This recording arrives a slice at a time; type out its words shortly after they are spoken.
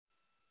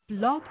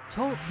Blog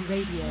Talk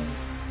Radio.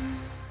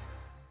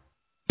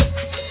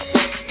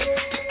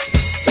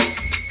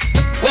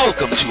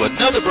 Welcome to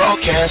another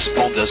broadcast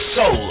on the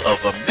Soul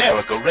of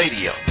America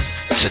Radio.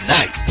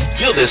 Tonight,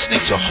 you're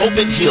listening to Hope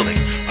and Healing,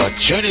 a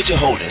journey to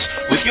wholeness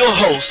with your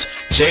host,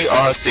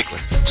 J.R.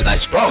 Thicklin.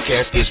 Tonight's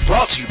broadcast is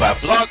brought to you by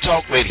Blog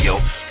Talk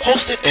Radio,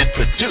 hosted and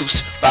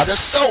produced by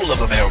the Soul of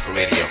America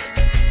Radio.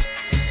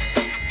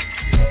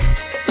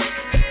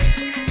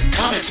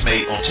 Comments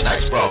made on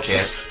tonight's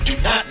broadcast do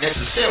not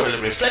necessarily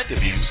reflect the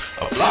views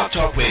of Blog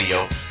Talk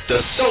Radio,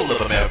 the Soul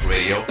of America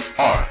Radio,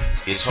 or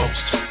its host.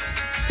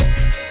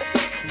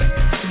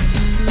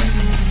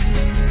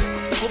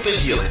 Hope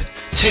and Healing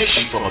takes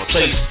you from a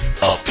place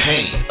of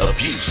pain,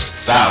 abuse,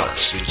 violence,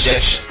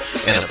 rejection,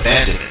 and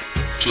abandonment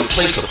to a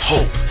place of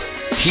hope,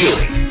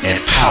 healing,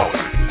 and power.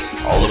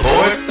 All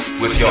aboard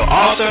with your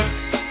author,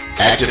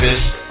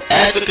 activist,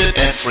 advocate,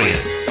 and friend,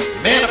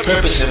 man of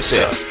purpose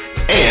himself,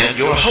 and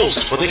your host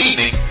for the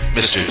evening,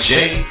 Mr.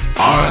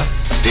 J.R.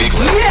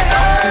 Thicklin.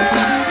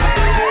 Yeah!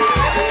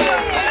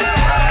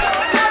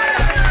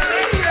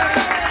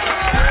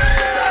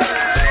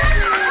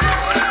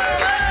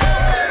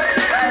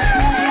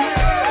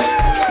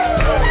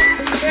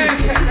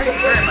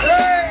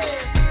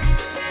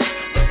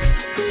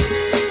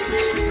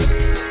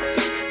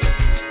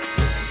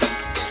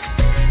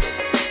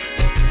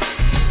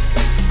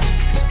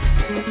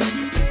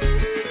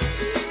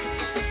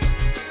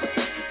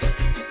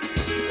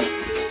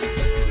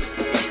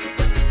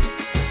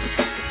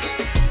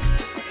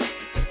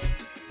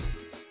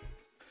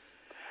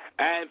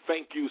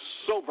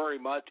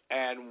 Much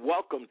and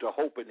welcome to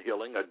Hope and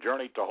Healing, a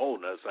journey to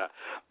wholeness.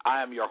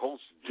 I am your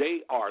host,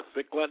 J.R.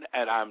 Thicklin,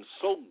 and I'm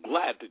so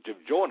glad that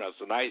you've joined us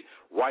tonight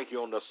right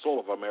here on the Soul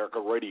of America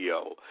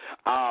Radio.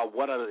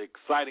 What an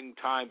exciting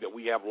time that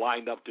we have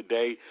lined up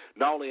today,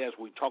 not only as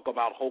we talk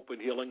about hope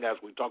and healing, as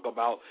we talk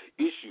about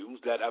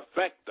issues that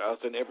affect us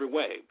in every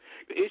way,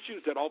 the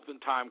issues that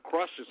oftentimes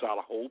crush us out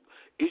of hope,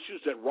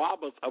 issues that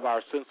rob us of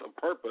our sense of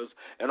purpose,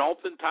 and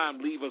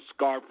oftentimes leave us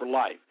scarred for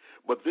life.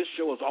 But this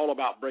show is all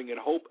about bringing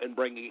hope and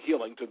bringing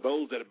healing to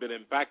those that have been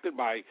impacted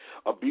by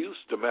abuse,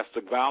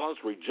 domestic violence,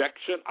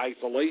 rejection,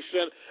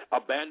 isolation,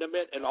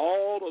 abandonment, and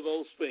all of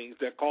those things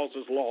that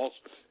causes loss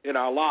in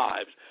our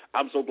lives.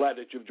 I'm so glad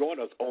that you've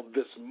joined us on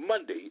this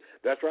Monday.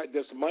 That's right,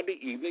 this Monday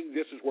evening.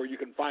 This is where you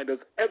can find us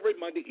every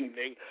Monday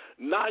evening,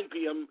 9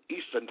 p.m.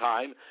 Eastern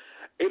Time,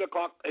 8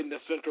 o'clock in the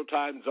Central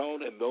Time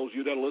Zone, and those of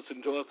you that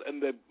listen to us in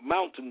the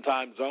Mountain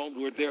Time Zone,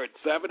 we're there at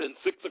 7 and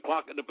 6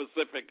 o'clock in the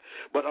Pacific.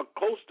 But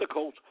coast to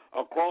coast,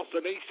 across the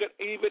nation,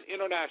 even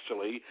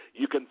internationally,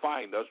 you can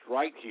find us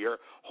right here,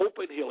 Hope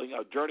and Healing,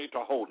 a journey to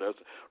wholeness,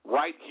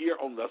 right here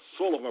on the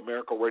Soul of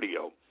America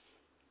Radio.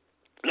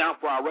 Now,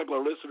 for our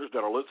regular listeners that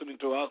are listening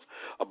to us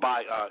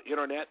by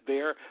internet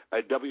there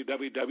at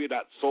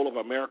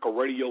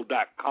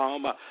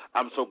www.soulamericaradio.com,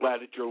 I'm so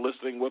glad that you're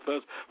listening with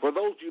us. For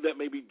those of you that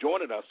may be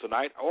joining us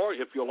tonight, or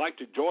if you'd like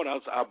to join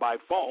us by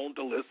phone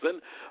to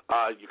listen,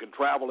 you can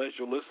travel as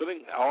you're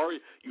listening, or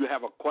you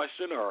have a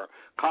question or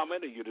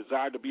comment and you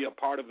desire to be a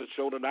part of the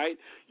show tonight,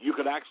 you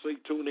can actually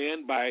tune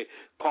in by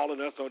calling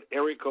us on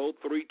area code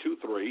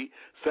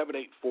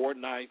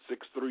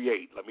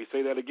 323-784-9638. Let me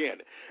say that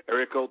again,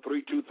 area code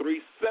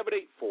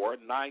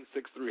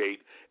 323-784-9638,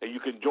 and you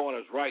can join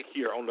us right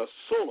here on the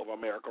Soul of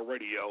America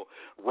Radio,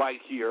 right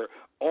here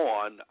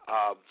on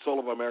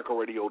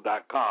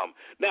soulamericaradio.com.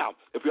 Now,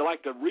 if you'd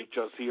like to reach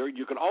us here,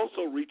 you can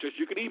also reach us.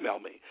 You can email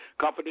me.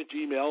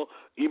 Confidential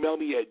email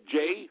me at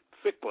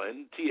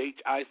Thicklin,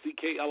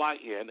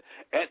 Thicklin,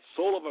 at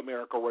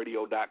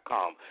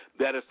soulamericaradio.com.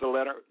 That is the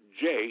letter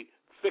J,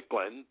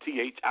 Thicklin,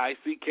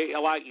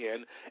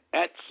 Thicklin,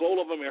 at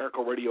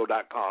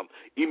soulamericaradio.com.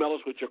 Email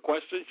us with your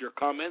questions, your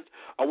comments,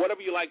 or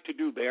whatever you like to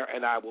do there,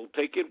 and I will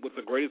take it with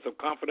the greatest of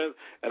confidence,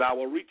 and I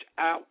will reach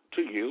out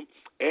to you,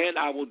 and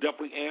I will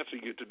definitely answer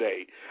you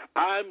today.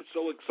 I'm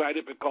so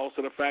excited because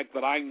of the fact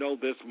that I know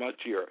this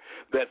much here,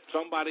 that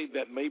somebody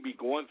that may be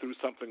going through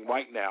something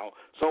right now,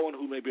 someone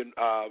who may be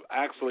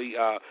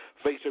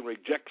facing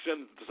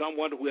rejection,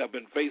 someone who have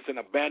been facing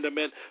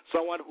abandonment,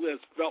 someone who has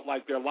felt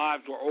like their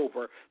lives were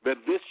over, that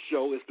this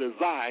show is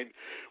designed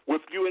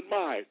with you in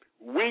mind.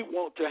 We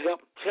want to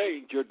help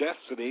change your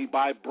destiny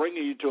by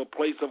bringing you to a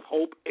place of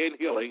hope and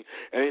healing,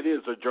 and it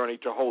is a journey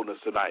to wholeness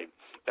tonight.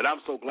 And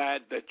I'm so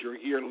glad that you're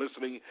here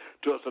listening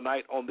to us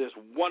tonight on this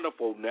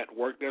wonderful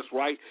network. That's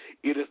right.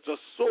 It is the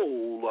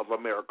Soul of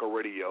America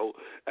Radio.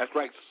 That's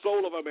right,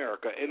 Soul of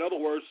America. In other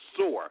words,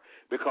 soar,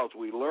 because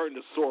we learn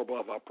to soar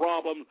above our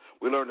problems.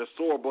 We learn to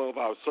soar above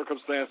our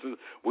circumstances.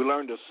 We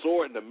learn to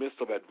soar in the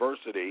midst of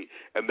adversity,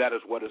 and that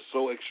is what is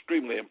so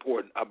extremely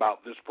important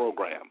about this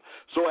program.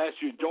 So as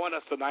you join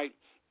us tonight,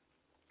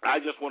 I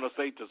just want to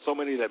say to so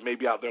many that may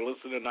be out there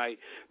listening tonight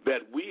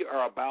that we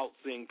are about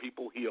seeing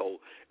people heal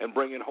and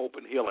bringing hope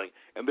and healing.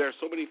 And there are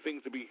so many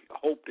things to be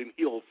hoped and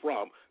healed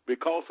from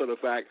because of the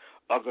fact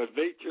of the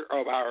nature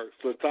of our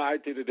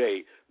society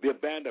today, the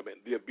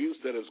abandonment, the abuse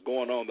that is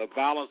going on, the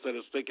violence that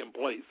is taking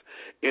place,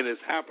 and is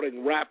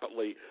happening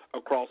rapidly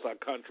across our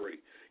country.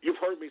 You've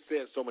heard me say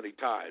it so many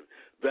times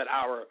that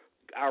our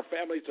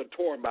families are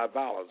torn by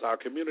violence. Our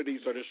communities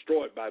are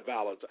destroyed by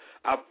violence.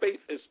 Our faith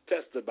is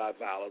tested by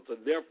violence.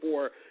 And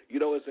therefore,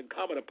 it's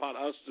incumbent upon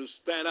us to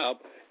stand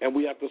up, and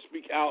we have to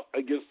speak out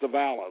against the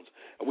violence.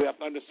 And we have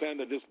to understand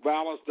that this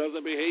violence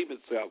doesn't behave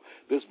itself.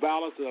 This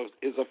violence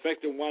is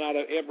affecting one out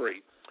of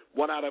every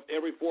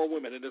 4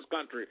 women in this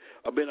country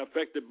have been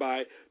affected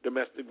by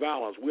domestic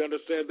violence. We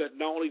understand that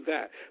not only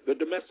that, the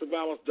domestic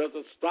violence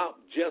doesn't stop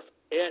just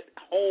at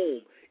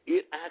home.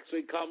 It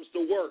actually comes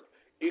to work.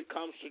 It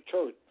comes to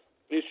church.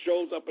 It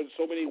shows up in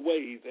so many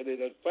ways, and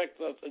it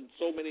affects us in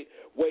so many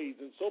ways.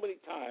 And so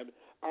many times,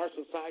 our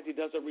society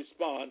doesn't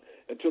respond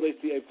until they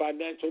see a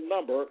financial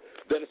number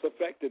that is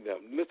affecting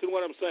them. Listen to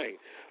what I'm saying.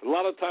 A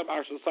lot of times,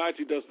 our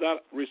society does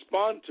not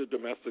respond to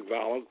domestic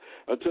violence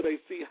until they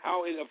see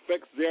how it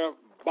affects their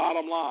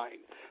bottom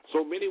line.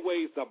 So many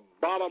ways, the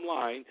bottom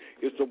line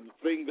is the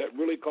thing that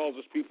really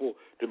causes people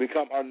to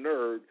become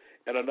unnerved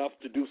and enough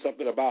to do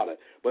something about it.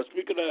 But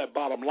speaking of that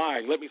bottom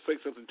line, let me say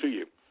something to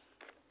you.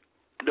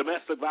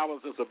 Domestic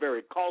violence is a very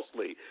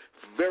costly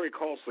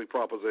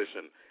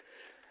proposition.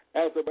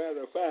 As a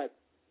matter of fact,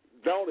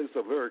 not only is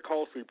it a very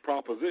costly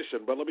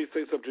proposition, but let me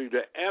say something to you.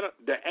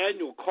 The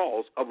annual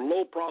cost of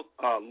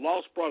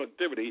lost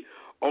productivity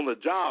on the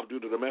job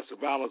due to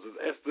domestic violence is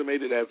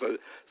estimated as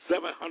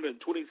 $727.8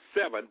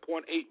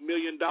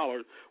 million,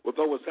 with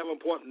over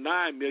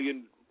 7.9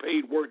 million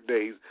paid work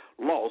days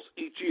lost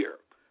each year.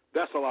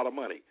 That's a lot of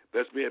money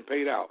that's being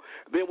paid out.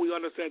 Then we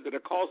understand that the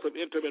cost of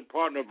intimate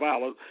partner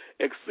violence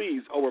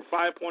exceeds over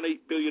 $5.8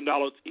 billion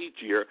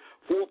each year,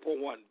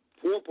 $4.1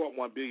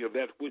 billion of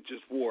that which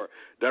is for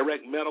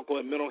direct medical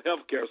and mental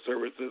health care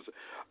services,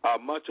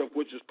 much of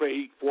which is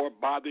paid for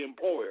by the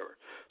employer.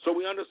 So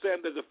we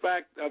understand that the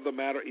fact of the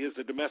matter is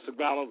that domestic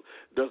violence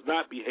does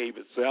not behave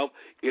itself.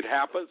 It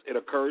happens. It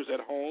occurs at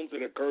homes.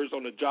 It occurs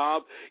on the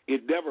job.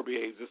 It never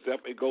behaves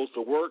itself. It goes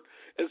to work.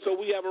 And so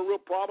we have a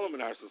real problem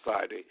in our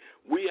society.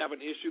 We have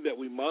an issue that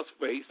we must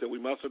face, that we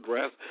must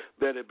address,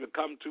 that it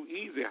become too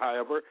easy,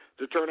 however,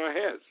 to turn our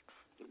heads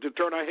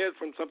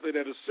from something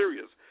that is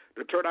serious,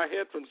 to turn our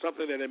heads from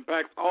something that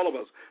impacts all of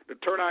us, to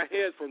turn our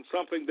heads from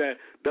something that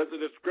doesn't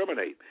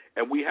discriminate.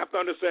 And we have to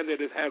understand that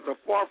it has a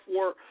far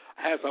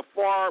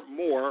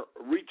more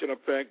reaching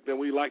effect than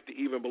we like to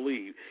even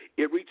believe.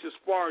 It reaches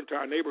far into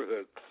our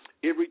neighborhood.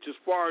 It reaches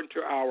far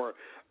into our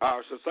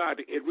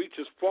society. It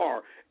reaches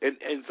far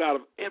inside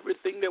of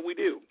everything that we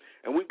do.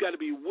 And we've got to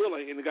be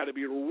willing and we've got to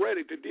be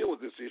ready to deal with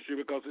this issue,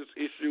 because this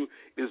issue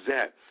is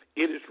that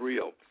it is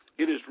real.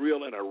 It is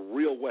real in a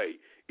real way.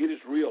 It is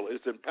real.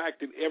 It's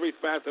impacting every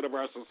facet of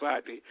our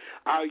society.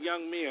 Our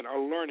young men are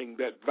learning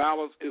that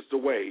violence is the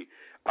way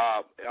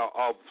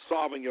of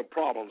solving your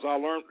problems.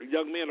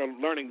 Young men are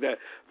learning that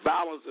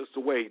violence is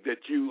the way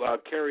that you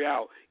carry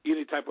out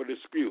any type of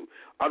dispute.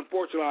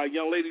 Unfortunately, our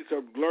young ladies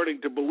are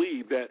learning to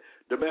believe that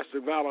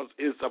domestic violence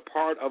is a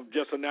part of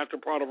just a natural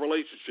part of a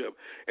relationship,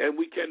 and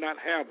we cannot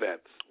have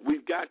that.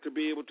 We've got to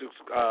be able to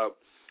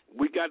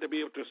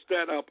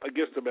stand up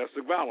against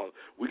domestic violence.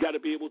 We got to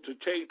be able to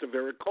change the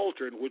very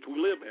culture in which we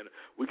live in.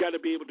 We got to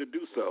be able to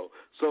do so.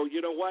 So you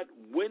know what?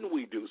 When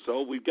we do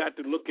so, we got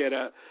to look at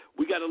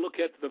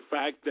the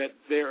fact that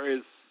there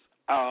is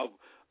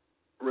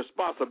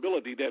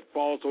responsibility that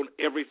falls on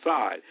every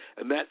side,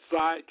 and that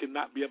side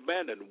cannot be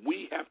abandoned.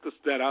 We have to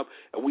stand up,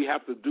 and we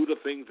have to do the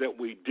things that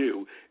we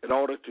do in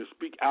order to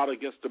speak out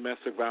against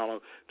domestic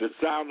violence, to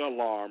sound the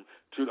alarm,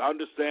 to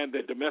understand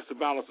that domestic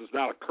violence is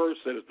not a curse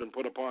that has been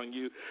put upon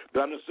you, to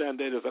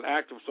understand that it is an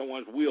act of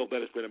someone's will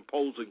that has been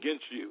imposed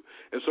against you.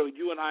 And so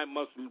you and I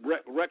must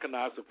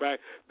recognize the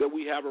fact that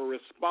we have a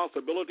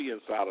responsibility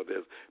inside of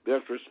this.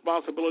 There's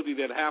responsibility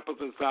that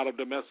happens inside of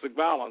domestic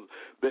violence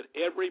that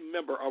every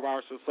member of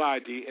our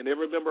society and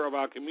every member of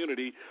our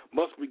community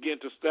must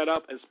begin to stand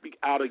up and speak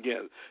out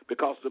against,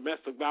 because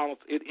domestic violence,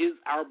 it is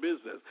our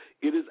business.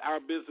 It is our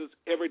business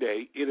every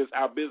day. It is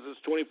our business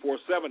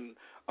 24/7.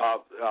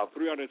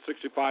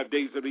 365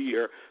 days of the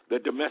year,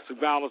 that domestic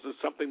violence is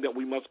something that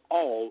we must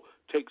all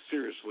take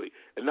seriously.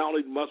 And not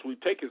only must we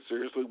take it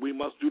seriously, we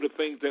must do the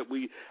things that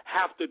we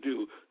have to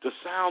do to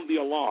sound the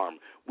alarm.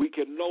 We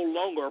can no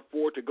longer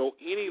afford to go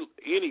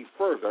any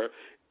further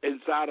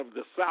inside of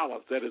the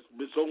silence that has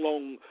been so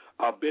long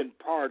been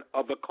part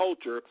of the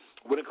culture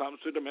when it comes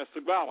to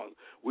domestic violence.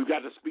 We've got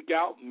to speak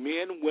out,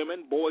 men,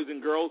 women, boys,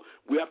 and girls.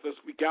 We have to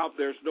speak out.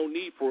 There's no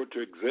need for it to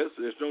exist.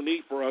 There's no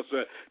need for us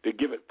to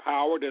give it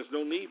power. There's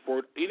no need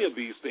for any of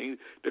these things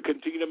to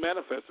continue to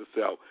manifest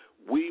itself.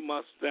 we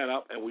must stand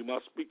up and we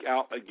must speak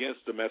out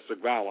against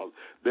domestic violence.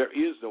 There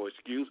is no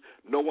excuse.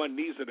 No one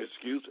needs an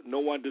excuse. No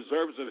one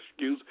deserves an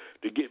excuse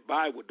to get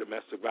by with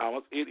domestic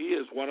violence. It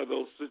is one of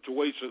those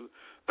situations,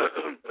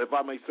 if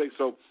I may say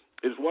so,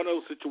 it's one of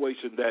those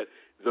situations that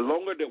the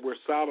longer that we're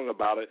silent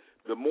about it,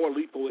 the more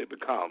lethal it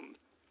becomes.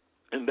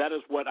 And that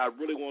is what I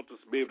really want to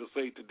be able to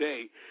say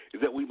today, is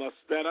that we must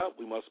stand up,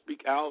 we must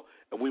speak out,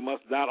 and we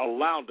must not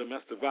allow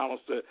domestic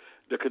violence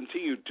to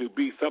continue to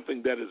be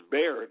something that is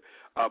bared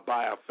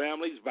by our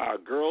families, by our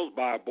girls,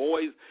 by our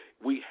boys.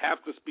 We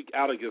have to speak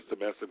out against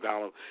domestic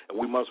violence, and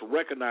we must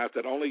recognize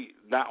that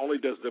not only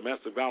does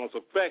domestic violence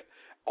affect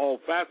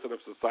all facets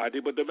of society,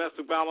 but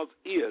domestic violence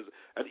is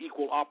an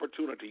equal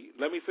opportunity.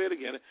 Let me say it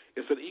again.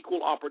 It's an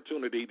equal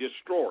opportunity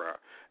destroyer.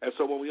 And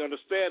so when we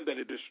understand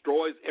that it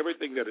destroys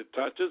everything that it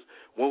touches,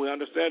 when we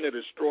understand that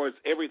it destroys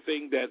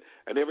everything that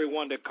and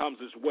everyone that comes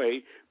its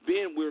way,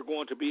 then we're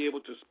going to be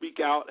able to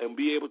speak out and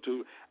be able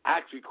to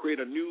actually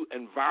create a new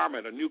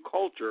environment, a new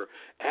culture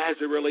as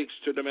it relates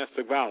to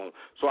domestic violence.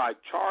 So I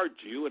charge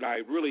you, and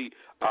I really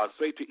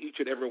say to each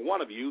and every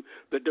one of you,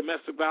 that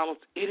domestic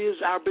violence, it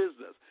is our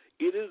business.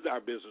 It is our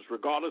business,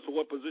 regardless of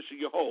what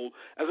position you hold.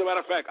 As a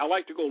matter of fact, I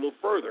like to go a little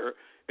further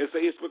and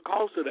say it's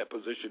because of that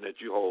position that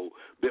you hold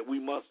that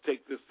we must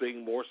take this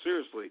thing more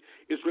seriously.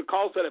 It's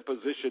because of that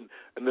position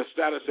and the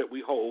status that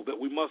we hold that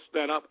we must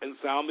stand up and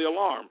sound the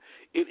alarm.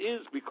 It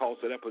is because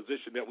of that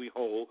position that we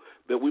hold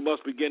that we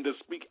must begin to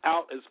speak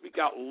out and speak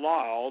out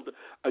loud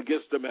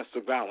against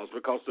domestic violence,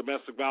 because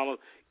domestic violence,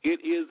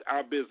 it is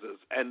our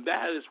business, and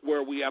that is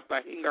where we have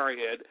to hang our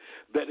head.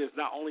 That is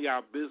not only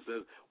our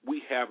business, we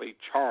have a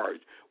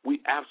charge. We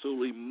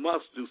absolutely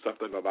must do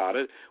something about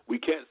it. We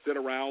can't sit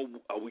around.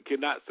 We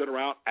cannot sit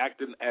around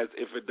acting as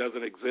if it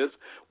doesn't exist.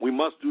 We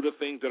must do the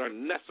things that are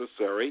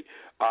necessary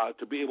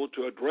to be able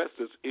to address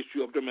this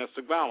issue of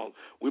domestic violence.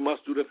 We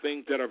must do the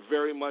things that are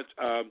very much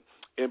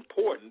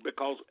important,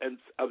 because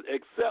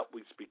except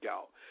we speak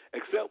out.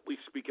 Except we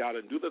speak out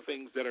and do the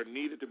things that are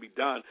needed to be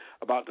done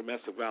about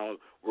domestic violence,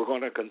 we're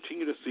going to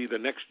continue to see the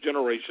next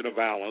generation of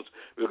violence.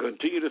 We're going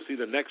to continue to see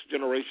the next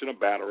generation of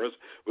batterers.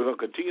 We're going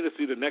to continue to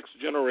see the next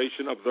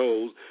generation of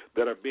those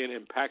that are being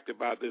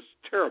impacted by this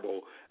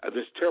terrible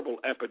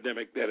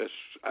epidemic that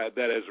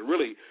has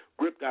really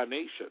gripped our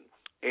nation.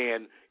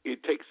 And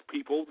it takes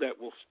people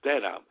that will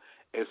stand up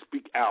and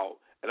speak out.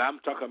 And I'm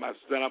talking about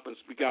stand up and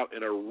speak out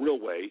in a real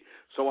way,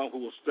 someone who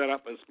will stand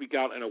up and speak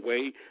out in a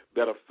way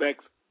that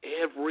affects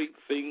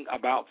everything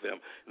about them.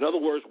 In other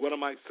words, what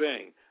am I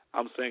saying?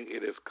 I'm saying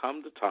it has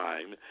come the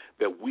time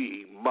that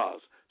we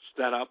must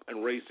stand up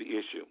and raise the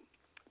issue.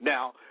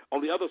 Now,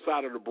 on the other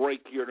side of the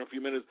break here in a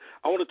few minutes,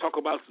 I want to talk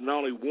about not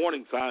only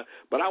warning signs,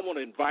 but I'm going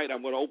to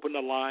open the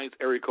lines,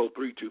 area code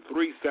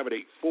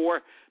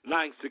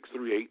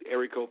 323-784-9638,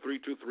 area code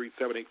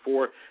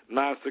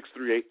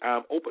 323-784-9638.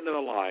 I'm opening a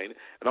line,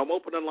 and I'm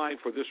opening a line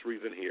for this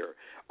reason here.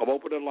 I'm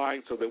opening a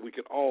line so that we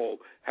can all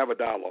have a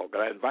dialogue,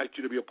 and I invite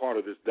you to be a part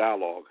of this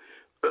dialogue,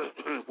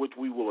 which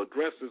we will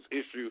address this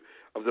issue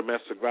of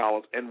domestic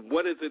violence and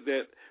what is it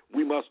that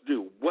we must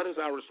do? What is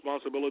our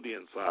responsibility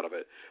inside of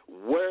it?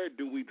 Where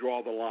do we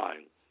draw the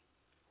line?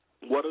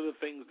 What are the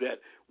things that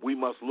we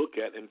must look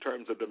at in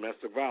terms of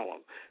domestic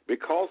violence?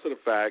 Because of the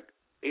fact,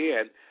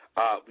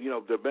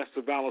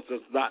 domestic violence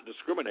does not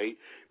discriminate,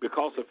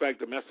 because of the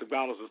fact domestic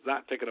violence is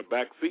not taking a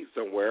back seat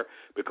somewhere,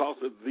 because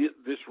of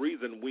this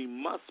reason, we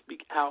must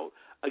speak out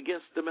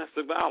against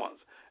domestic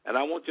violence. And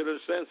I want you to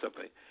understand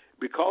something.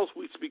 Because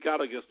we speak out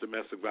against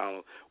domestic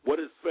violence, what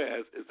it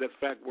says is that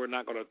fact we're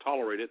not going to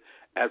tolerate it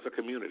as a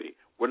community.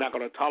 We're not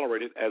going to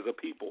tolerate it as a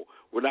people.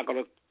 We're not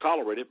going to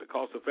tolerate it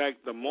because the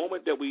fact the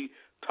moment that we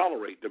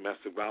tolerate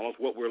domestic violence,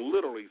 what we're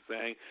literally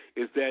saying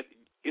is that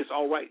it's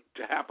all right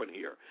to happen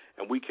here,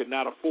 and we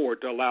cannot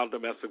afford to allow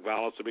domestic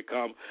violence to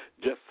become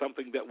just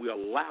something that we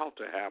allow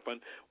to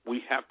happen.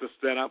 We have to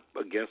stand up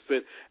against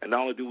it, and not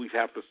only do we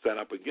have to stand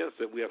up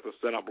against it, we have to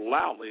stand up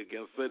loudly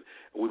against it.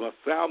 We must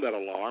sound that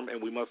alarm,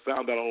 and we must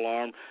sound that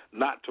alarm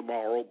not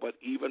tomorrow, but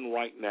even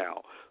right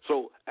now.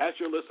 So as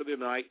you're listening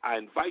tonight, I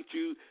invite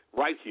you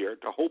right here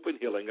to Hope and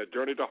Healing, A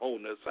Journey to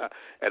Wholeness,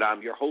 and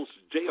I'm your host,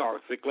 J.R.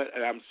 Thicklin,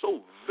 and I'm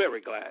so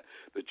very glad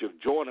that you've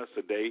joined us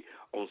today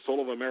on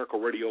Soul of America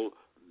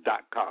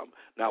Radio.com.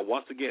 Now,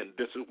 once again,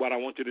 this is what I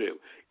want you to do.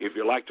 If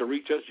you'd like to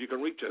reach us, you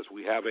can reach us.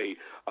 We have a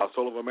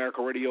Soul of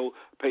America Radio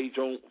page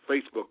on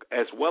Facebook,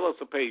 as well as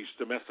a page,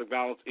 Domestic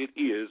Violence, It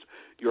Is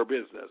Your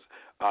Business.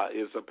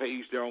 It's a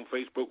page there on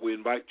Facebook we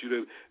invite you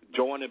to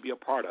join and be a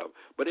part of.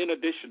 But in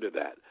addition to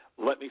that,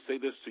 let me say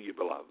this to you,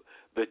 beloved,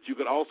 that you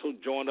can also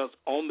join us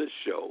on this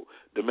show,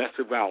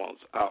 Domestic Violence,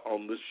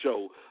 on this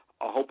show,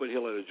 Hope and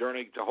Healing, A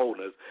Journey to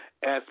Wholeness,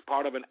 as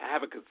part of an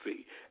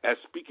advocacy, as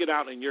speaking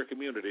out in your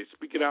community,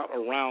 speaking out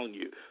around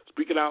you,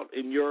 speaking out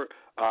in your,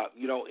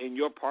 in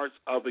your parts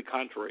of the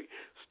country,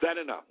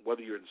 standing up,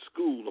 whether you're in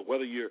school or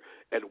whether you're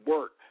at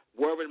work,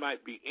 wherever it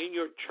might be, in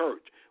your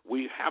church,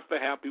 we have to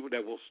have people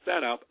that will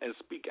stand up and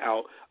speak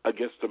out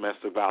against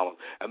domestic violence.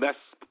 And that's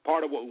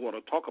part of what we want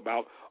to talk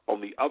about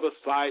on the other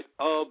side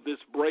of this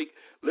break.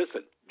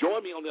 Listen,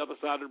 join me on the other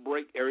side of the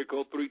break, area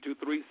code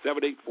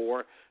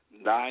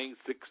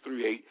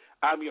 323-784-9638.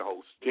 I'm your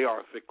host,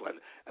 J.R. Thicklin,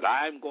 and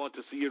I'm going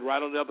to see you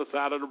right on the other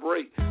side of the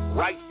break,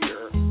 right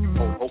here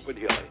on Hope and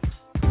Healing,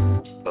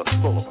 the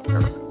Soul of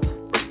America Radio.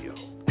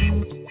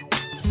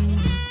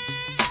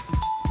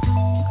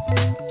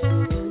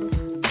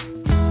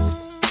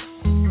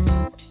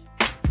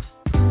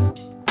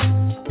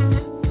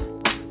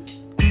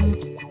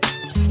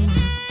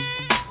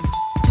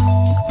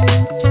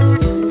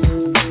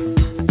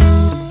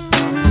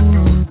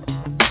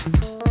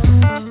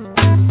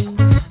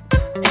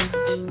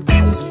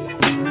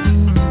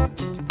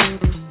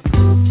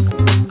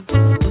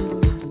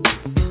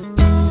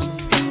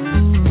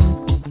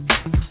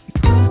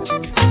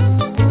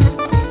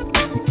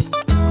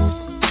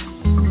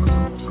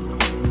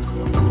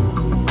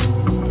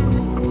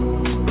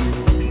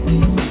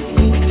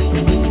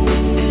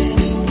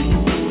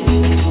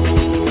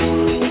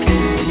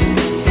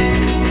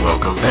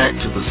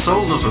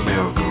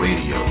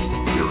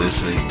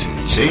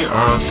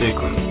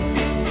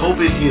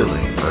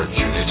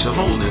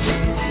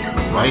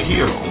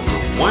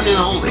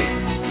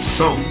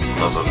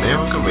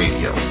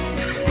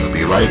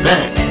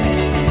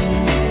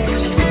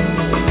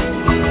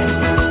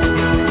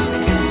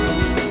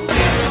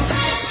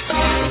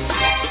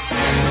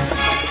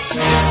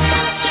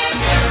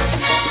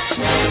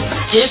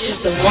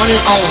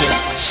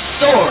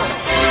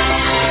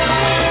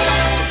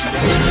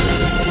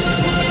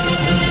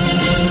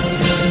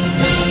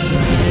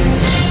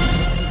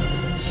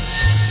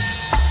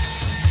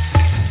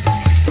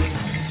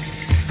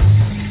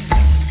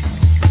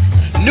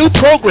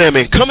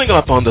 Programming coming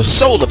up on the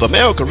Soul of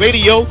America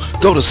Radio.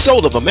 Go to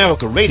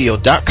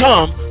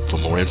soulofamericaradio.com for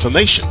more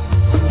information.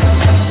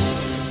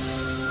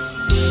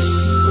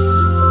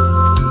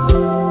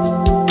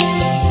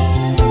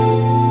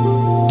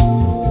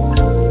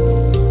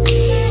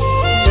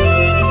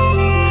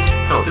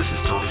 Hello, this is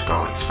Tony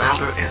Stallings,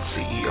 founder and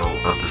CEO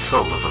of the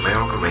Soul of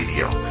America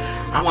Radio.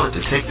 I wanted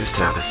to take this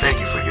time to thank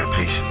you for your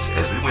patience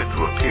as we went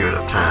through a period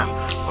of time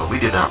where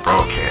we did not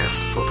broadcast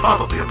for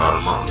probably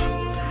about a month.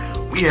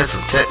 We had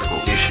some technical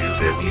issues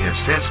that we have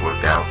since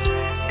worked out,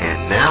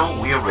 and now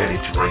we are ready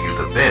to bring you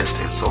the best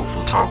in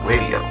soulful talk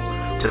radio.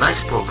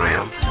 Tonight's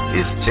program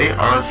is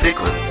J.R.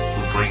 Thicklin,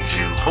 who brings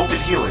you Hope and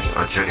Healing,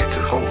 a Journey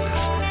to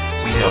Wholeness.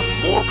 We have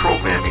more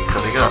programming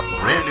coming up,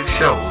 brand new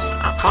shows,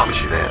 I promise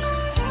you that.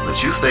 But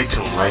you stay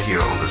tuned right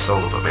here on the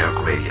Soul of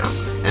America Radio.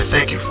 And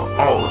thank you for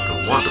all of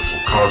the wonderful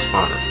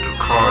correspondence through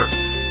cards,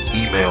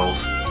 emails,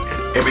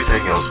 and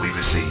everything else we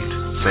received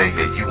saying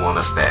that you want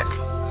us back.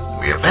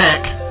 We are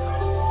back.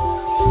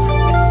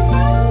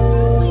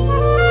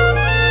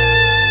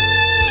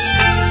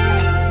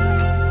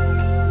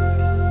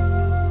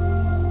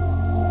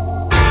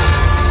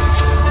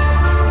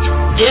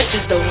 This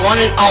is the one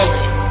and only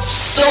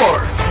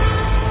Sword.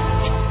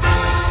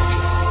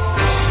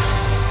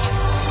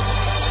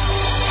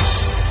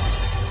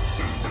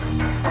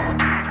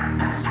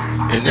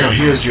 And now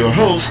here's your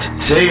host,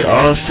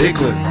 J.R.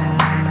 Thicklin.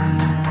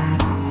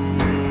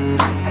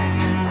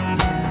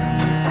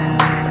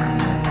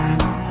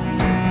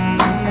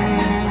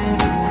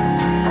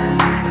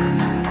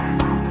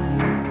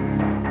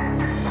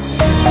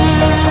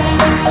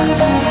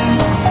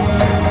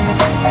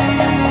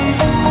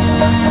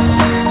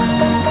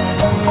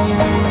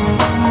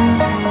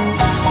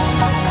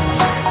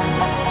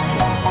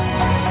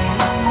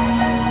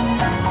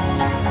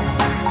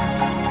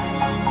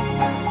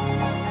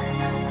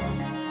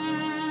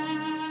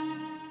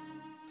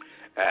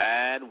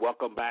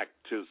 Welcome back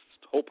to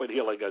Hope and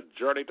Healing, a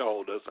Journey to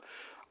Wholeness.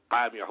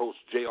 I'm your host,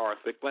 J.R.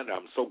 Thicklin.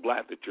 I'm so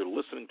glad that you're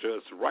listening to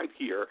us right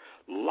here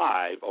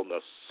live on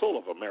the Soul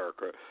of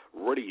America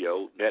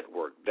Radio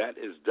Network. That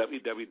is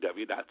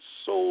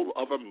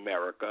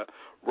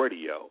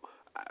www.soulofamerica.radio.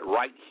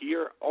 Right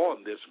here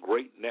on this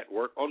great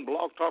network on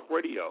Blog Talk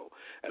Radio.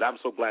 And I'm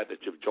so glad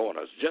that you've joined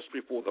us. Just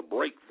before the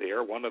break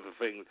there, one of the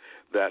things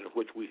that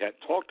which we had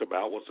talked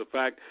about was the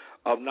fact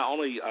of not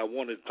only I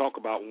wanted to talk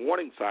about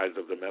warning signs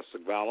of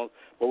domestic violence,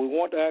 but we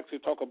want to actually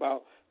talk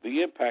about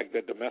the impact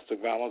that domestic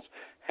violence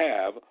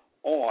have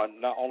on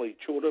not only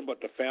children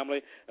but the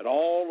family and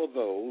all of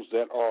those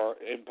that are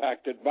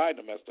impacted by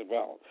domestic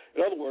violence.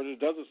 In other words, it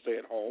doesn't stay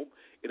at home.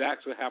 It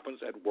actually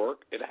happens at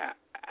work. It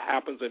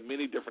happens in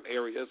many different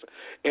areas,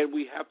 and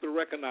we have to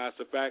recognize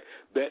the fact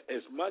that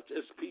as much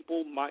as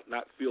people might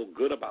not feel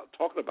good about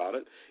talking about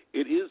it,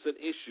 it is an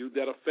issue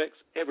that affects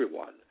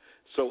everyone.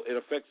 So it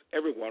affects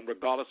everyone,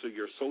 regardless of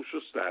your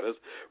social status,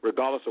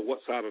 regardless of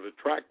what side of the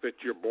track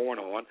that you're born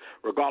on,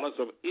 regardless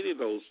of any of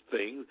those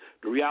things.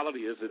 The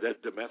reality is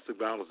that domestic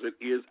violence, it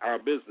is our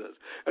business.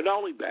 And not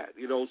only that,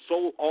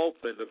 so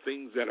often the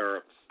things that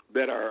are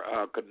that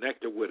are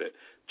connected with it,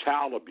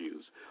 child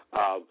abuse.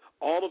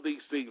 All of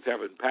these things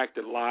have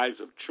impacted lives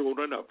of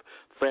children, of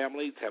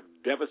families, have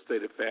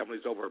devastated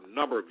families over a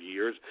number of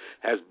years,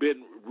 has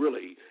been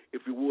really,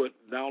 if you would,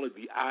 not only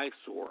the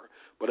eyesore,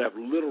 but have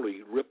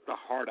literally ripped the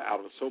heart out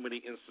of so many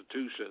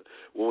institutions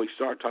when we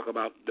start talking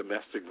about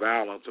domestic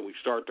violence and we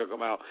start talking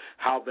about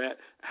how that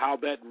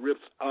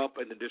rips up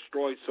and it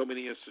destroys so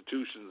many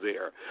institutions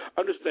there.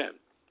 Understand,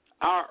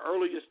 our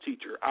earliest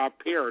teacher, our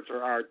parents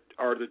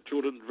are the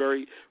children's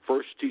very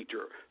first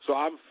teacher. So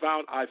I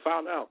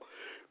found out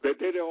that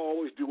they don't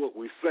always do what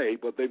we say,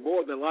 but they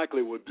more than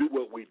likely will do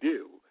what we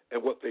do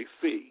and what they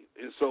see.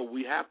 And so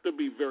we have to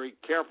be very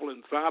careful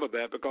inside of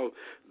that, because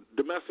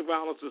domestic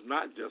violence is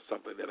not just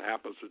something that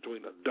happens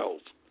between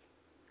adults.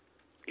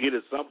 It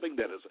is something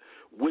that is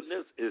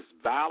witnessed, is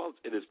violence,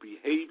 it is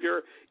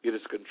behavior, it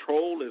is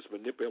control, it is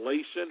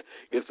manipulation,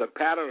 it's a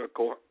pattern of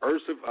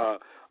coercive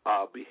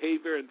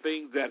behavior and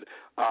things that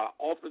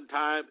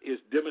oftentimes is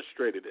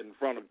demonstrated in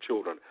front of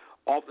children.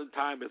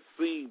 Oftentimes is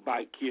seen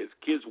by kids.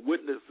 Kids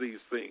witness these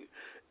things.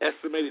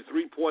 Estimated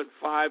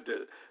 3.5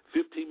 to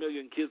 15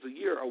 million kids a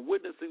year are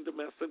witnessing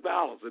domestic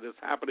violence, and it's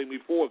happening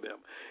before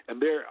them. And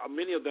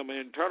many of them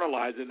are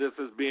internalizing this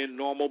as being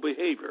normal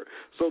behavior.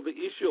 So the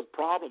issue of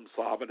problem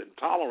solving and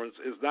tolerance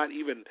is not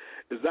even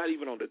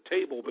on the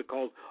table,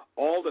 because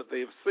all that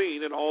they've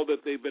seen and all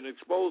that they've been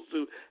exposed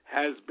to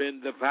has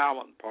been the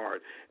violent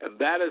part. And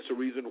that is the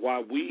reason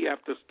why we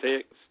have to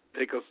take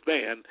a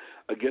stand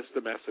against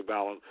domestic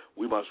violence.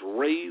 We must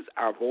raise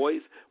our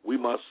voice. We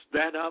must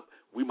stand up.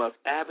 We must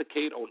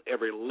advocate on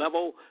every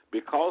level,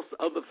 because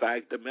of the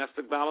fact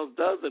domestic violence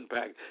does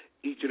impact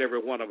each and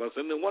every one of us.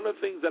 And then one of the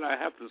things that I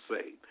have to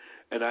say,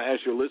 and as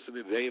you're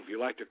listening today, if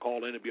you'd like to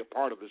call in and be a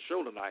part of the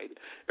show tonight,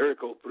 area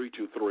code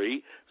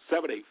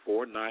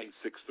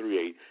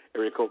 323-784-9638,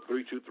 area code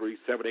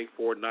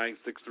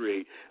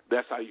 323-784-9638.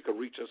 That's how you can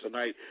reach us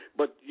tonight.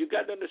 But you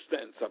got to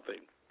understand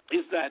something,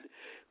 is that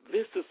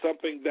this is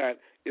something that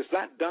is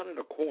not done in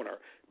a corner,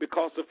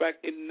 because the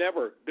fact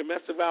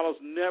domestic violence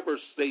never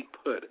stay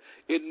put.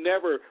 It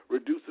never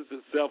reduces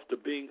itself to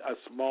being a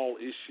small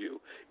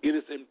issue. It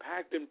is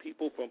impacting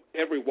people from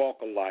every walk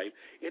of life.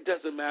 It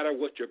doesn't matter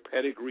what your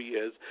pedigree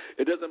is.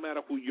 It doesn't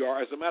matter who you are.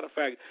 As a matter of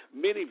fact,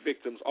 many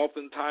victims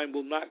oftentimes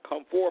will not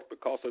come forth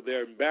because of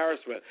their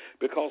embarrassment,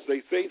 because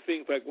they say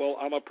things like, well,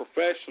 I'm a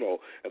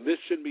professional, and this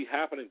shouldn't be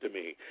happening to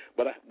me.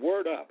 But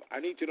word up, I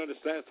need you to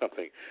understand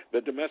something,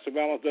 that domestic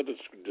violence doesn't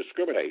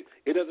discriminate.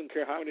 It doesn't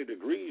care how many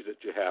degrees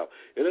that you have.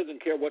 It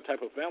doesn't care what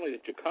type of family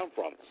that you come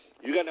from.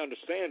 You got to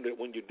understand that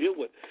when you deal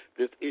with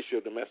this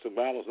issue of domestic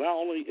violence, not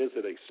only is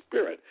it a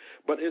spirit,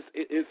 but it's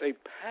a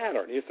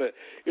pattern. It's a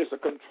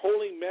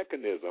controlling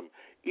mechanism.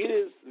 It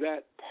is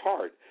that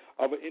part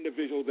of an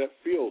individual that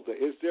feels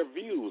that it's their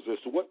views,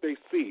 it's what they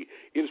see,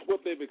 it's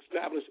what they've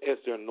established as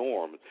their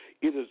norm.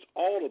 It is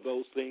all of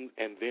those things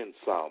and then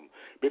some.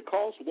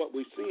 Because what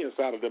we see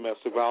inside of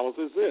domestic violence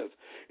is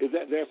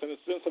that there's a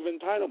sense of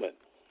entitlement.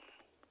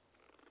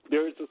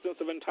 There is a sense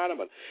of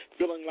entitlement,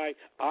 feeling like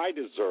I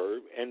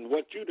deserve and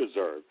what you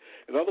deserve.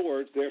 In other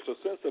words, there's a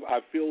sense of I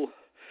feel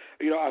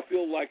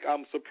like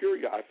I'm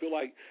superior. I feel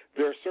like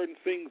there are certain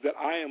things that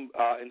I am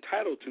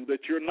entitled to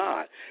that you're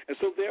not. And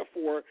so,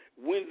 therefore,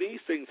 when these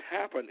things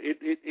happen,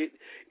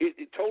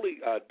 it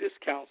totally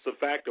discounts the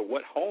fact of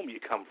what home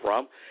you come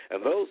from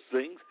and those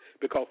things,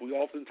 because we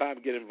oftentimes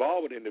get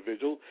involved with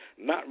individuals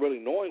not really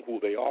knowing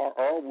who they are,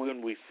 or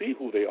when we see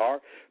who they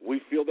are,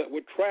 we feel that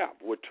we're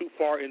trapped. We're too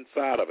far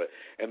inside of it.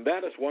 And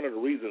that is one of the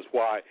reasons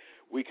why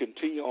we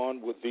continue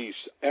on with these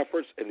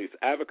efforts and this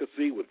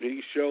advocacy with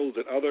these shows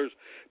and others,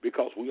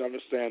 because we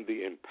understand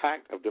the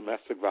impact of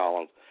domestic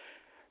violence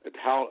and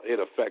how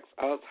it affects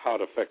us, how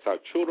it affects our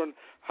children,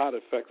 how it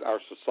affects our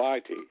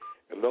society.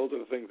 And those are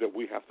the things that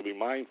we have to be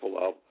mindful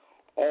of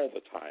all the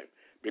time,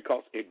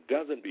 because it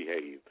doesn't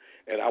behave.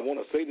 And I want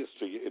to say this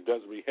to you, it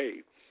doesn't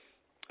behave.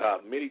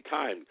 Many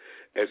times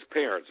as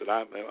parents, and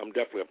I'm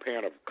definitely a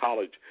parent of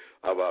college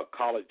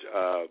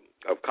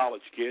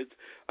kids,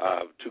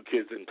 2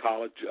 kids in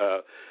college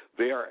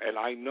there, and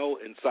I know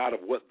inside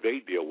of what they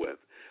deal with.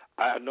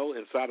 I know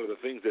inside of the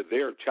things that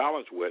they're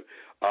challenged with.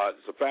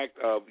 It's the fact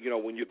of,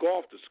 when you go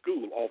off to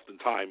school,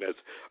 oftentimes as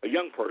a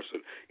young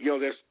person,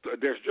 there's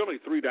generally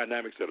 3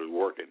 dynamics that are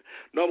working.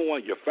 Number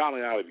one, you're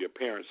finally out of your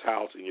parents'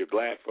 house and you're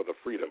glad for the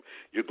freedom.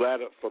 You're glad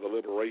for the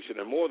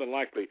liberation. And more than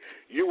likely,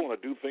 you want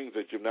to do things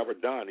that you've never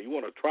done. You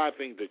want to try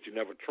things that you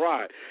never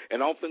tried. And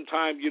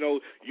oftentimes,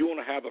 you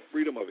want to have the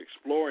freedom of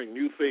exploring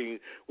new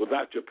things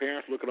without your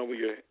parents looking over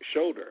your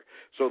shoulder.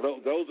 So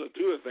those are 2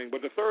 of the things.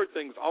 But the third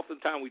thing is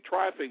oftentimes we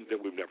try things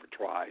that we've never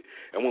tried.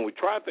 And when we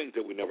try things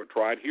that we never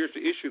tried, here's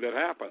the issue that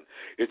happens,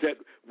 is that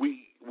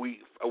we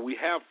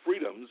have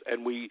freedoms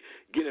and we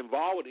get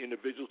involved with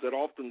individuals that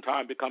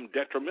oftentimes become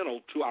detrimental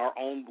to our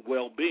own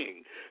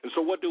well-being. And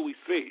so what do we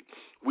see?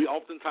 We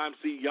oftentimes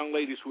see young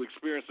ladies who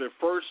experience their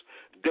first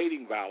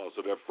dating violence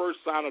or their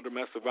first sign of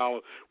domestic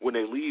violence when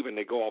they leave and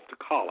they go off to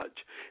college.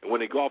 And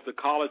when they go off to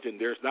college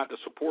and there's not the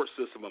support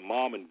system of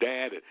mom and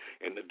dad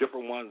and the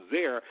different ones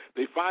there,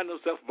 they find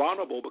themselves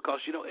vulnerable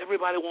because,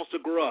 everybody wants to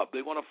grow up.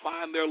 They want to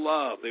find their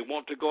love. They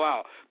want to go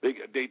out. They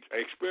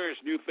experience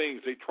new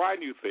things. They try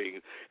new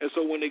things. And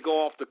so when they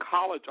go off to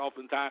college,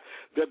 oftentimes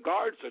their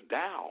guards are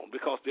down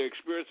because they're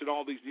experiencing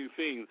all these new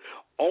things,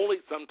 only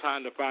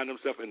sometimes to find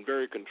themselves in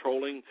very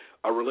controlling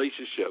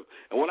relationship.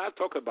 And when I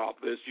talk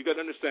about this, you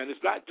got to understand it's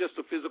not just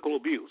the physical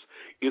abuse.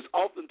 It's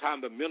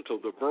oftentimes the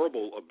mental, the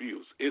verbal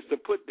abuse. It's the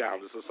put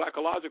down. It's the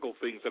psychological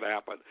things that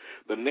happen.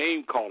 The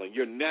name calling,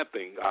 you're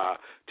nothing,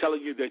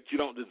 telling you that you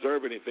don't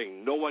deserve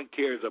anything. No one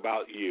cares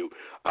about you.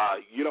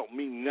 You don't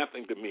mean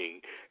nothing to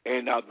me.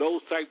 And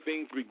those type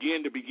things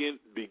begin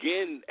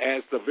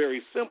as the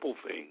very simple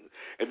things.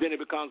 And then it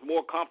becomes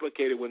more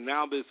complicated when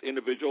now this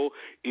individual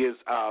is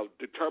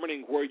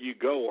determining where you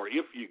go or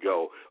if you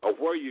go or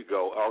where you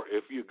go or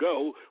if you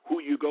go, who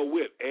you go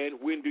with,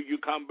 and when do you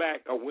come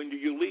back or when do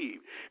you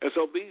leave. And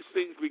so these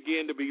things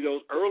begin to be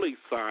those early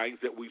signs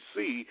that we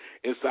see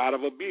inside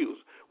of abuse.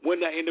 When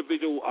that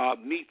individual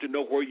needs to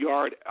know where you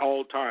are at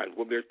all times,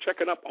 when they're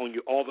checking up on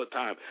you all the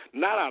time,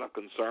 not out of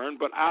concern,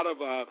 but out of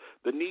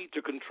the need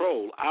to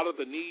control, out of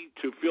the need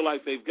to feel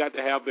like they've got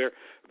to have their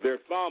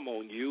thumb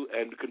on you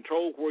and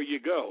control where you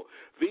go.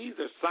 These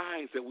are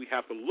signs that we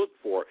have to look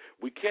for.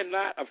 We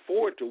cannot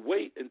afford to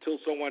wait until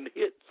someone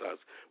hits us.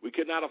 We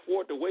cannot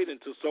afford to wait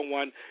until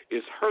someone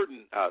is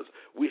hurting us.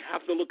 We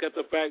have to look at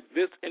the fact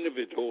this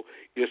individual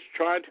is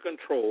trying to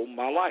control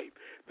my life.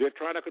 They're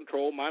trying to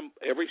control my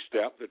every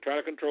step. They're trying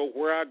to control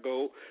where I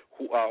go,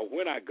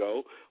 when I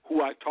go,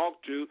 who I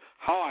talk to,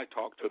 how I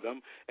talk to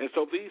them. And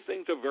so these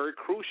things are very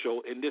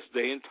crucial in this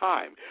day and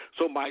time.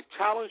 So my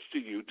challenge to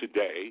you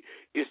today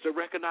is to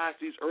recognize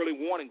these early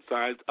warning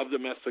signs of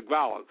domestic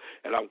violence.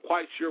 And I'm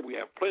quite sure we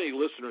have plenty of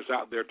listeners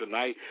out there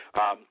tonight.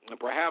 And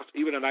perhaps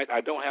even tonight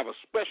I don't have a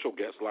special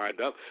guest lined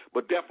up,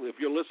 but definitely if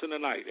you're listening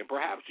tonight, and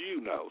perhaps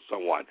you know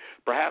someone,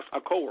 perhaps a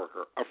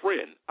coworker, a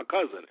friend, a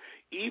cousin,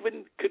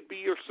 even could be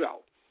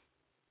yourself.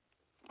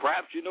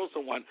 Perhaps you know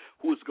someone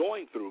who is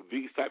going through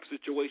these type of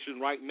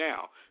situations right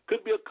now.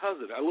 Could be a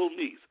cousin, a little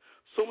niece.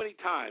 So many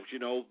times,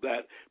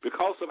 that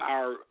because of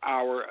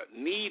our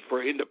need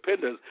for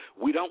independence,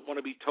 we don't want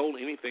to be told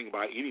anything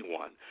by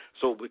anyone.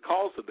 So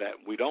because of that,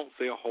 we don't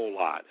say a whole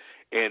lot.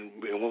 And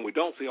when we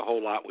don't say a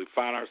whole lot, we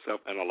find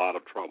ourselves in a lot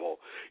of trouble.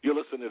 You're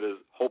listening to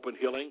Hope and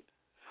Healing,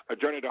 A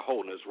Journey to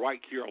Wholeness,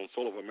 right here on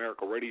Soul of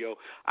America Radio.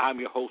 I'm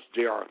your host,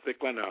 J.R.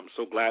 Thicklin, and I'm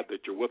so glad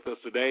that you're with us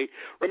today.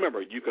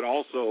 Remember, you can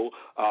also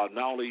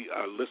not only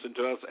listen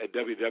to us at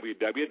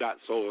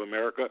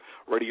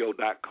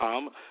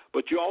www.soulofamerica.radio.com,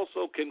 but you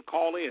also can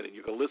call in, and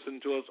you can listen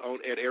to us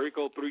at area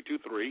code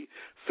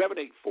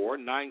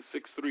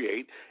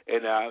 323-784-9638.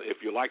 And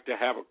if you'd like to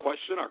have a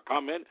question or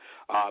comment,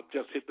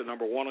 just hit the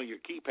number 1 on your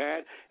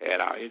keypad,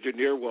 and our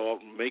engineer will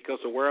make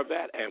us aware of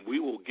that, and we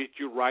will get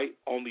you right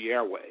on the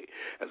airway.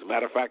 As a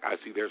matter of fact, I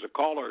see there's a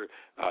caller,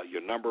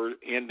 your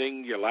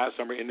last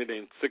number ended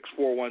in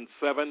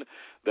 6417.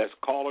 That's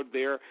caller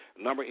there,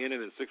 number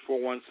ended in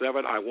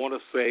 6417. I want to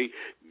say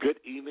good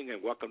evening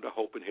and welcome to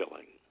Hope and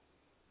Healing.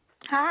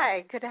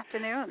 Hi, good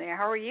afternoon there.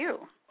 How are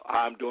you?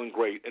 I'm doing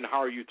great. And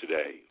how are you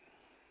today?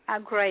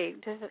 I'm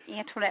great. This is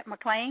Antoinette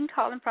McLean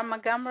calling from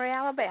Montgomery,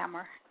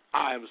 Alabama.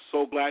 I'm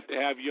so glad to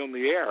have you on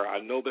the air. I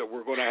know that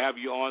we're going to have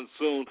you on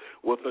soon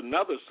with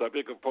another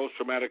subject of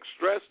post-traumatic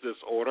stress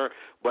disorder,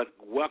 but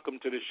welcome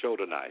to the show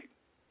tonight.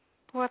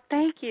 Well,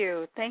 thank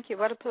you. Thank you.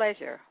 What a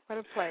pleasure. What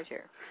a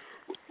pleasure.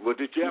 Well,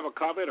 did you have a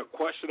comment or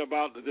question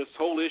about this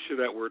whole issue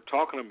that we're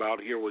talking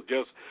about here with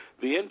just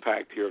the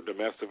impact here of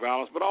domestic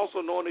violence, but also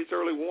knowing these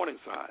early warning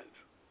signs?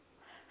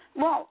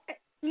 Well,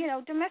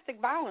 domestic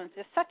violence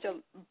is such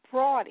a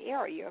broad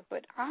area,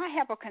 but I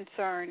have a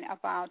concern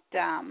about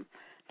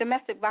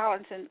domestic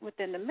violence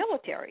within the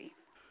military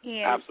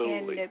and,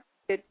 absolutely. and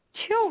the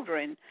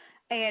children.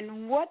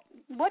 And what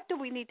do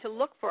we need to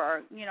look for,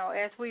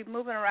 as we're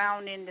moving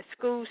around in the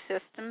school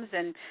systems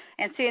and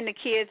seeing the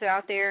kids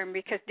out there, and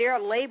because they're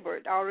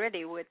labored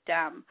already with,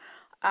 being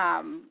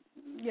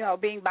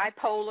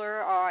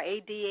bipolar or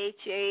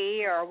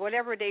ADHD or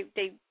whatever they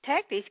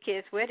tag these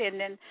kids with, and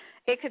then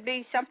it could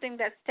be something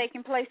that's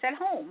taking place at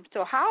home.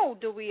 So how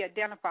do we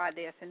identify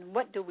this, and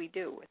what do we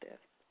do with this?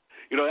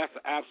 That's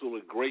an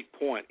absolutely great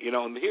point.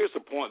 And here's a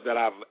point that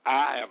I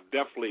have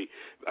definitely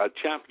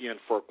championed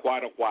for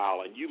quite a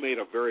while, and you made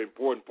a very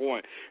important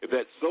point,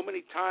 that so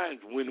many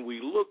times when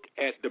we look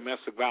at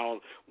domestic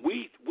violence,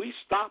 we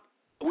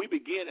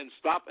begin and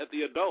stop at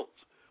the adults.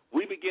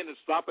 we begin to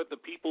stop at the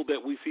people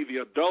that we see,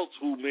 the adults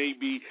who may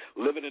be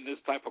living in this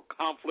type of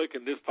conflict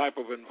and this type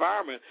of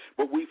environment,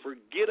 but we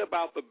forget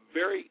about the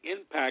very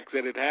impacts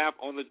that it have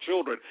on the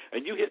children.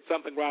 And you hit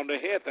something around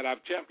the head that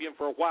I've championed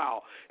for a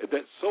while,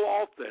 that so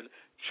often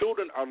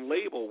children are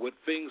labeled with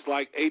things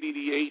like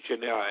ADDH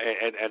and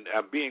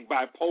being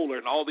bipolar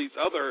and all these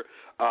other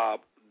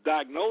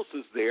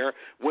diagnosis there,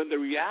 when the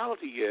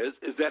reality is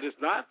that it's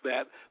not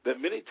that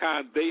many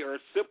times they are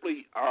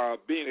simply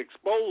being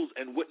exposed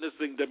and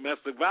witnessing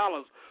domestic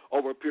violence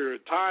over a period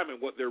of time,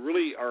 and what they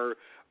really are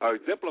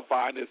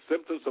exemplifying is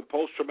symptoms of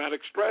post-traumatic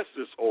stress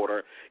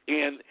disorder.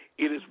 And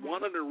it is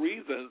one of the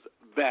reasons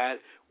that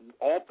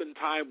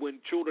oftentimes when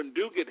children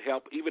do get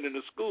help, even in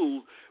the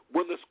schools,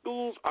 when the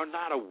schools are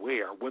not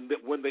aware, when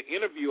the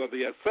interview or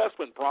the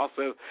assessment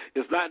process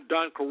is not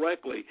done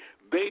correctly,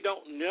 they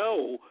don't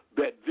know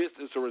that this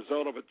is a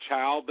result of a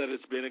child that has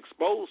been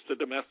exposed to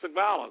domestic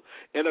violence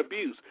and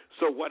abuse.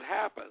 So what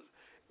happens?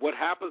 What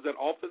happens is that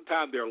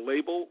oftentimes they're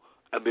labeled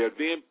and they're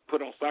then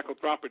put on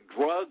psychotropic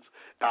drugs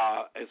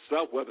and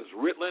stuff, whether it's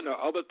Ritalin or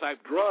other type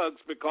drugs,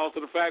 because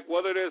of the fact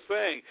whether they're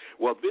saying,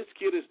 well, this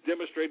kid is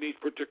demonstrating these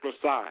particular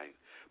signs.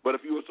 But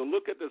if you were to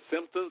look at the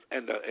symptoms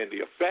and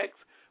the effects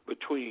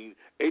between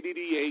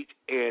ADDH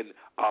and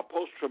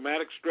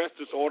post-traumatic stress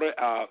disorder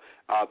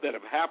that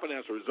have happened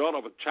as a result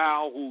of a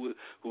child who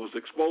was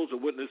exposed to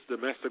witness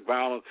domestic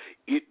violence,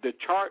 the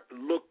chart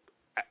looked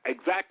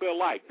exactly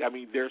alike. I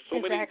mean, there's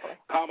so many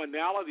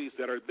commonalities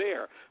that are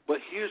there. But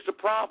here's the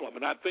problem,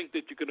 and I think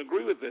that you can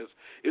agree with this,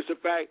 is the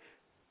fact,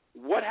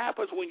 what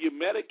happens when you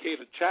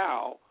medicate a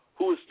child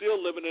who is still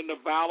living in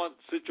a violent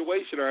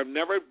situation or have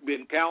never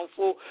been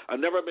counseled or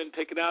never been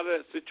taken out of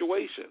that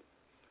situation?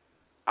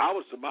 I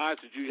would surmise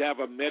that you have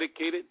a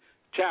medicated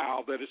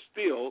child that is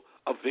still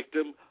a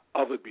victim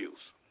of abuse.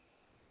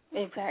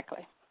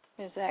 Exactly.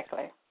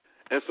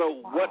 And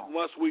so what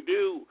must we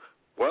do?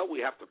 Well,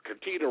 we have to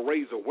continue to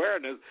raise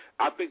awareness.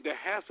 I think there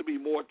has to be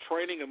more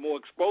training and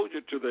more exposure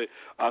to the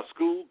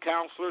school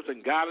counselors and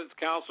guidance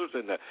counselors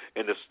and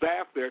the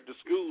staff there at the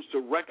schools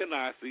to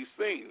recognize these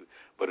things.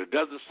 But it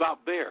doesn't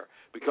stop there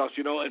because,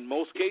 in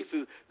most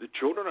cases, the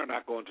children are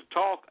not going to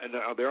talk, and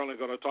they're only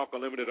going to talk a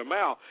limited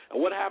amount.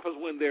 And what happens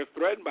when they're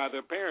threatened by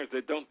their parents?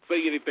 They don't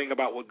say anything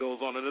about what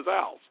goes on in his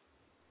house.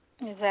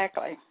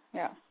 Exactly,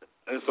 yeah.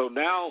 And so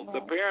now the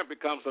parent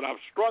becomes an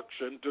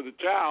obstruction to the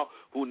child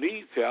who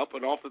needs help,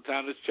 and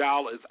oftentimes this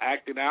child is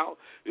acting out,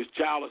 this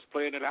child is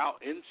playing it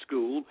out in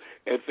school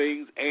and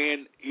things,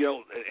 and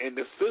and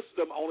the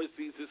system only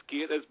sees this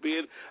kid as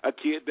being a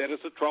kid that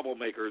is a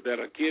troublemaker, that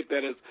a kid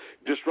that is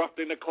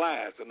disrupting the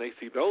class, and they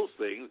see those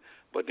things,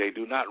 but they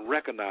do not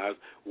recognize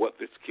what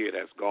this kid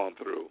has gone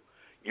through.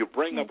 You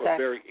bring up a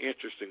very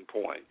interesting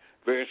point.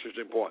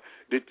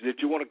 Did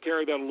you want to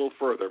carry that a little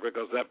further?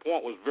 Because that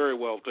point was very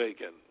well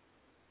taken.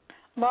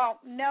 Well,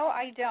 no,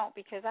 I don't,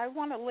 because I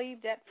want to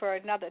leave that for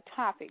another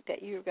topic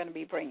that you're going to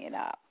be bringing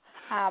up.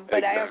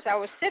 But as I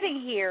was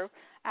sitting here,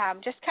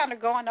 just kind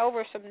of going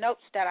over some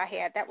notes that I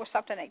had, that was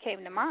something that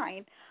came to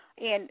mind.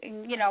 And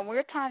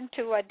we're trying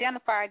to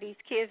identify these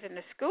kids in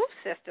the school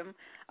system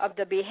of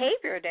the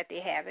behavior that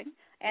they're having,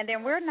 and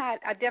then we're not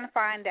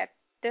identifying that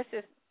this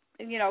is,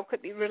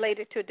 could be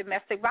related to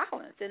domestic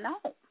violence in the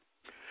home.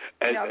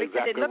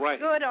 Because it looks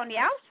good on the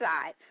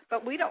outside,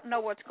 but we don't know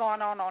what's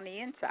going on the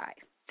inside.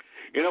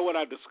 You know what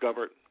I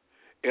discovered?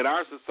 In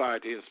our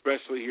society,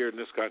 especially here in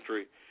this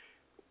country,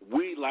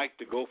 we like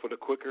to go for the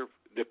quicker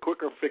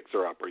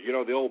fixer-upper.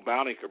 The old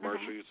Bounty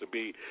commercial used to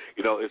be,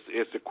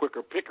 it's the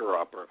quicker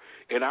picker-upper.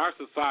 In our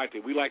society,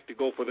 we like to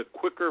go for the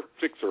quicker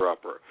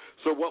fixer-upper.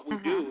 So what we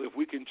do, if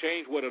we can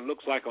change what it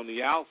looks like on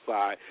the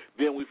outside,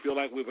 then we feel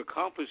like we've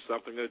accomplished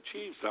something,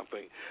 achieved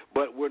something.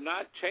 But we're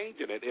not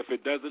changing it if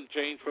it doesn't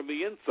change from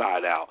the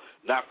inside out,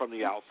 not from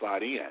the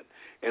outside in.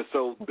 And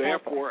so,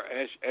 therefore,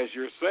 as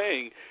you're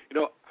saying,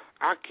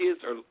 our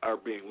kids are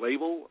being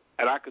labeled,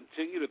 and I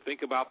continue to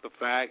think about the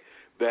fact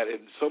that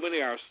in so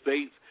many of our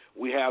states,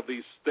 we have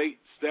these state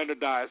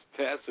standardized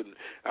tests, and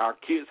our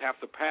kids have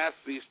to pass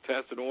these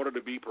tests in order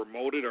to be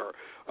promoted or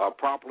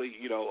properly,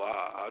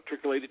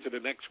 articulated to the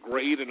next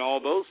grade and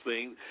all those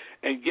things.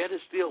 And yet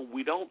still,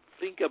 we don't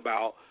think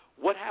about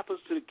what happens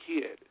to the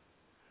kid.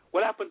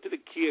 What happened to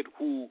the kid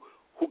who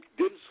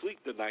didn't sleep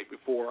the night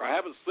before? I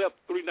haven't slept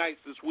 3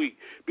 nights this week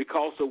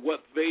because of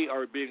what they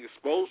are being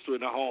exposed to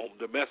in the home,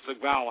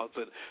 domestic violence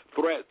and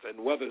threats,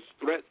 and whether it's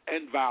threats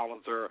and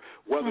violence or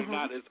whether or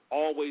not it's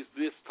always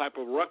this type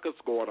of ruckus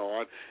going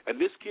on. And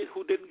this kid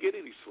who didn't get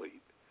any sleep,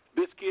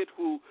 this kid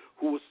who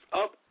was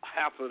up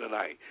half of the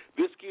night,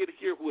 this kid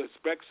here who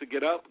expects to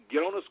get up,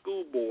 get on a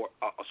school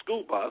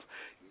bus,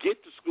 get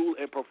to school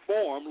and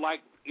perform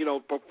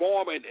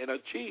and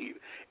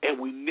achieve. And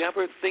we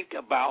never think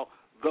about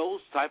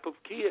those type of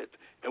kids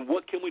and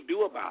what can we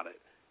do about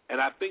it. And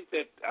I think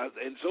that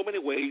in so many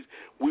ways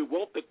we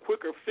want the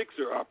quicker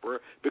fixer-upper,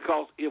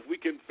 because if we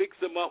can fix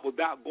them up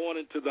without going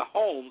into the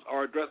homes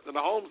or addressing the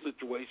home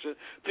situation,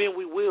 then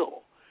we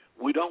will.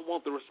 We don't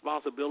want the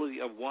responsibility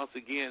of once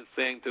again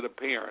saying to the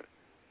parent,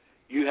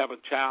 you have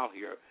a child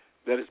here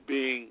that is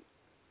being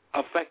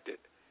affected.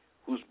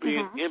 who's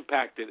being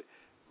impacted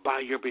by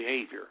your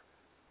behavior.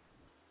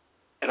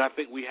 And I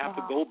think we have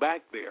to go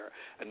back there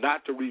and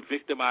not to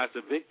re-victimize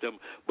the victim,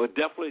 but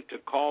definitely to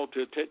call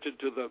to attention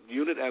to the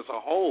unit as a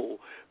whole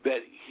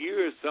that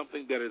here is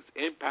something that is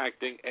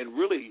impacting and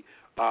really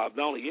not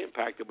only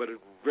impacting, but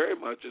it very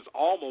much is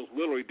almost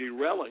literally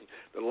derailing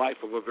the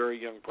life of a very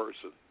young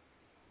person.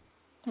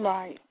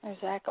 Right,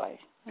 exactly.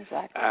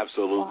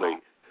 Absolutely.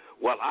 Wow.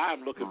 Well, I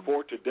am looking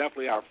forward to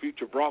definitely our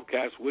future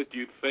broadcast with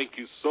you. Thank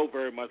you so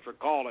very much for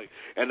calling.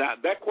 And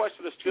that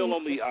question is still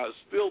on the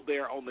still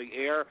there on the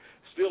air,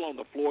 still on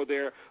the floor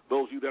there.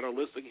 Those of you that are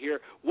listening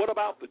here, what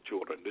about the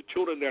children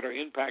that are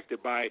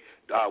impacted by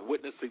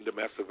witnessing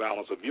domestic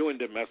violence or viewing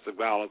domestic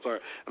violence? And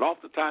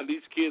oftentimes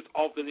these kids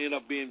often end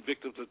up being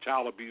victims of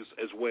child abuse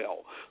as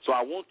well. So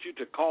I want you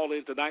to call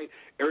in tonight,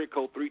 area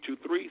code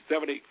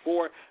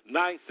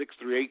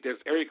 323-784-9638. That's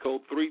area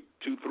code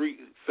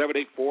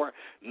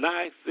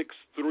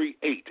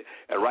 323-784-9638.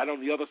 And right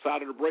on the other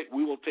side of the break,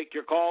 we will take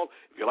your call.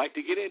 If you'd like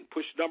to get in,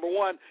 push number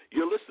 1.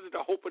 You're listening to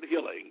Hope and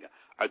Healing,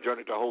 a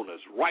journey to wholeness,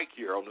 right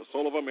here on the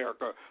Soul of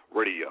America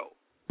Radio.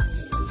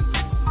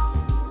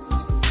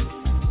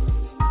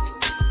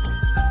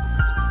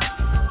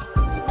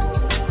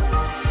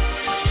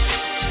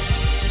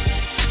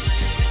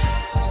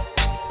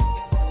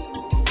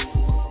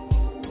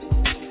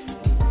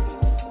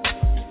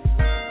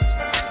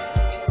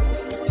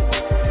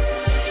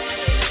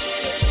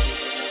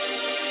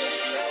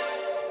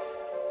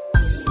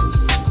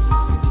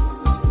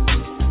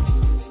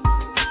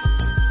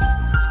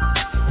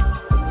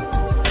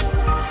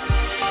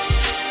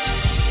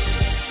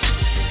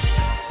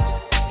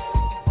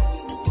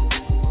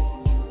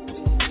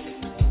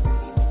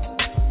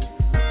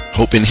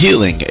 Hope and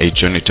Healing, a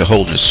journey to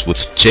wholeness with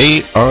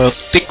J.R.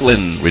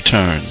 Thicklin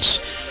returns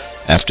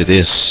after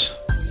this.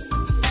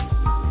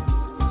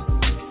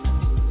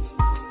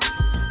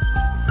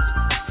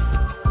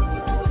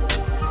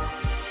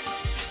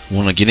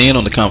 Want to get in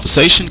on the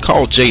conversation?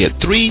 Call Jay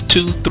at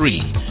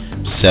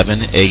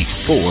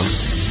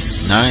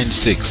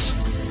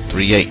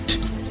 323-784-9638.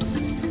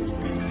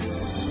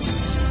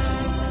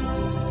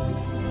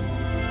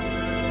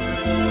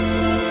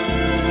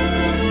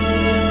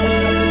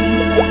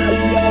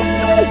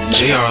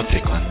 J.R.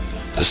 Thicklin,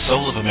 the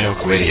Soul of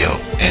America Radio,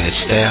 and its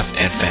staff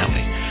and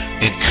family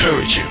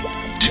encourage you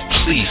to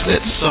please let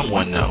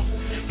someone know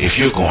if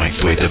you're going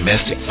through a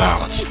domestic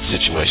violence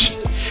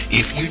situation.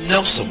 If you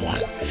know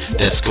someone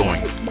that's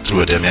going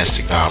through a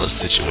domestic violence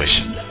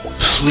situation,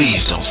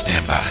 please don't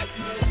stand by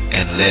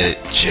and let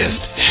it just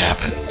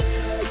happen.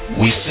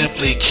 We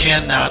simply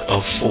cannot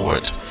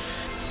afford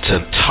to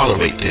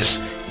tolerate this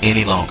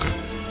any longer.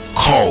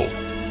 Call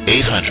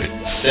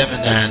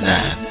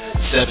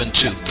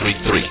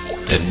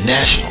 800-799-7233, the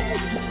National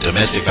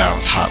Domestic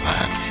Violence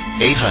Hotline,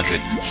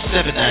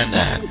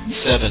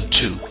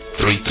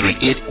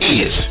 800-799-7233. It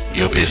is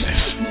your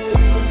business.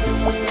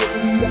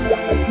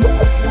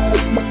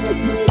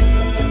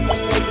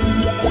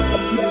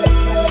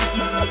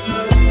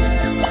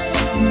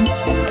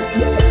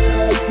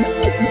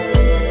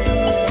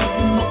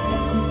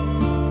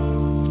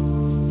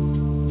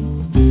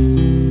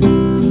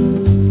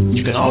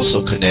 You can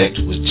also connect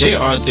with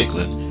J.R.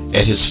 Thicklin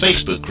at his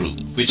Facebook group,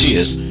 which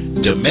is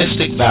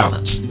Domestic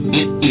Violence.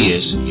 It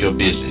is your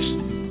business.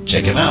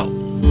 Check him out.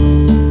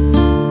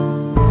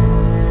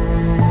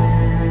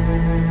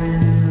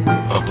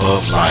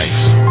 Above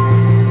life,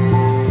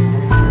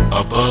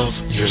 above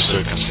your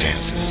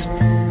circumstances,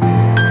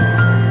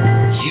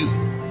 you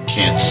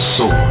can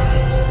soar.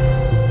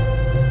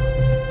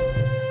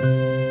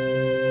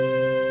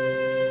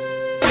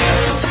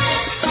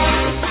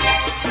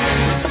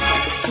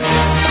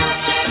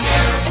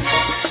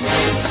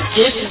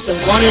 This is the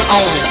one and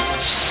only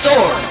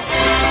Soar.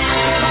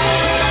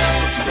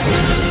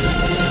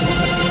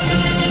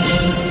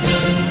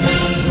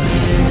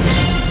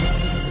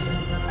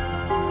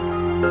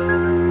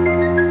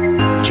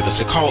 Give us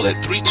a call at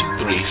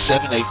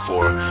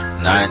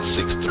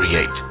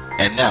 323-784-9638.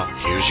 And now,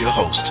 here's your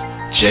host,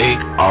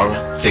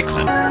 J.R.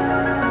 Thicklin.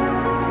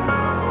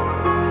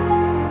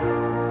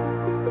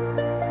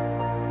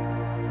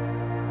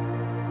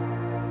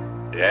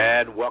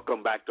 And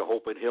welcome back to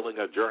Hope and Healing,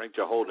 a journey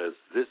to wholeness.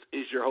 This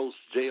is your host,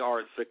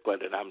 J.R.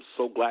 Thicklin, and I'm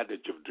so glad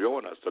that you've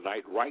joined us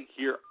tonight right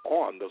here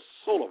on the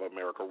Soul of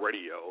America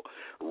Radio,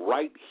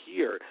 right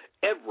here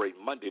every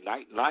Monday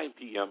night, 9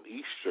 p.m.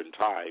 Eastern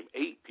Time,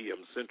 8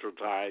 p.m. Central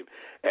Time,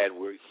 and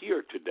we're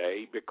here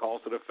today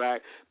because of the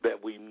fact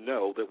that we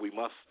know that we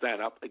must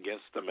stand up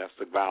against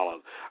domestic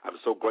violence. I'm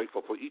so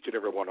grateful for each and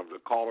every one of the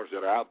callers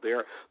that are out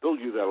there, those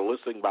of you that are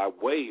listening by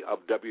way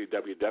of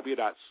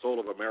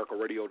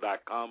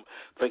www.soulofamerica.radio.com.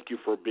 Thank you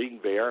for being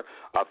there.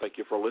 Thank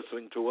you for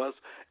listening to us.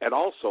 And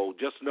also,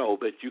 just know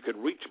that you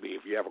can reach me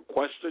if you have a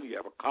question, you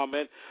have a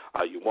comment,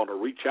 you want to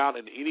reach out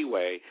in any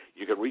way,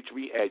 you can reach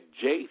me at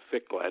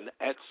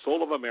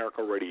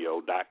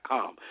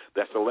jthicklin@soulofamerica.radio.com.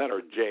 That's the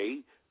letter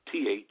J,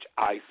 Thicklin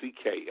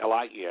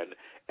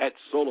at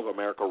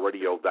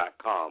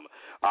soulamericaradio.com.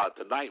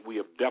 Tonight we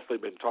have definitely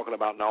been talking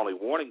about not only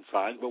warning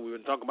signs, but we've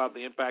been talking about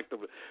the impact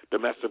of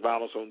domestic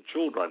violence on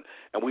children.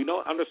 And we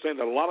understand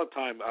that a lot of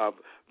time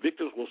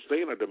victims will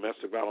stay in a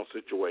domestic violence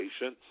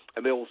situation,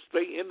 and they will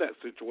stay in that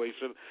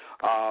situation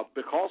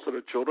because of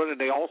the children,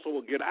 and they also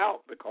will get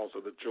out because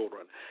of the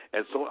children.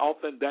 And so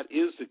often that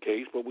is the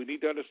case, but we need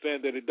to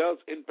understand that it does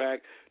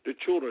impact the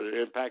children. It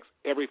impacts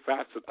every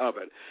facet of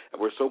it.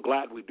 And we're so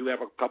glad we do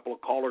have a couple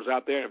of callers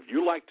out there. If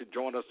you'd like to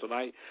join us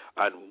tonight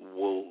and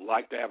would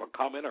like to have a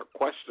comment or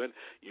question,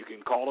 you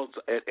can call us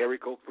at area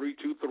code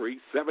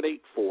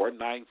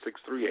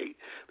 323-784-9638.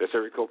 That's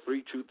area code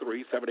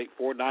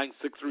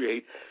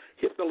 323-784-9638.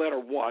 Hit the letter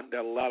 1.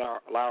 That'll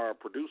allow our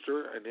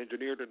producer and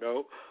engineer to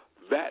know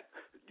that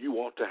you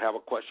want to have a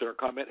question or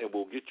comment, and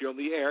we'll get you on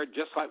the air,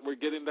 just like we're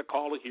getting the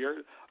caller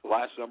here.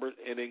 Last number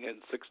ending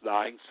in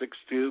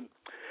 6962.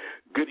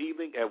 Good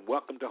evening, and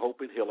welcome to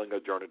Hope and Healing, a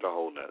Journey to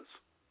Wholeness.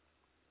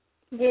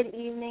 Good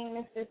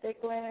evening, Mr.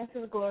 Thicklin.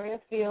 This is Gloria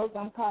Fields.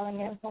 I'm calling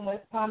in from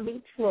West Palm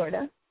Beach,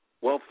 Florida.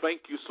 Well,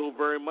 thank you so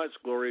very much,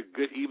 Gloria.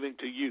 Good evening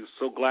to you.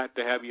 So glad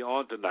to have you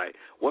on tonight.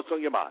 What's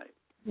on your mind?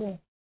 Yeah.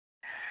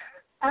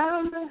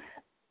 I'm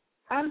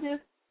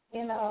just,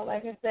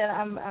 like I said,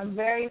 I'm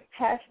very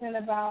passionate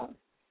about,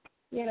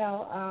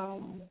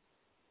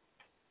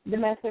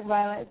 domestic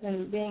violence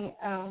and being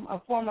a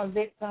former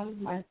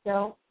victim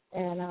myself,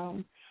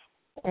 and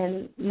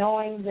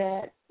knowing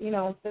that,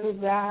 through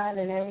God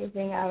and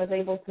everything, I was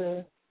able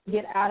to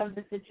get out of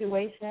the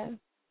situation,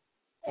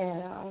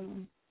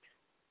 and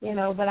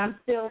but I'm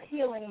still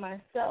healing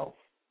myself,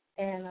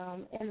 and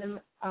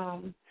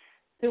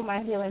through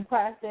my healing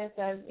process,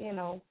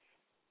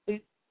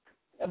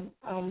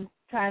 I'm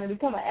trying to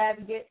become an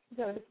advocate,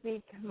 so to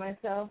speak,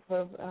 myself,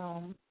 of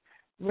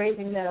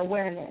raising that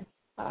awareness,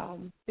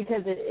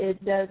 because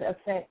it does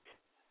affect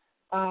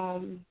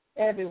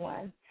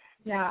everyone.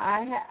 Now,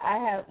 I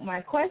have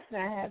my question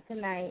I have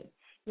tonight.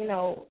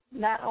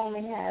 Not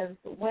only have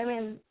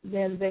women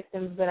been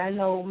victims, but I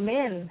know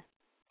men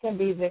can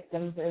be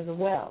victims as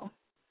well.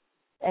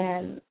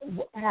 And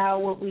how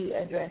would we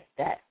address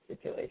that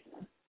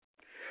situation?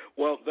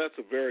 Well, that's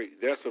a very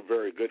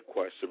good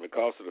question,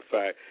 because of the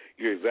fact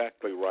you're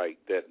exactly right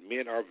that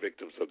men are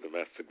victims of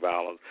domestic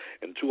violence,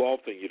 and too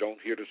often you don't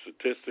hear the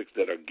statistics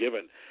that are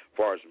given as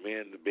far as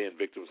men being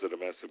victims of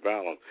domestic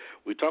violence.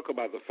 We talk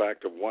about the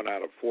fact that 1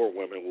 out of 4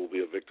 women will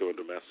be a victim of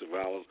domestic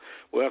violence.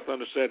 We have to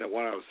understand that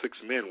 1 out of 6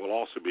 men will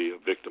also be a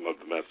victim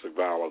of domestic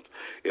violence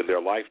in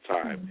their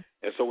lifetime,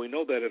 and so we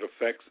know that it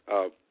affects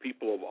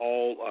people of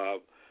all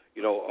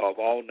of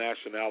all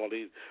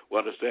nationalities. We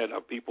understand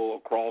people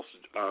across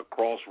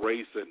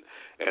race and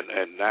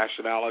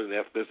nationality and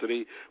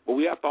ethnicity, but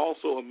we have to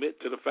also admit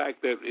to the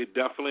fact that it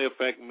definitely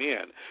affects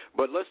men.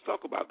 But let's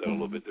talk about that a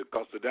little bit,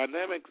 because the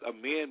dynamics of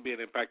men being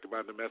impacted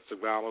by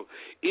domestic violence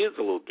is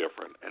a little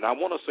different. And I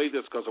want to say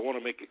this because I want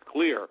to make it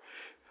clear.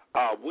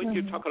 When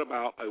you're talking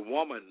about a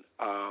woman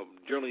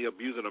generally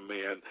abusing a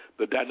man,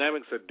 the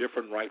dynamics are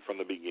different right from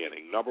the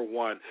beginning. Number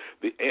one,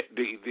 the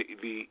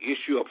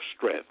issue of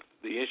strength,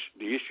 the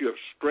issue of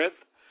strength,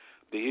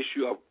 the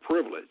issue of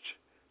privilege,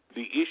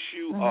 the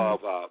issue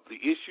of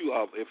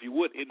if you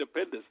would,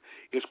 independence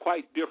is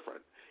quite different.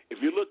 If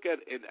you look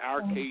at in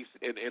our case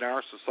in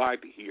our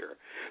society here,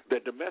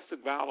 that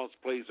domestic violence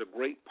plays a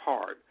great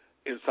part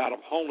inside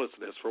of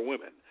homelessness for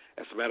women.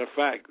 As a matter of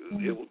fact,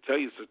 it will tell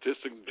you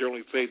statistics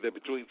generally say that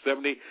between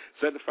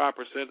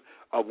 70-75%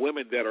 of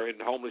women that are in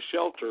homeless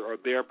shelter are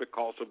there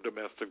because of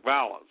domestic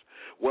violence.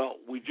 Well,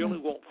 we generally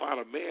won't find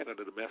a man in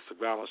a domestic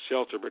violence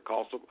shelter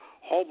because of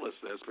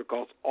homelessness,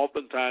 because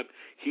oftentimes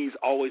he's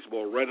always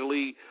more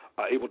readily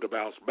able to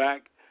bounce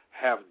back,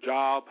 have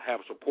job,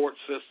 have support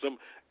system,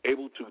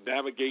 able to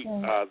navigate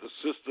the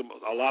system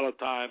a lot of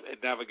time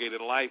and navigate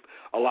in life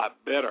a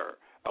lot better,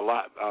 a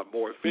lot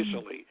more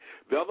efficiently.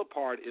 The other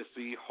part is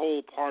the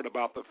whole part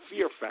about the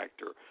fear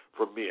factor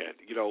for men.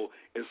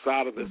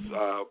 Inside of this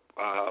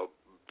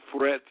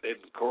threat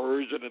and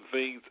coercion and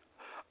things,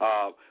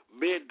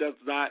 men does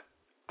not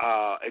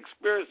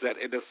experience that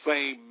in the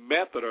same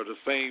method or the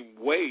same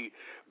way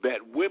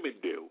that women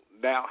do.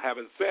 Now,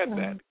 having said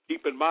that,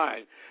 keep in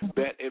mind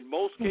that in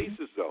most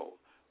cases, though,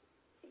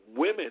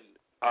 women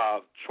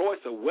choice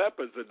of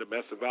weapons in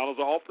domestic violence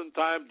are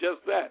oftentimes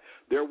just that.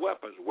 They're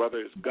weapons. Whether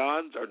it's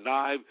guns or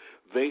knives,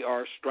 they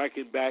are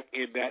striking back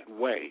in that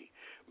way.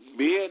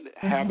 Men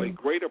have a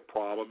greater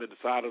problem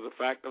inside of the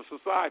fact of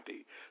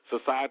society,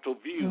 societal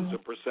views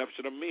and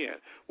perception of men.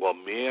 Well,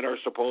 men are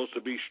supposed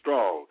to be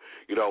strong.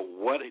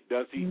 What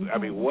does he? I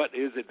mean, what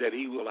is it that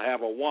he will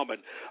have a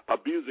woman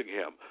abusing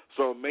him?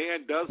 So a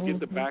man does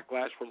get the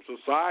backlash from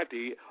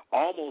society,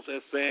 almost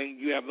as saying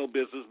you have no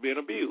business being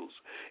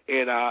abused,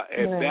 and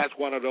that's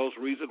one of those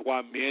reasons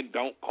why men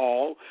don't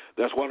call.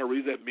 That's one of the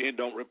reasons that men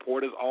don't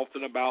report as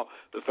often about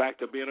the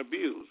fact of being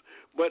abused.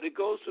 But it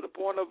goes to the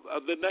point of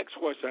the next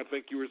question I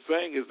think you were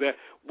saying is that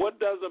what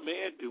does a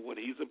man do when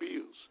he's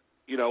abused?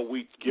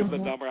 we give the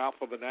number out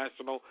for the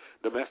National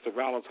Domestic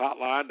Violence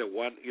Hotline, the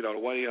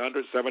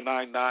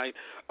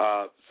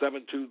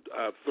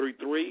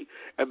 1-800-799-7233,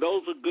 and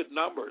those are good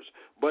numbers.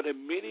 But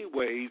in many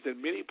ways,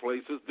 in many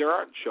places, there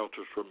aren't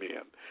shelters for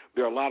men.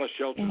 There are a lot of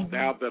shelters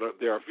now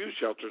there are a few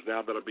shelters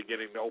now that are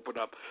beginning to open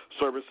up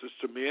services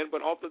to men,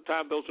 but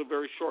oftentimes those are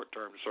very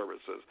short-term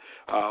services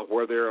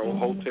where there are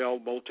hotel,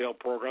 motel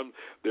programs.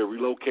 They're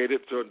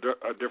relocated to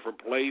a different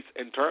place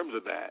in terms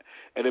of that.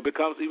 And it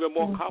becomes even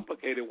more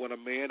complicated when a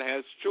man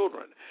has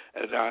children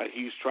and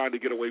he's trying to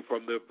get away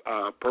from the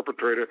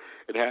perpetrator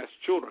and has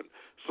children.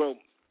 So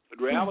the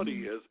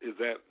reality is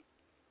that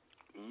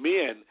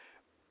men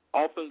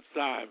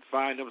oftentimes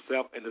find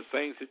themselves in the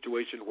same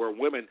situation where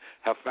women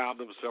have found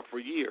themselves for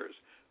years,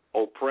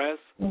 oppressed,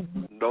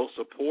 no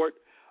support,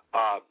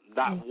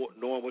 not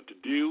knowing what to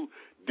do,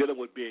 dealing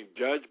with being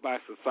judged by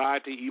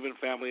society, even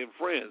family and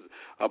friends,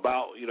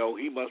 about,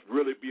 he must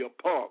really be a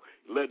punk,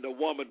 letting a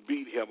woman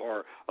beat him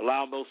or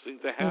allowing those things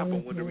to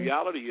happen, when the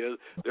reality is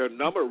there are a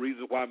number of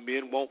reasons why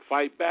men won't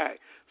fight back.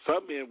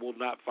 Some men will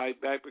not fight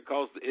back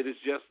because it is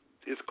just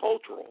it's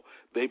cultural.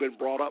 They've been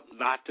brought up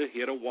not to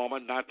hit a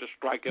woman, not to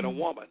strike at a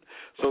woman.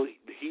 So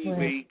he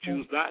may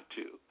choose not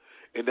to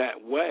in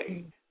that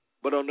way.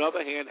 But on the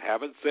other hand,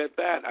 having said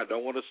that, I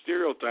don't want to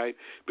stereotype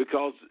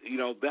because,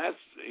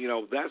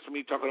 that's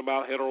me talking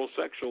about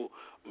heterosexual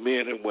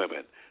men and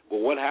women.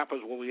 Well, what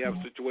happens when we have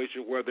a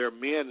situation where there are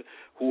men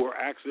who are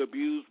actually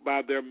abused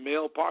by their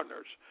male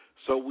partners?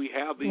 So we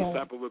have these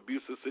type of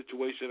abusive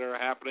situations that are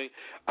happening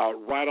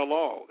right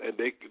along, and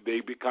they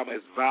become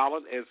as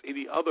violent as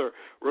any other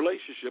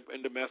relationship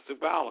in domestic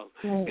violence.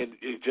 And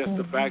it's just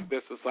the fact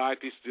that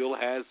society still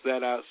has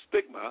that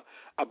stigma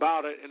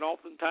about it, and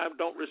oftentimes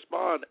don't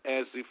respond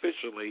as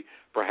efficiently,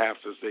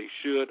 perhaps, as they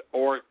should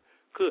or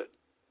could.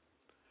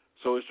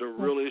 So it's a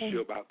real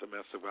issue about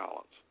domestic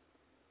violence.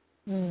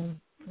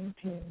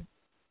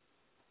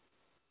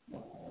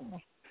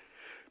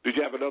 Did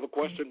you have another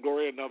question,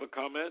 Gloria? Another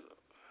comment?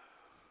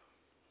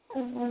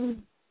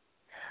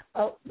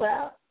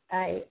 Well,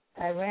 I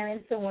ran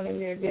into one of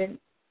your good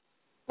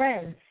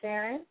friends,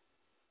 Sharon.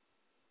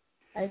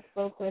 I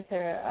spoke with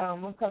her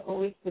a couple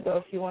of weeks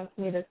ago. She wants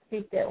me to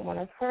speak at one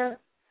of her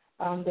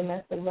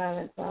domestic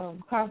violence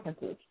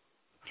conferences.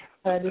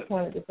 So I just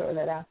wanted to throw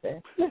that out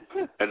there.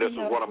 And this is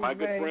one of my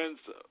good friends?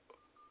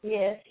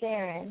 Yes,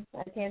 Sharon.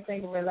 I can't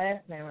think of her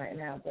last name right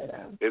now, but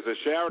is it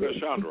Sharon or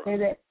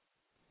Chandra?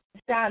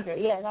 Chandra,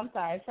 yes, I'm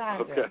sorry,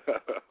 Chandra.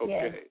 Okay.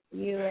 Yes,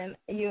 you and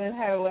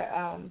her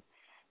were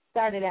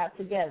started out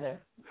together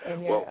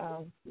in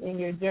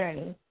your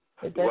journey.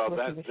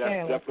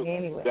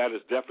 That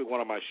is definitely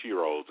one of my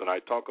sheroes, and I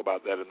talk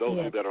about that. And those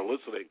of you that are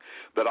listening,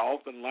 that I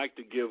often like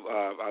to give,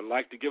 I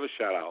like to give a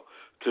shout out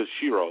to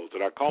sheroes,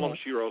 and I call them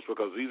sheroes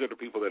because these are the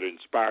people that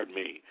inspired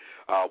me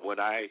when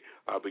I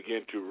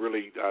began to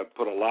really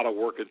put a lot of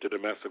work into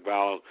domestic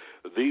violence.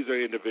 These are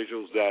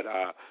individuals that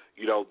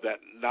that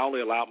not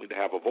only allowed me to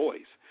have a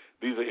voice.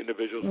 These are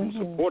individuals who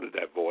supported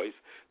that voice.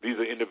 These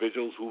are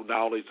individuals who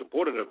not only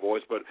supported that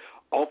voice, but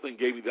often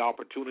gave me the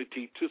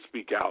opportunity to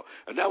speak out.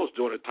 And that was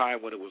during a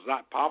time when it was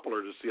not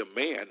popular to see a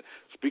man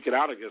speaking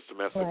out against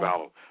domestic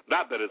violence.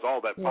 Not that it's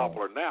all that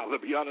popular now, to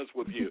be honest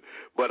with you.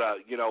 But,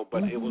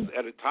 but it was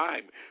at a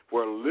time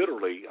where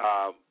literally,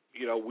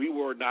 we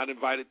were not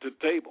invited to the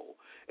table.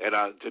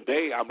 And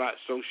today, I'm not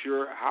so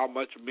sure how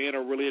much men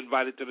are really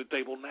invited to the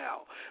table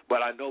now.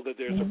 But I know that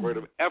there's a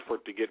greater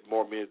effort to get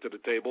more men to the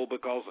table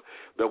because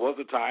there was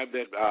a time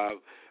that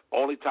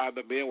only time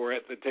the men were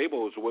at the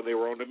table was when they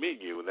were on the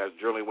menu, and that's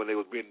generally when they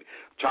was being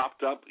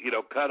chopped up,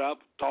 cut up,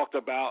 talked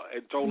about,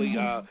 and totally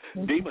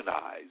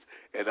demonized.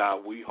 And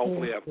we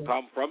hopefully have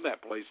come from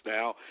that place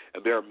now,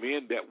 and there are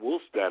men that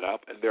will stand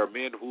up, and there are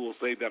men who will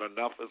say that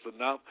enough is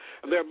enough,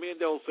 and there are men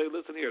that will say,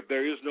 listen here,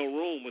 there is no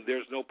room and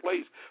there's no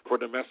place for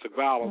domestic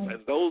violence,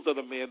 and those are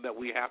the men that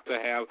we have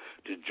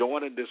to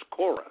join in this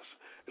chorus.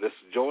 Let's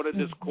join in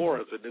this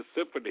chorus, in this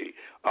symphony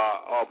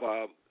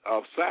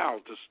of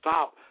sound to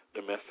stop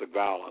domestic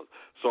violence.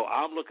 So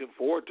I'm looking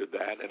forward to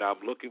that, and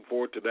I'm looking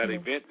forward to that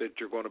event that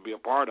you're going to be a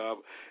part of,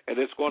 and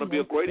it's going to be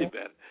a great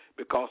event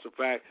because, in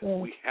fact,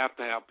 we have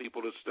to have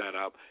people to stand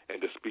up and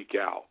to speak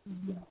out.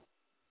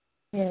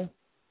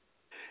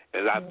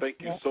 And I thank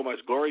you so much,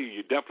 Gloria.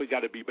 You definitely got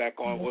to be back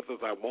on with us.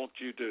 I want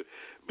you to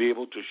be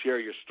able to share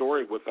your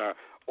story with our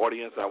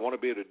audience. I want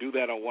to be able to do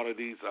that on one of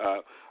these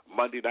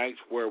Monday nights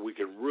where we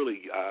can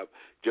really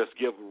just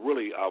give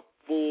really a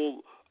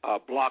full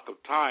block of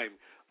time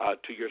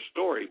to your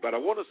story. But I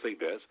want to say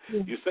this.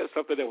 You said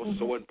something that was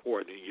so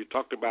important. You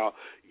talked about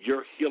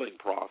your healing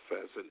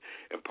process,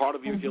 and part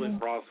of your healing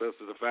process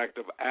is the fact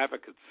of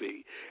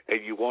advocacy,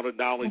 and you want to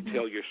not only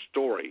tell your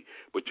story,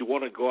 but you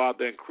want to go out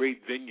there and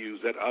create venues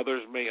that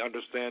others may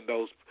understand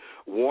those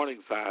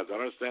warning signs,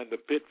 understand the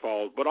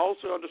pitfalls, but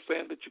also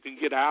understand that you can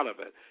get out of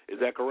it. Is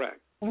that correct?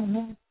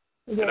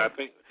 And I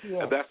think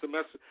and that's the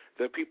message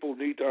that people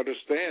need to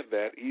understand,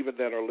 that even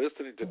that are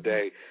listening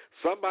today,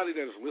 somebody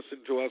that is listening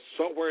to us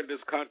somewhere in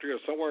this country or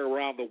somewhere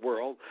around the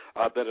world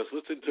that is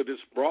listening to this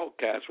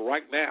broadcast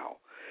right now,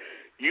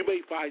 You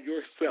may find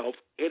yourself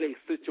in a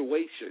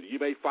situation. You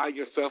may find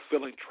yourself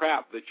feeling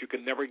trapped that you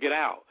can never get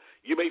out.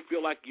 You may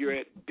feel like you're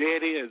at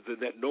dead ends and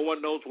that no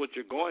one knows what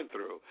you're going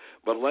through.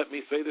 But let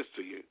me say this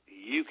to you.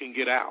 You can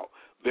get out.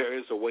 There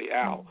is a way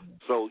out.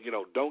 So,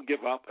 don't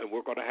give up, and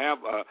we're going to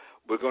have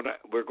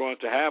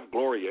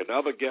Gloria and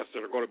other guests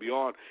that are going to be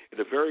on in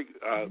the very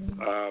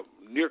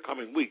near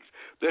coming weeks.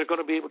 They're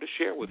going to be able to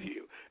share with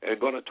you and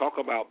going to talk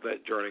about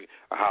that journey,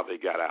 how they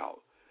got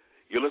out.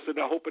 You're listening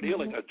to Hope and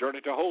Healing, A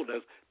Journey to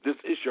Wholeness. This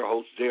is your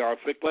host, J.R.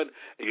 Thicklin,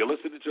 and you're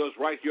listening to us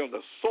right here on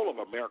the Soul of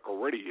America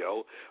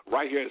Radio,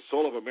 right here at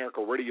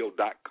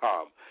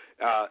soulamericaradio.com.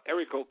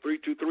 Area code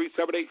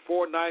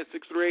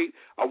 323-784-9638.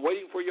 I'm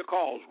waiting for your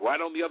calls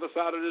right on the other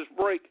side of this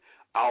break.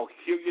 I'll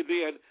hear you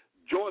then.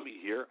 Join me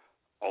here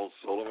on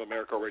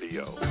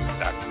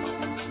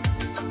soulamericaradio.com.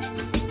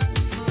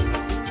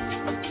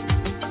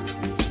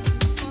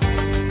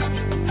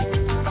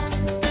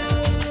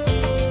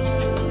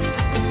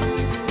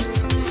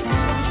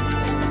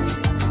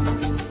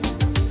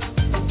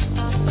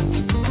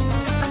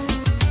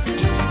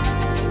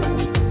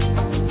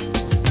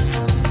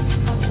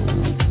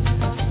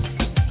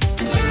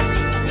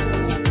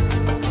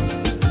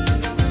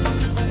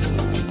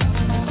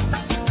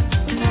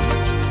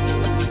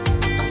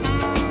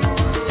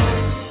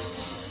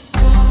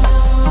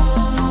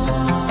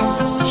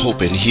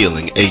 And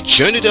Healing, A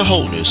Journey to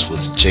Wholeness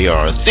with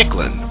J.R.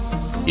 Thicklin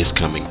is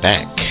coming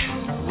back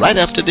right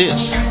after this.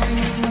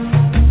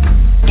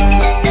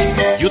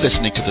 You're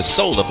listening to the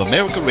Soul of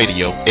America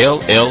Radio,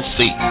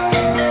 LLC.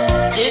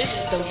 This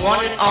is the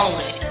one and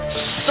only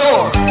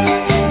Soar.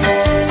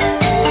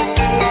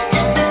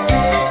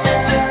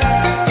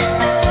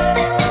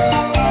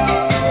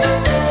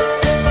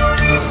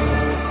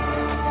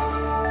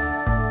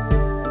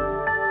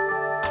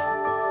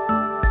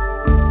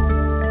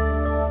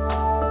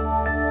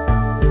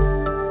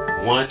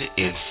 1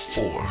 in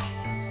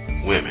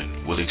 4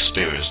 women will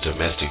experience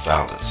domestic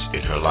violence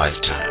in her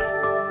lifetime.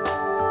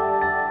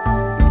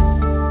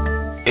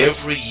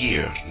 Every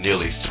year,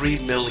 nearly 3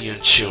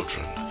 million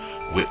children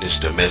witness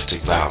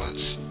domestic violence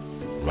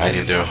right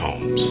in their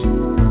homes.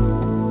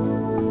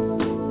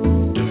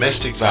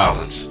 Domestic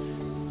violence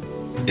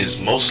is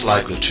most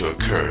likely to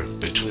occur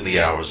between the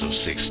hours of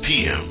 6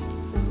 p.m.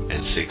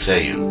 and 6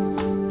 a.m.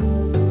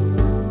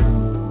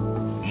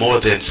 More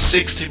than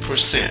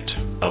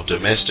 60% of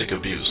domestic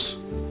abuse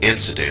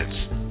incidents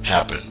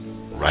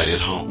happen right at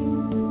home.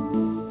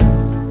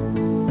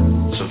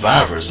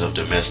 Survivors of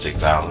domestic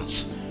violence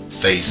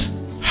face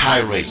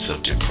high rates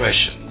of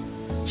depression,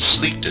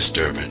 sleep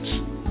disturbance,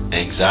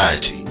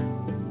 anxiety,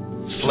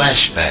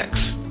 flashbacks,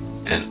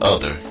 and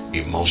other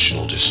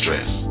emotional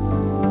distress.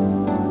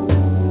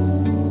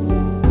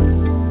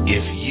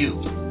 If you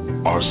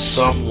or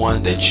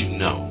someone that you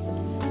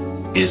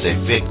know is a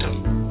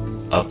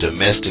victim of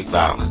domestic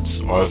violence,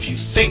 or if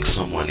you think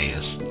someone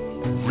is,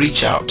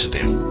 reach out to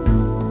them.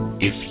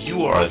 If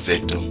you are a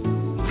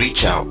victim,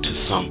 reach out to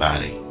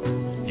somebody.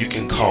 You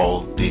can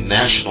call the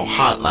national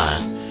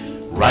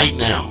hotline right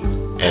now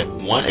at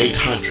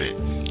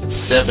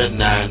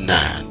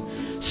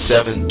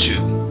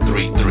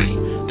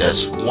 1-800-799-7233.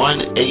 That's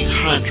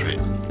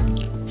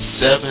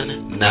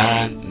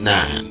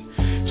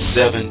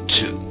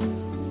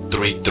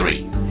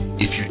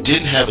 1-800-799-7233. If you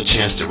didn't have a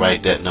chance to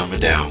write that number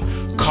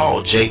down,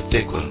 call Jay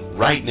Thicklin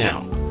right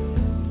now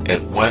at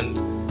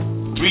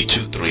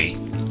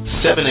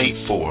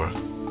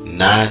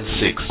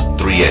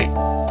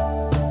 1-323-784-9638.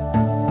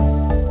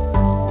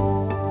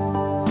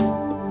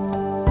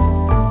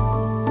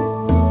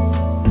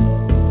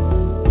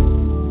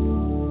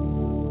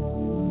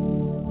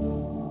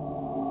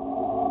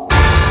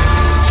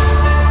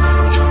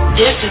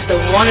 This is the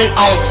one and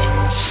only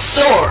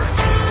Soar.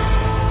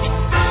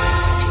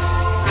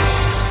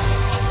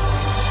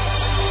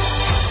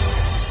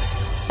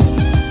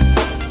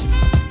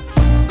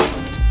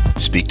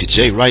 Speak to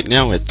Jay right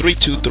now at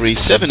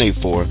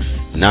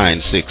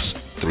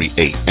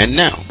 323-784-9638. And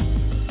now,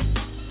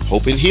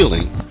 Hope and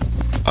Healing,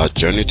 A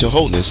Journey to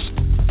Wholeness,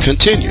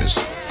 continues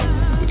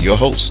with your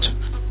host,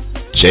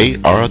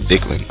 J.R.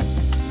 Thicklin.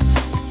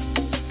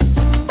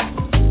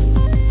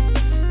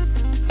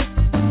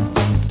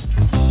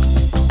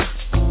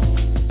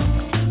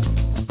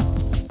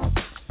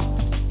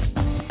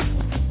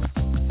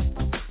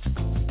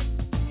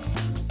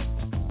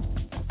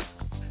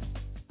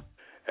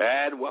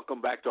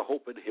 Welcome back to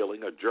Hope and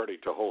Healing, A Journey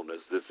to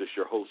Wholeness. This is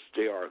your host,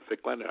 J.R.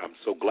 Thicklin, and I'm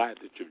so glad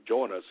that you've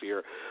joined us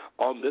here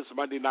on this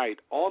Monday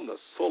night on the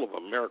Soul of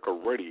America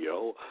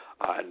Radio.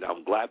 And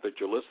I'm glad that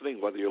you're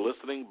listening, whether you're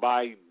listening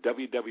by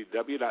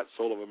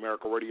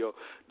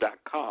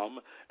www.soulamericaradio.com,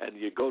 and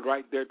you go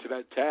right there to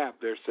that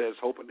tab there says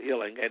Hope and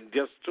Healing, and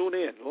just tune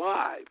in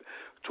live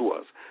to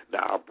us.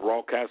 Now, our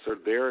broadcaster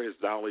there is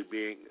not only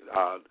being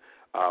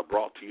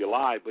brought to you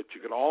live, but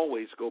you can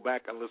always go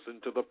back and listen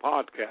to the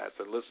podcast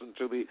and listen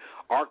to the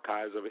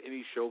archives of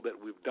any show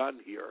that we've done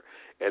here,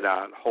 and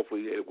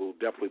hopefully it will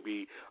definitely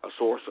be a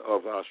source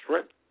of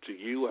strength to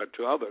you and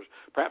to others.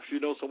 Perhaps you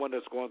know someone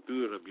that's going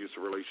through an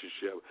abusive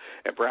relationship,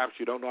 and perhaps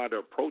you don't know how to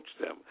approach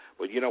them.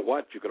 But you know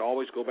what? You can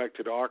always go back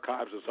to the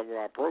archives of some of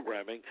our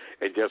programming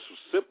and just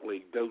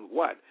simply do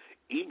what?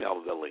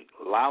 Email the link,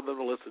 allow them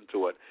to listen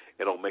to it.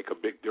 It'll make a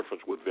big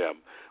difference with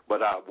them.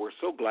 But we're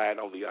so glad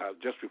on the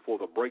just before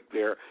the break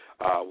there,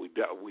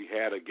 we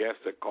had a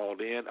guest that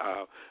called in,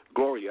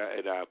 Gloria,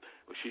 and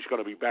she's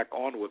going to be back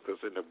on with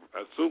us in the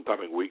soon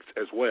coming weeks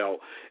as well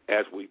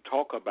as we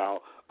talk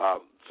about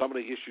some of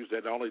the issues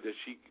that not only that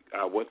she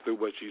went through,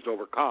 but she's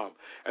overcome.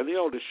 And you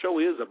know, the show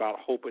is about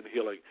hope and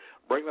healing,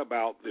 bring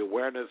about the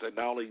awareness, and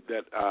not only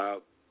that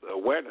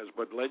awareness,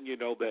 but letting you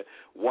know that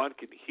one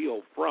can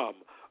heal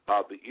from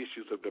the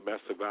issues of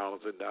domestic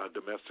violence and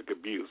domestic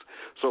abuse.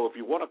 So if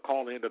you want to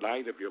call in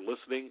tonight, if you're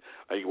listening,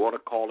 you want to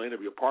call in, if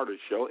you're part of the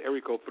show,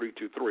 area code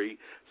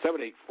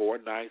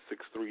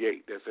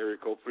 323-784-9638. That's area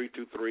code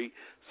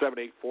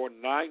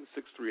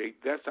 323-784-9638.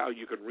 That's how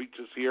you can reach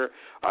us here.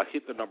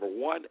 Hit the number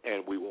 1,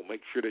 and we will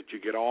make sure that you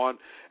get on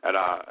and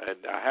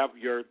have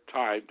your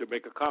time to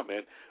make a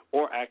comment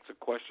or ask a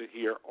question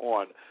here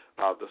on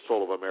the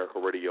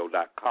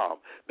soulofamerica.radio.com.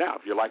 Now,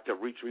 if you'd like to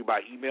reach me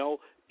by email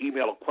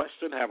a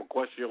question, have a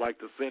question you'd like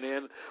to send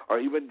in, or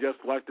even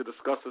just like to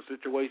discuss a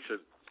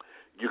situation,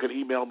 you can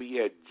email me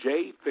at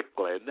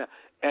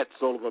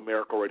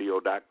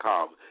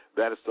jthicklin@soulofamerica.radio.com.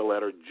 That is the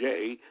letter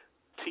J,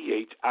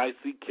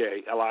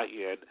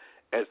 THICKLIN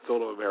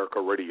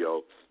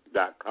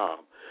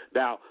 @soulofamerica.radio.com.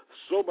 Now,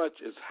 so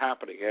much is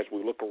happening as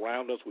we look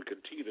around us. We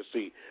continue to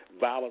see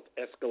violence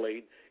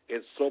escalate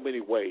in so many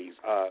ways.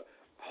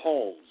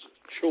 Homes,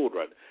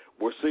 children.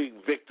 We're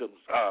seeing victims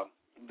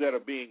that are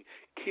being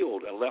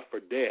killed and left for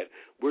dead.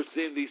 We're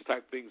seeing these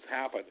type of things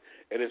happen,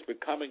 and it's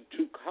becoming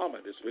too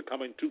common. It's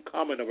becoming too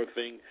common of a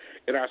thing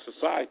in our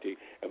society,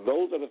 and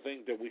those are the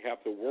things that we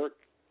have to work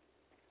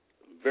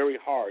very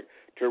hard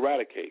to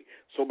eradicate.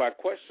 So my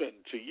question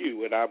to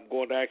you, and I'm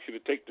going to ask you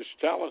to take this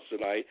challenge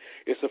tonight,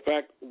 is the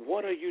fact,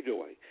 what are you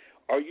doing?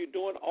 Are you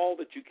doing all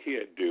that you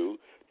can do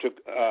to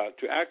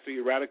actually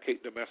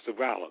eradicate domestic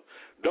violence?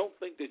 Don't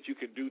think that you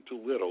can do too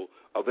little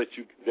or that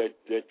you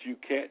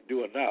can't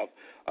do enough.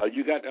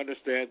 You got to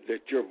understand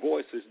that your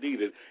voice is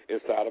needed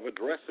inside of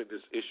addressing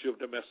this issue of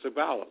domestic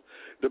violence.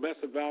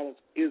 Domestic violence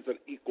is an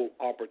equal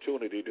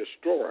opportunity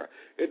destroyer.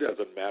 It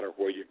doesn't matter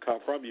where you come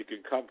from. You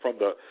can come from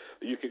the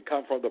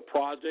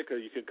project, or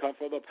you can come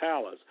from the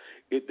palace.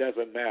 It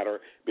doesn't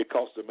matter,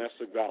 because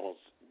domestic violence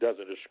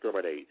doesn't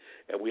discriminate,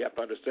 and we have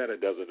to understand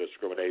it doesn't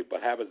discriminate.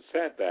 But having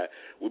said that,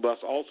 we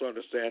must also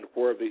understand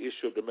where the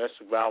issue of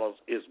domestic violence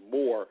is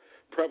more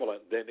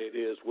prevalent than it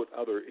is with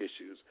other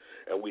issues,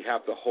 and we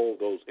have to hold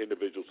those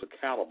individuals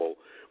accountable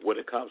when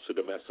it comes to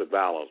domestic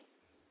violence.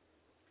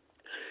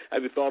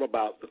 Have you thought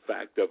about the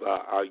fact of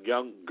our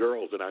young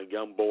girls and our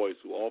young boys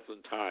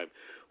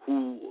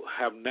who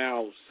have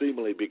now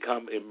seemingly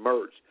become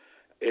immersed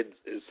in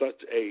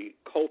such a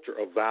culture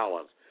of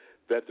violence,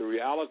 that the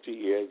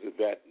reality is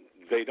that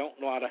they don't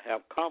know how to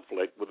have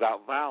conflict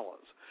without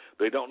violence.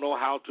 They don't know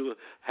how to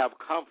have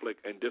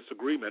conflict and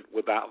disagreement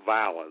without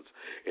violence.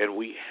 And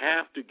we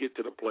have to get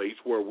to the place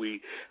where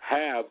we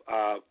have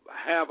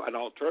an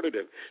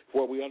alternative,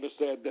 where we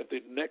understand that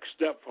the next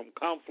step from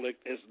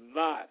conflict is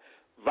not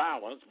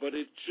violence, but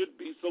it should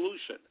be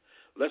solution.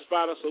 Let's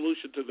find a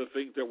solution to the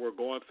things that we're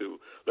going through.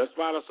 Let's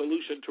find a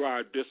solution to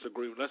our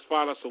disagreement. Let's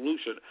find a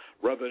solution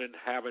rather than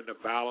having the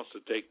violence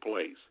to take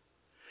place.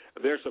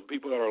 There are some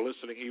people that are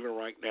listening even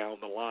right now on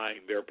the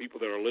line. There are people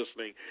that are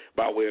listening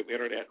by way of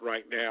internet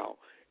right now,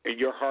 and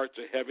your hearts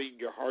are heavy,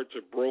 your hearts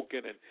are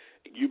broken, and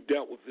you've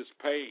dealt with this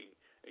pain.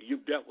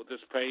 You've dealt with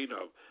this pain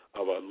of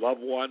a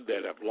loved one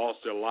that have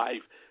lost their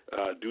life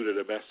due to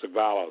domestic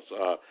violence,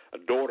 a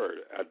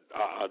daughter,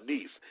 a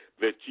niece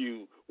that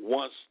you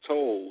once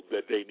told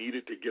that they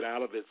needed to get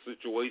out of this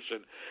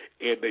situation,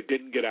 and they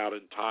didn't get out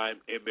in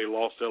time, and they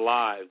lost their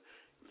lives.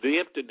 The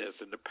emptiness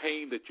and the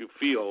pain that you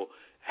feel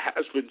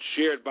has been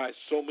shared by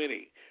so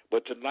many.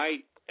 But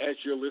tonight,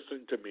 as you're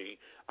listening to me,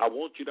 I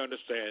want you to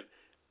understand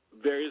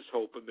there is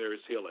hope and there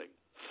is healing.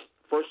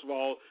 First of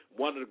all,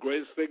 one of the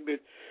greatest things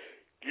that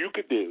you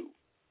could do,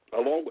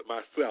 along with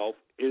myself,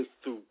 is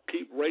to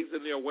keep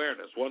raising the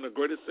awareness. One of the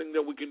greatest things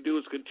that we can do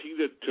is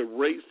continue to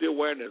raise the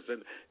awareness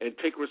and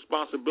take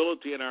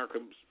responsibility in our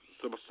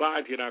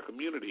society, in our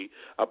community,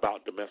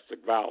 about domestic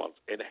violence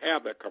and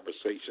have that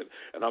conversation.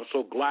 And I'm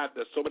so glad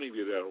that so many of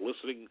you that are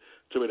listening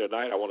to me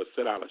tonight. I want to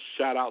send out a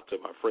shout-out to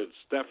my friend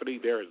Stephanie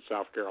there in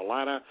South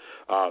Carolina,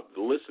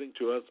 listening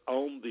to us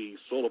on the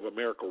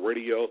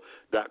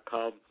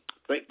soulofamerica.radio.com.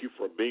 Thank you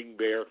for being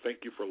there.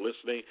 Thank you for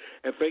listening.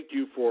 And thank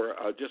you for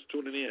just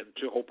tuning in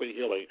to Hope and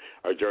Healing,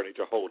 our journey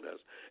to wholeness.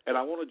 And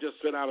I want to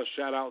just send out a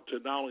shout-out to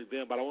not only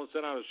them, but I want to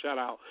send out a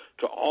shout-out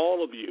to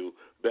all of you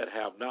that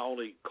have not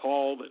only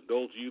called, and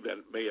those of you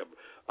that may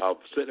have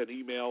sent an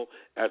email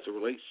as it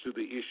relates to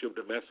the issue of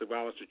domestic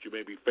violence that you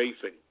may be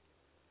facing.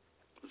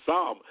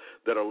 Some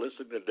that are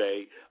listening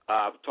today,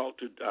 I've talked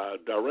to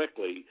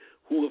directly,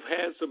 who have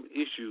had some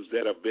issues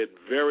that have been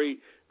very,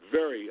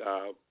 very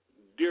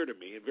dear to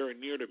me and very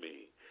near to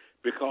me.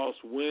 because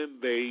when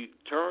they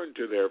turned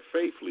to their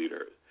faith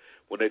leader,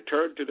 when they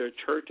turned to their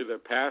church or their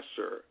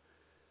pastor,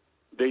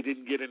 they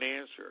didn't get an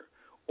answer,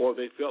 or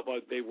they felt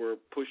like they were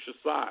pushed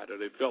aside, or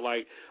they felt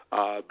like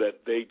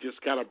that they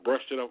just kind of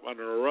brushed it up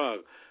under the rug.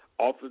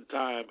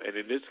 Oftentimes, and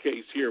in this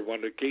case here, one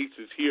of the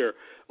cases here,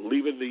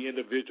 leaving the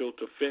individual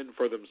to fend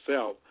for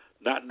themselves,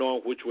 not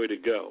knowing which way to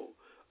go.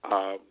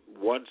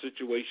 One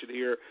situation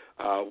here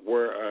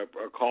where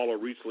a caller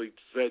recently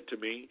said to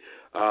me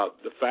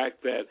the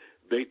fact that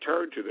they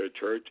turned to their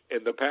church,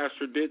 and the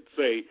pastor did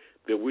say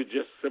that we're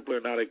just simply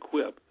not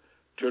equipped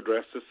to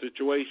address the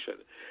situation.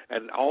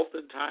 And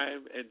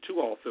oftentimes, and too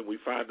often, we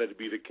find that to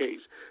be the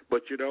case.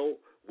 But,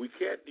 we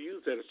can't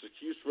use that as an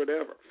excuse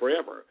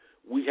forever.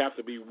 We have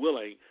to be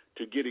willing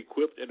to get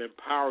equipped and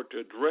empowered to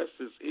address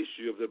this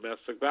issue of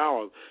domestic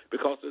violence,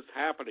 because it's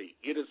happening.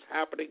 It is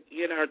happening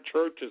in our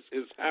churches.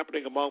 It's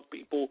happening among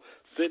people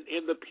sitting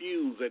in the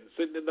pews and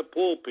sitting in the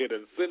pulpit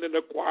and sitting in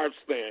the choir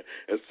stand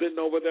and sitting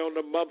over there on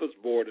the mother's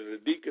board and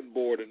the deacon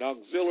board and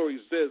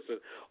auxiliaries this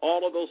and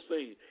all of those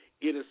things.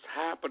 It is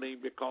happening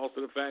because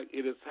of the fact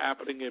it is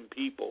happening in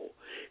people.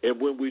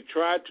 And when we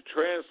try to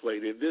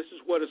translate it, this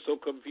is what is so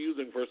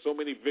confusing for so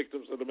many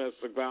victims of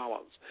domestic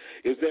violence,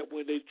 is that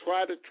when they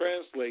try to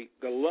translate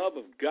the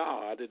love of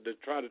God and to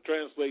try to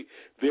translate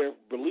their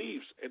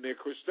beliefs and their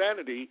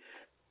Christianity,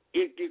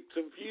 it gets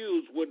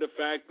confused with the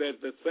fact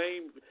that the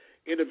same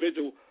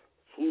individual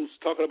who's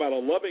talking about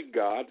a loving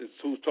God,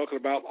 who's talking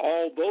about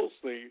all those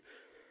things,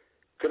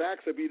 could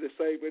actually be the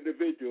same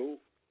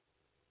individual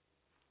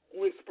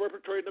who is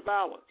perpetrating the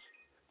violence.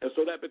 And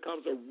so that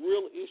becomes a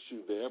real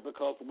issue there,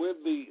 because when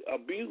the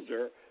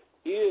abuser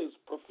is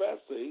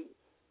professing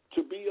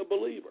to be a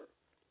believer,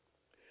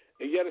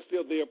 and yet it's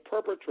still they are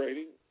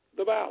perpetrating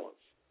the violence.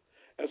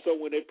 And so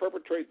when they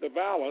perpetrate the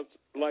violence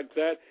like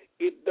that,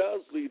 it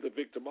does leave the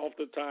victim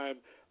oftentimes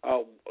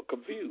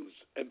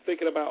confused and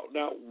thinking about,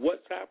 now,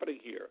 what's happening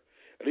here?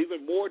 And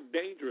even more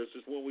dangerous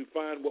is when we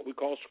find what we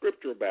call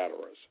scripture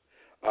batterers.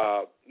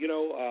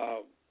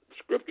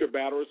 Scripture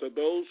batterers are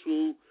those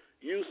who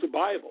use the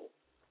Bible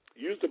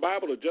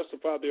to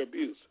justify their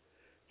abuse,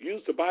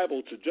 use the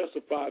Bible to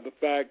justify the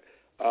fact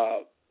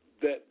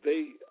that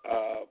they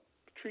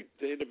treat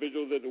the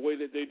individual the way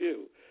that they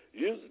do,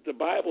 use the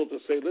Bible to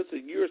say,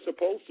 listen, you're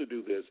supposed to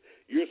do this,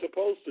 you're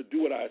supposed to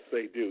do what I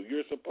say do,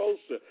 you're supposed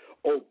to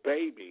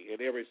obey me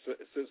in every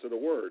sense of the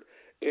word.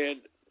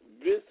 And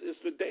this is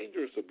the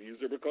dangerous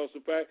abuser, because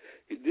in fact,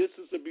 this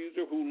is the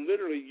abuser who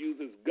literally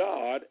uses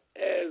God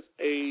as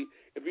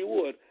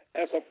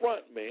as a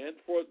front man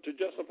to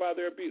justify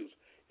their abuse.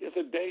 It's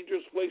a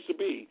dangerous place to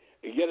be,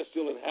 and yet it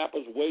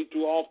happens way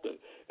too often.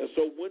 And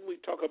so when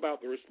we talk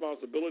about the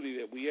responsibility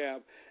that we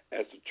have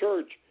as a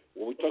church,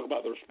 when we talk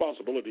about the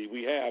responsibility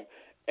we have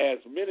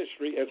as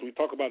ministry, as we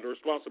talk about the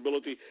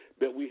responsibility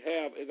that we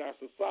have in our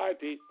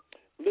society,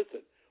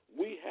 listen,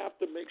 we have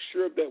to make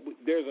sure that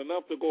there's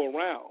enough to go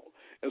around.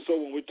 And so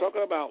when we're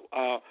talking about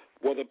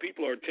whether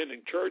people are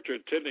attending church or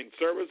attending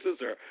services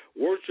or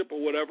worship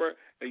or whatever,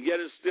 and yet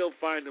still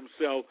find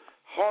themselves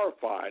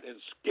horrified and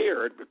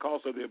scared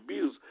because of the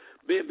abuse,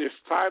 then there's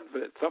time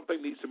that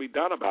something needs to be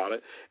done about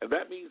it. And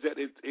that means that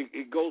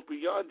it goes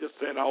beyond just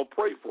saying, I'll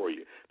pray for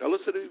you. Now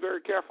listen to me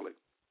very carefully.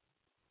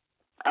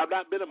 I'm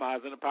not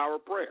minimizing the power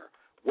of prayer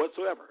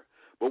whatsoever.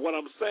 But what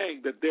I'm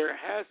saying, that there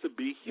has to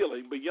be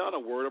healing beyond a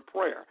word of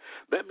prayer.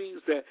 That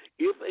means that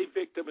if a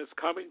victim is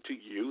coming to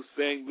you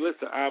saying,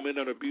 listen, I'm in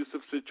an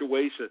abusive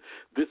situation,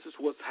 this is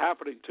what's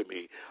happening to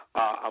me,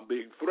 I'm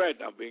being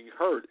threatened, I'm being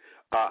hurt,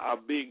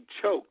 I'm being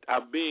choked,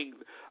 I'm being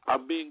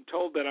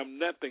told that I'm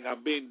nothing,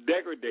 I'm being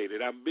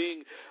degraded, I'm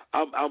being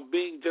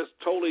just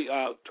totally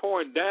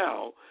torn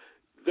down,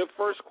 the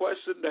first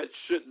question that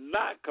should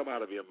not come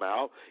out of your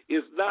mouth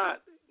is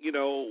not,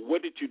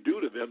 what did you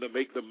do to them to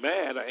make them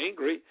mad or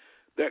angry?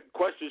 That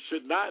question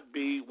should not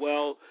be,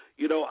 well,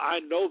 I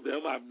know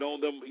them. I've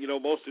known them,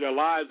 most of their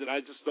lives, and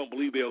I just don't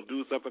believe they'll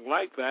do something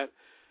like that.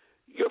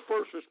 Your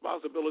first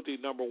responsibility,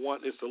 number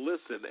one, is to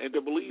listen and to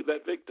believe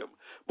that victim.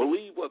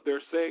 Believe what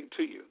they're saying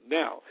to you.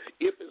 Now,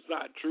 if it's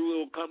not true,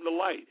 it'll come to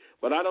light.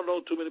 But I don't know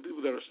too many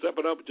people that are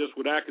stepping up just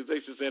with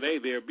accusations saying, hey,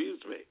 they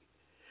abused me.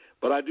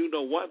 But I do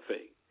know one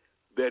thing,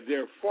 that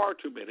there are far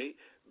too many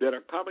that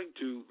are coming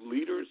to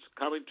leaders,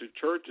 coming to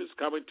churches,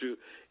 coming to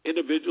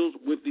individuals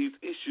with these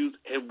issues,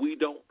 and we're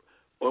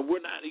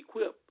not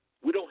equipped.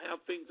 We don't have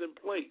things in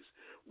place.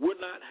 We're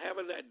not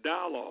having that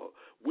dialogue.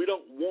 We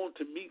don't want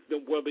to meet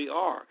them where they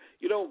are.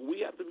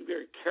 We have to be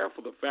very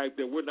careful of the fact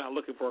that we're not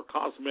looking for a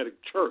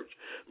cosmetic church.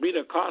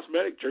 A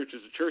cosmetic church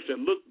is a church that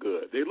look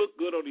good. They look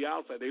good on the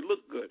outside. They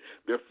look good.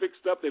 They're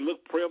fixed up. They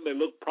look prim. They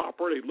look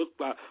proper. They look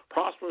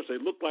prosperous. They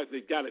look like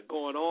they got it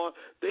going on.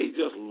 They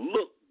just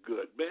look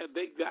good, man.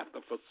 They got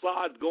the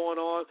facade going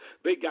on.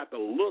 They got the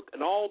look,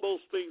 and all those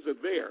things are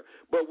there.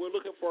 But we're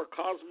looking for a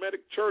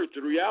cosmetic church.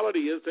 The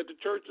reality is that the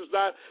church is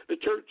not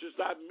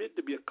meant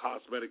to be a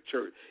cosmetic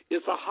church.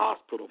 It's a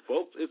hospital,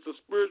 folks. It's a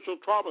spiritual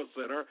trauma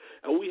center,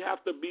 and we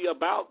have to be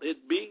about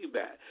it being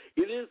that.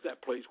 It is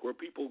that place where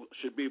people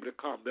should be able to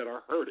come that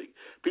are hurting,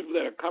 people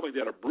that are coming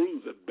that are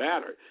bruised and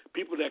battered,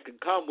 people that can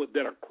come with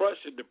that are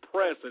crushed and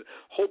depressed and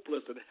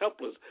hopeless and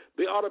helpless.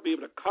 They ought to be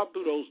able to come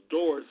through those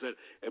doors and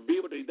be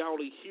able to not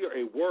only hear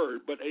a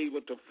word, but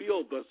able to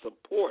feel the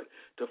support,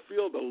 to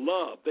feel the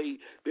love. They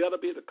ought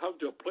to be able to come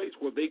to a place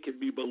where they can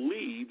be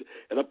believed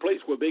and a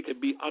place where they can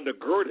be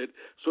undergirded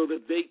so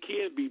that they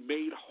can be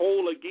made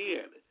whole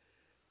again.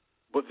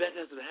 But that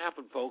doesn't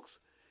happen, folks.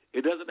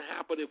 It doesn't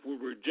happen if we're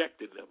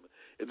rejecting them.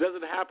 It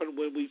doesn't happen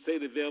when we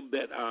say to them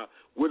that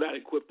we're not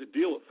equipped to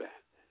deal with that.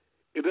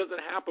 It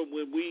doesn't happen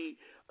when we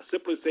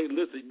simply say,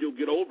 listen, you'll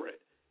get over it.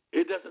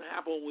 It doesn't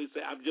happen when we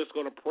say, I'm just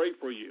going to pray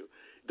for you.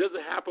 It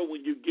doesn't happen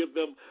when you give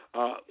them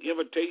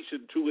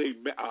invitation to a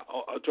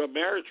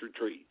marriage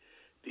retreat.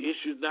 The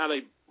issue is not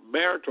a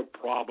marital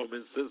problem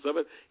in the sense of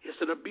it. It's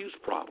an abuse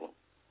problem.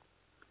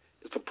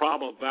 It's a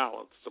problem of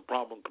violence. It's a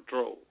problem of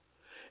control.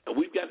 And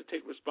we've got to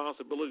take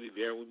responsibility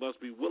there. We must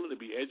be willing to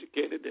be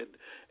educated and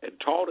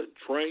taught and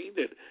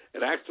trained and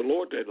ask the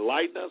Lord to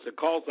enlighten us and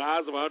cause the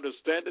eyes of our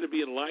understanding to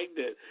be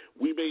enlightened, that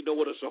we may know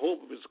what is the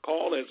hope of his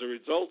call as a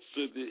result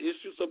to the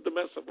issues of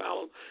domestic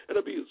violence and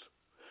abuse.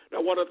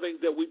 Now, one of the things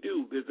that we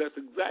do is that's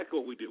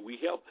exactly what we do. We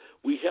help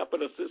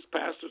and assist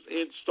pastors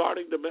in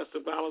starting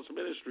domestic violence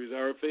ministries,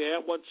 or if they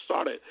have one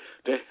started,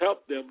 to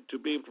help them to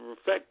be able to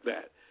perfect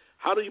that.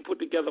 How do you put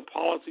together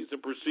policies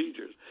and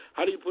procedures?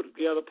 How do you put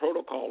together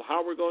protocol?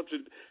 How are we going to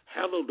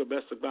handle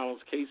domestic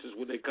violence cases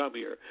when they come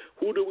here?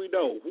 Who do we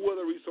know? Who are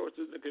the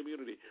resources in the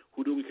community?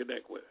 Who do we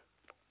connect with?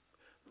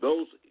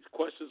 Those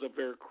questions are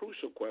very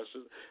crucial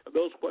questions, and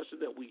those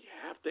questions that we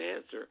have to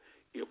answer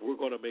if we're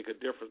going to make a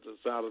difference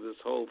inside of this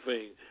whole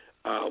thing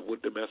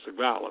with domestic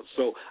violence.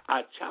 So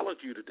I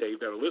challenge you today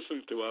that are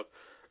listening to us,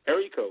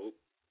 area code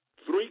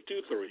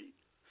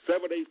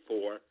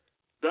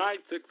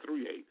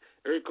 323-784-9638.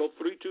 Area code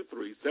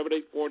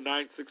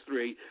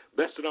 323-784-9638.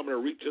 That's the number to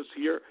reach us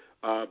here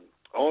on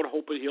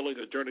Hope and Healing,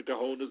 A Journey to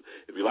Wholeness.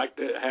 If you'd like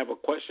to have a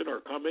question or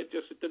a comment,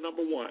 just hit the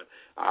number 1.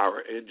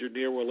 Our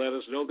engineer will let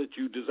us know that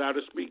you desire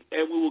to speak,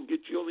 and we will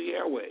get you on the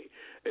airway.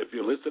 If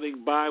you're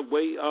listening by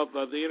way of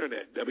the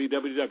Internet,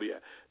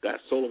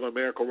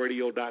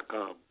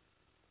 www.soulofamerica.radio.com.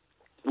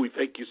 We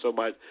thank you so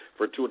much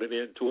for tuning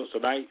in to us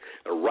tonight.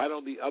 And right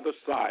on the other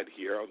side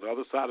here, on the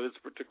other side of this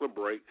particular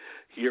break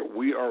here,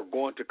 we are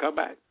going to come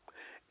back.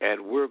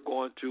 And we're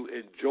going to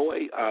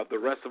enjoy the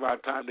rest of our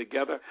time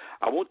together.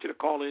 I want you to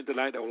call in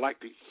tonight. I would like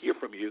to hear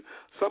from you,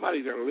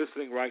 somebody that are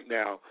listening right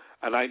now.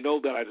 And I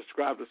know that I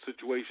described a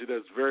situation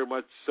that's very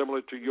much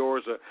similar to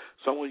yours or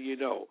someone you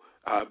know.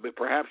 But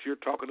perhaps you're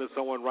talking to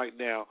someone right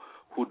now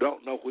who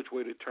don't know which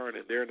way to turn,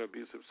 and they're in an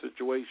abusive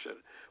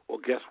situation. Well,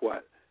 guess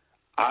what?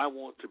 I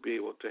want to be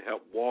able to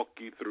help walk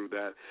you through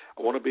that.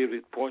 I want to be able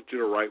to point you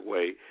the right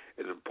way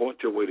and then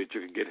point you a way that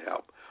you can get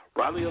help.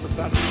 Right on the other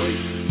side of the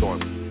break,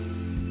 storm.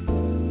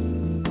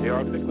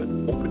 J.R.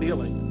 Thicklin, Hope and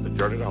Healing, A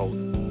Journey to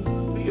Wholeness.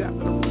 See you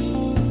after the break.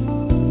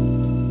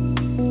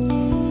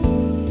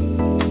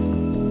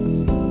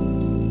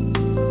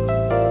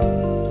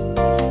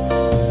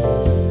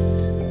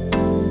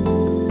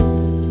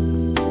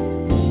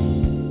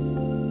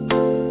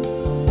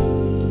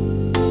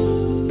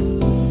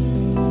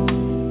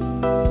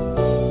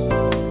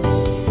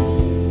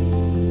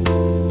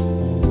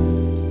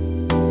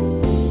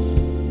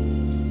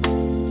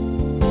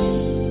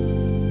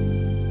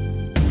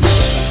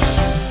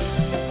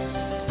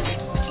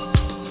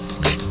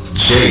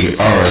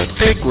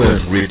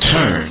 Thicklin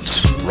returns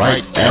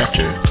right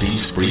after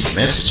these brief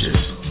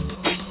messages.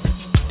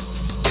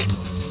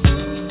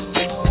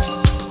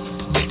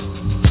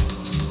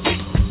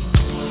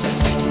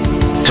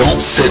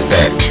 Don't sit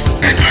back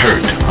and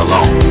hurt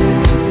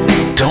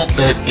alone. Don't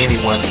let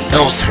anyone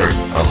else hurt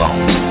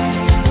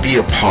alone.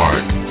 Be a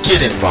part.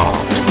 Get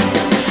involved.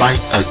 Fight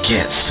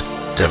against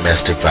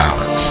domestic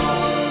violence.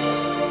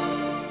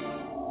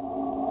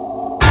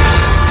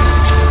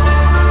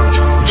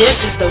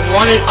 This is the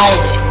one and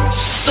only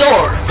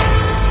SOAR.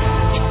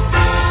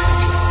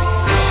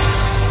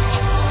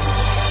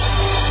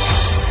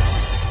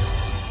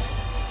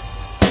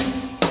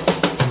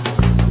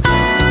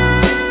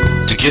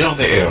 To get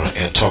on the air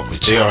and talk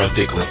with J.R.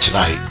 Thicklin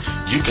tonight,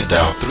 you can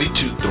dial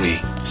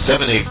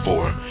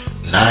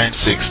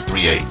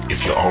 323-784-9638. If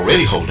you're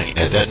already holding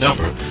at that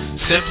number,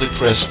 simply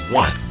press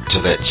 1 to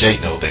let Jay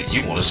know that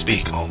you want to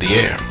speak on the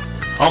air.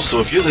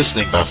 Also, if you're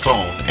listening by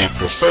phone and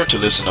prefer to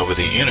listen over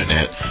the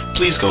internet,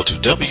 please go to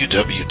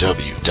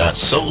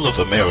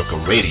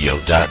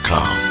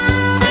www.soulofamerica.radio.com.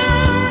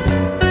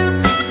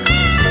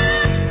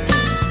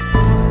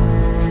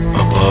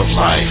 Above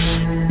life,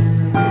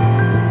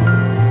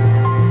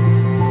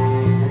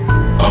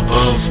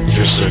 above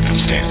your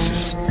circumstances,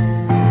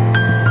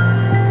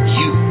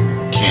 you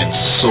can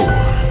soar.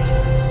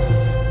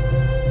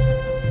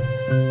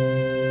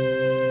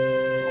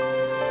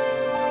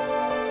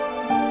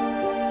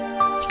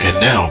 And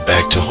now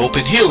back to Hope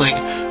and Healing,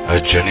 a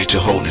journey to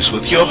wholeness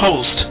with your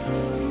host,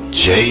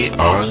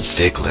 J.R.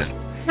 Thicklin.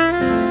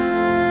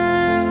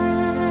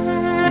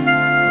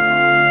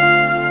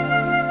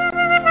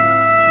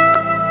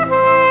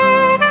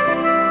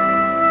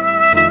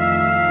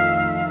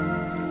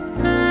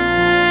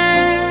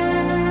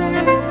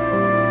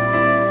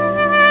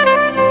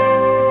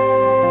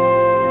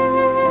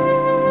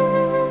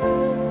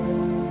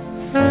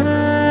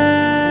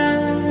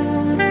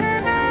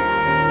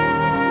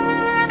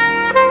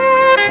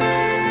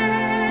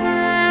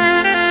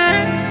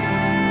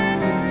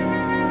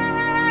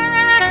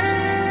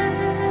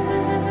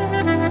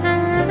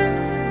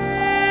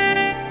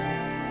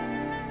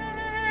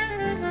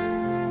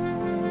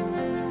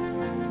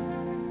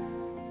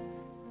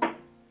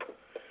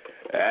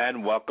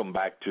 And welcome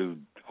back to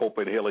Hope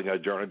and Healing, a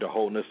journey to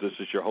wholeness. This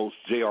is your host,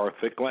 J.R.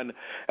 Thicklin,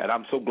 and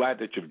I'm so glad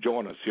that you've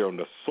joined us here on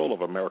the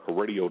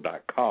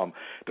soulofamerica.radio.com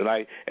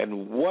tonight.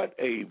 And what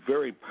a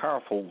very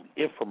powerful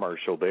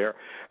infomercial there,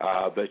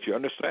 that you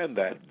understand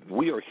that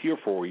we are here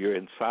for you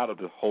inside of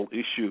the whole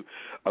issue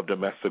of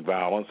domestic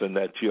violence, and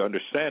that you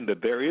understand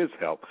that there is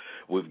help.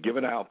 We've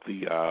given out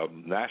the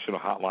national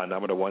hotline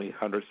number to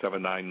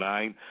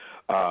 1-800-799-7233,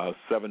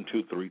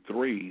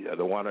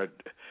 the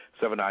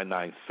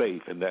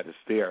 1-799-SAFE, and that is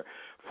there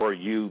for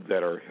you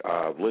that are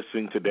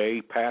listening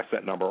today. Pass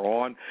that number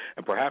on,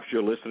 and perhaps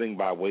you're listening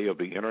by way of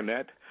the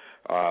Internet.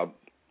 And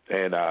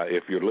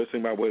if you're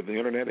listening by way of the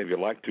Internet, if you'd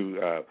like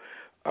to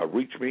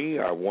reach me,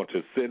 I want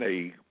to send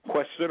a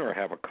question or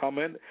have a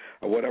comment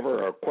or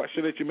whatever, a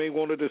question that you may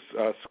want to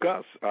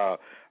discuss,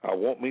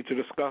 want me to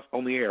discuss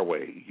on the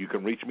airway, you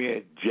can reach me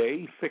at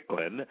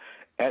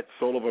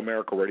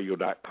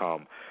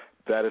jthicklin@soulofamerica.radio.com.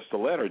 That is the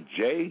letter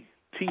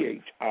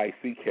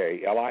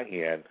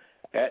JTHICKLIN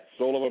at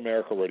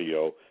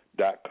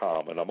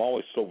soulofamerica.radio.com. And I'm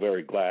always so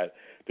very glad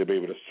to be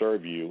able to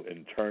serve you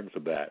in terms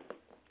of that.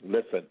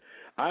 Listen,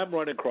 I'm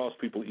running across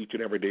people each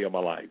and every day of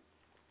my life.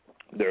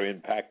 They're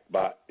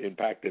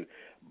impacted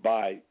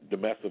by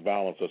domestic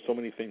violence. There's so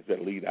many things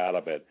that lead out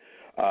of it.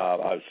 I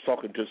was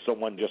talking to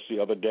someone just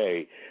the other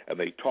day, and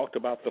they talked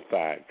about the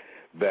fact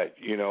that,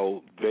 you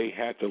know, they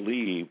had to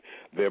leave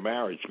their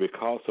marriage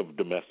because of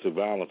domestic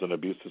violence and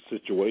abusive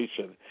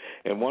situation.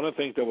 And one of the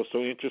things that was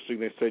so interesting,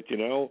 they said, you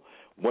know,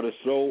 what is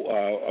so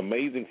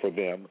amazing for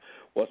them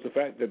was the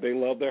fact that they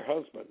loved their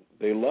husband.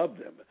 They loved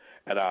him,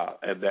 and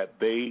that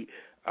they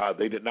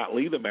did not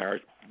leave the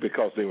marriage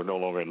because they were no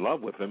longer in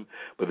love with him,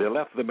 but they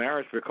left the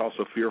marriage because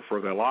of fear for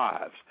their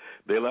lives.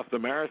 They left the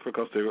marriage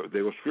because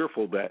they were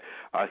fearful that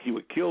he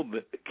would kill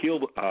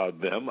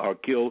them or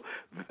kill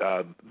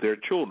their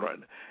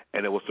children.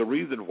 And it was the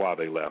reason why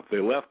they left. They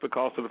left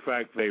because of the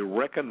fact they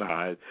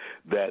recognized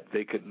that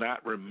they could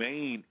not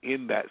remain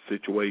in that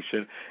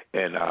situation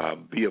and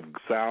be of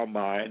sound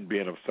mind,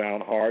 being of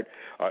sound heart,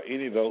 or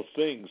any of those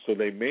things. So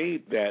they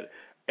made that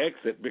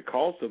exit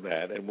because of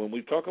that. And when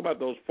we talk about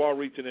those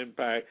far-reaching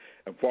impact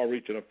and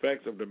far-reaching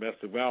effects of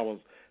domestic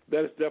violence,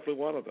 that is definitely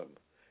one of them.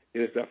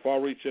 It is that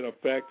far-reaching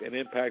effect and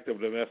impact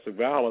of domestic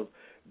violence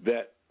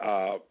that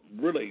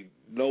really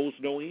knows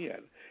no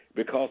end,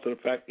 because of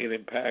the fact it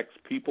impacts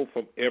people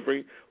from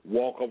every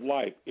walk of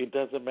life. It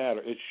doesn't matter.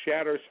 It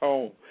shatters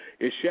home.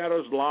 It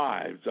shatters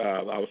lives.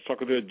 I was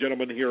talking to a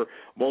gentleman here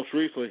most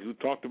recently who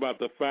talked about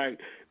the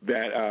fact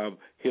that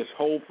his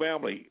whole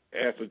family,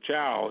 as a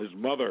child, his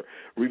mother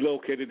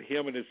relocated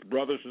him and his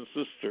brothers and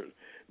sisters.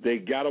 They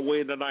got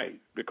away in the night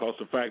because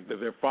of the fact that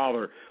their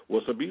father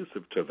was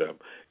abusive to them.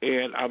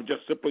 And I'm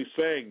just simply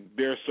saying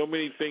there are so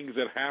many things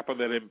that happen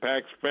that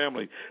impacts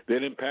family,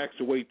 that impacts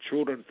the way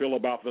children feel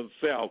about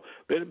themselves,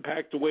 that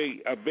impact the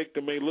way a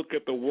victim may look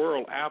at the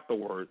world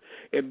afterwards.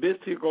 And this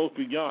here goes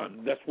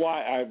beyond. That's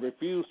why I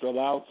refuse to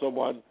allow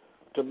someone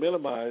to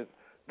minimize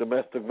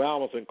domestic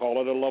violence and call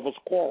it a lover's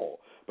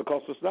quarrel,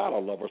 because it's not a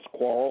lover's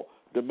quarrel.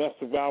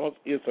 Domestic violence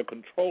is a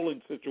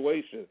controlling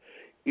situation.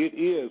 It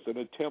is an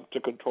attempt to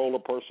control a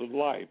person's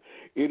life.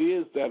 It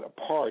is that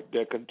part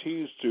that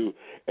continues to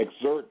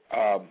exert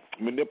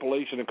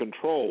manipulation and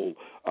control.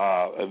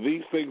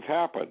 These things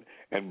happen.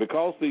 And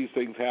because these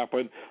things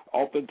happen,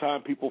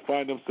 oftentimes people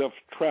find themselves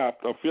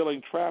trapped or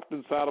feeling trapped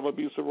inside of an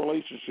abusive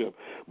relationship.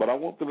 But I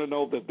want them to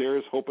know that there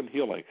is hope and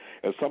healing.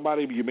 And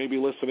somebody, you may be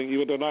listening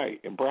even tonight,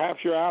 and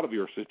perhaps you're out of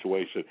your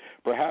situation.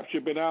 Perhaps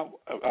you've been out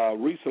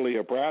recently,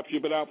 or perhaps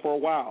you've been out for a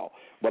while.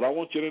 But I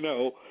want you to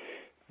know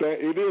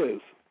that it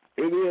is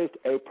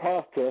a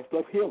process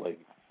of healing.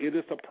 It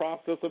is a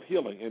process of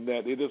healing, in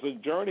that it is a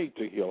journey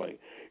to healing,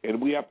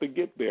 and we have to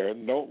get there.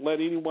 And don't let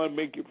anyone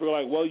make you feel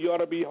like, well, you ought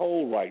to be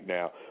whole right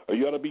now, or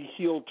you ought to be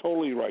healed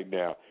totally right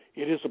now.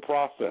 It is a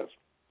process.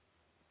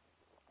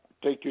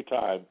 Take your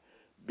time,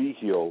 be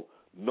healed,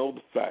 know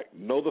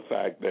the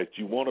fact that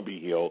you want to be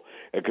healed,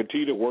 and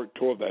continue to work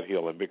toward that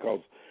healing, because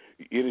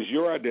it is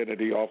your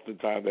identity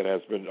oftentimes that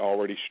has been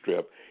already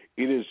stripped.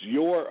 It is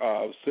your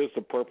sense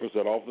of purpose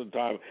that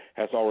oftentimes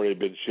has already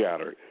been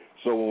shattered.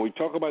 So when we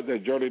talk about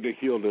that journey to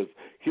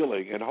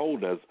healing and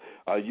wholeness,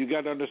 you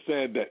got to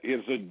understand that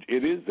it's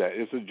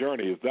a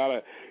journey. It's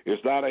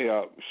not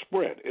a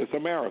sprint. It's a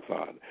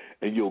marathon,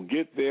 and you'll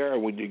get there.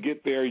 And when you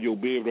get there, you'll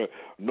be able to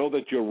know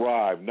that you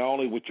arrived not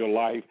only with your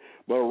life,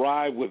 but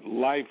arrive with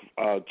life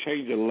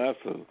changing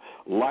lessons,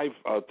 life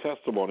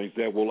testimonies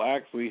that will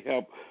actually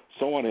help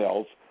someone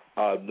else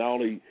not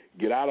only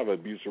get out of an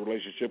abusive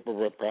relationship,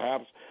 but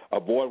perhaps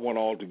avoid one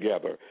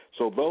altogether.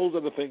 So those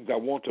are the things I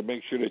want to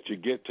make sure that you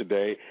get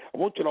today. I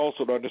want you to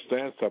also to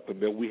understand something,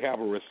 that we have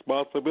a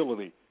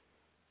responsibility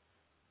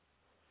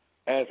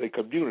as a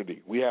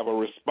community. We have a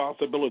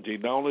responsibility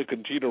not only to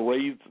continue to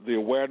raise the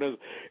awareness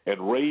and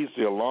raise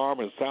the alarm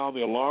and sound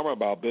the alarm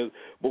about this,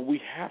 but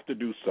we have to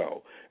do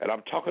so. And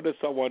I'm talking to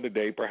someone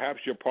today,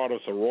 perhaps you're part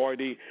of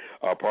sorority,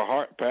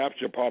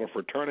 perhaps you're part of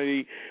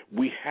fraternity.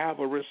 We have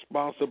a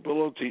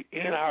responsibility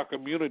in our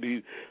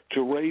community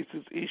to raise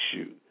this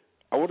issue.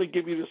 I want to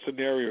give you the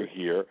scenario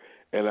here,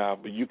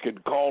 and you can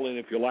call in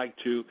if you like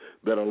to,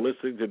 that are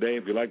listening today.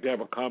 If you'd like to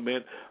have a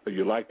comment or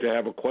you'd like to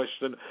have a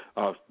question,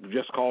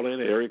 just call in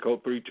at area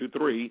code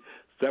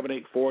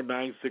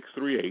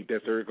 323-784-9638.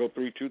 That's area code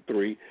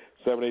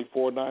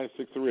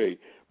 323-784-9638.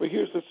 But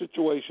here's the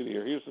situation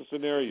here. Here's the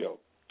scenario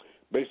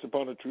based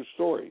upon a true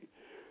story.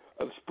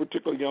 This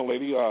particular young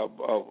lady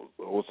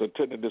was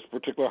attending this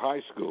particular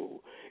high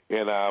school,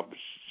 and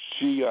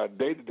she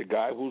dated the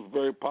guy who was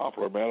very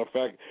popular. Matter of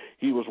fact,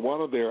 he was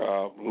one of their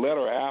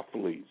letter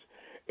athletes.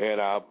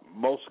 And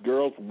most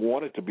girls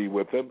wanted to be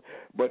with him,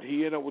 but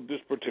he ended up with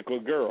this particular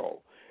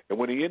girl. And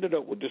when he ended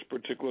up with this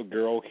particular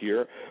girl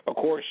here, of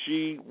course,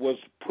 she was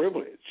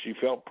privileged. She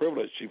felt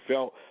privileged. She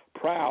felt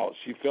proud.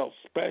 She felt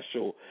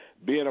special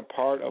being a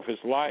part of his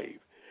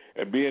life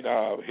and being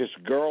his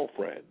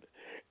girlfriend.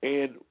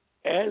 And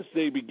as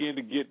they began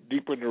to get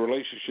deeper in the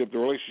relationship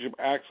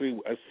actually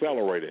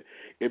accelerated.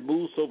 It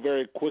moved so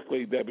very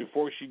quickly that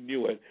before she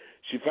knew it,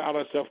 she found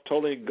herself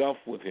totally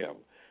engulfed with him.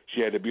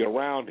 She had to be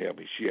around him.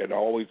 She had to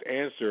always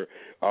answer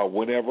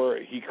whenever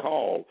he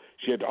called.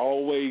 She had to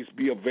always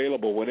be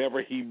available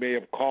whenever he may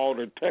have called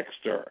or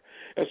texted her.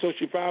 And so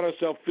she found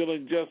herself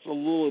feeling just a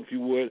little, if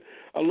you would,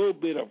 a little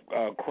bit of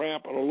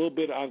cramp and a little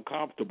bit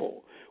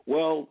uncomfortable.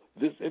 Well,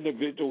 this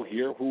individual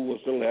here who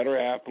was a letter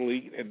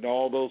athlete and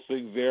all those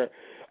things there,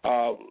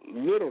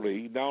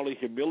 literally not only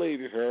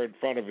humiliated her in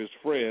front of his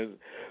friends,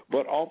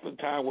 but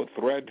oftentimes would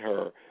threaten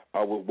her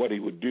with what he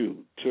would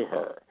do to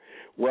her.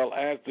 Well,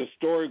 as the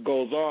story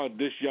goes on,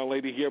 this young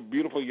lady here,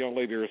 beautiful young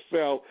lady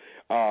herself,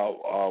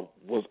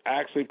 was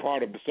actually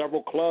part of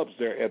several clubs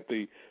there at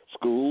the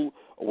school,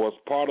 was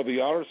part of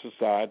the honor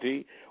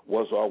society,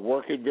 was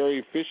working very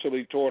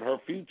efficiently toward her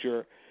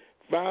future,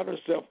 found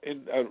herself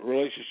in a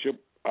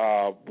relationship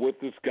with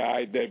this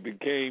guy that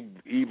became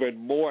even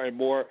more and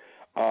more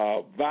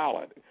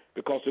violent,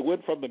 because it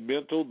went from the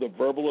mental, the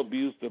verbal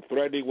abuse, the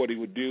threatening, what he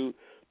would do,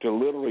 to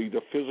literally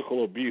the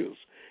physical abuse.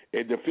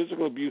 And the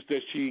physical abuse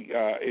that she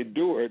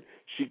endured,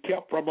 she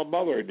kept from her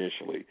mother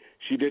initially.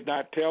 She did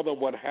not tell them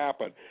what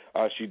happened.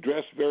 She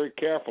dressed very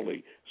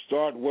carefully,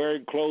 started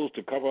wearing clothes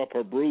to cover up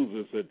her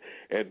bruises,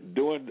 and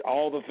doing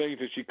all the things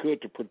that she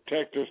could to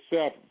protect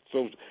herself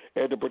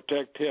and to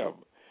protect him.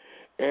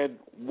 And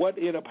what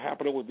ended up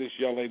happening with this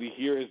young lady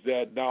here is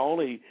that not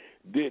only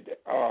did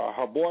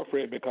her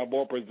boyfriend become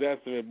more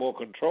possessive and more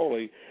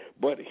controlling,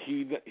 but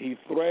he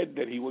threatened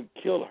that he would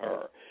kill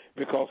her,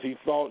 because he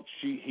thought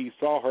he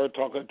saw her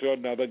talking to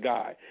another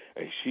guy,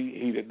 and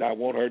he did not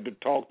want her to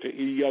talk to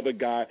any other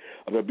guy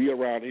or to be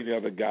around any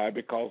other guy,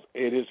 because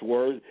in his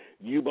words,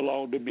 you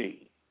belong to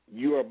me.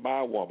 You are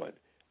my woman.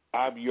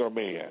 I'm your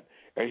man.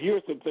 And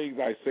here's some things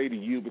I say to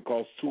you,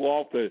 because too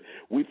often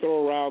we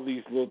throw around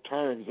these little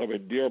terms of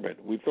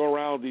endearment. We throw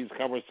around these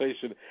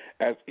conversations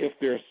as if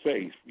they're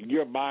safe.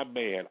 You're my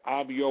man.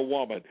 I'm your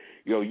woman.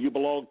 You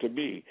belong to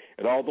me.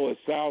 And although it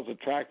sounds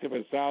attractive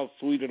and sounds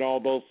sweet and all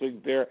those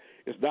things there,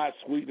 it's not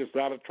sweet. It's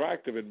not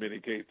attractive in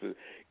many cases.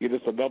 It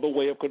is another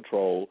way of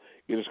control.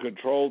 It is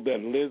control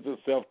that lends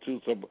itself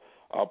to some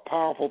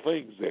powerful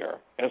things there.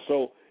 And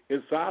so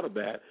inside of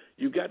that,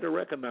 you've got to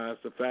recognize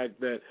the fact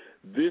that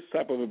this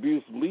type of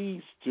abuse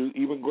leads to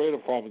even greater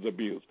forms of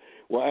abuse.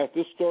 Well, as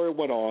this story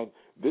went on,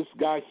 this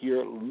guy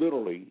here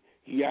literally,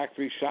 he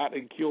actually shot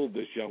and killed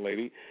this young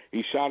lady.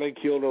 He shot and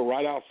killed her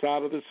right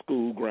outside of the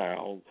school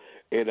ground,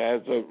 and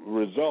as a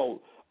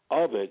result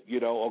of it,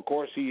 of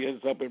course, he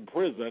ends up in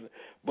prison.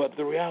 But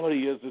the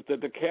reality is that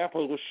the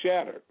campus was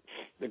shattered.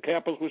 The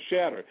campus was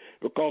shattered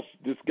because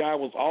this guy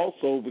was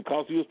also,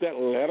 because he was that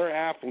letter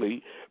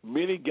athlete,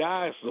 many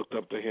guys looked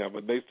up to him,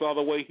 and they saw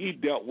the way he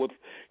dealt with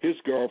his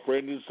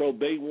girlfriend, and so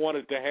they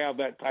wanted to have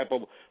that type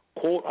of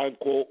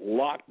quote-unquote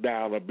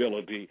lockdown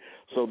ability,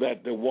 so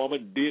that the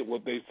woman did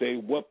what they say,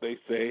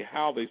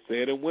 how they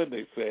say it, and when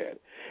they say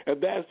it.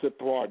 And that's the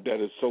part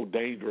that is so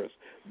dangerous.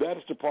 That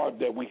is the part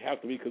that we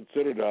have to be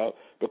considerate of,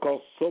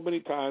 because so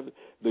many times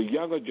the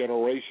younger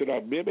generation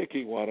are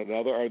mimicking one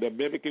another, or they're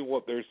mimicking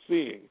what they're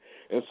seeing.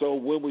 And so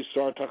when we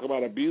start talking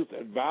about abuse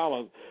and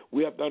violence,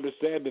 we have to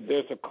understand that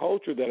there's a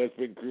culture that has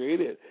been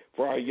created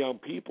for our young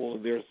people,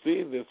 and they're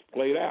seeing this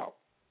played out.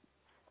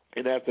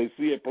 And as they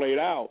see it played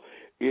out,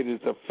 it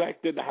is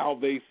affecting how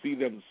they see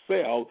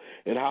themselves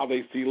and how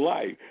they see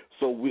life.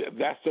 So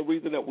that's the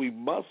reason that we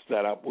must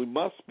set up. We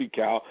must speak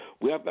out.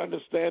 We have to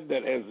understand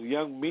that as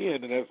young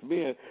men and as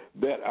men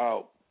that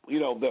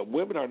that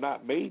women are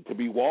not made to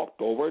be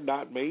walked over,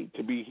 not made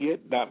to be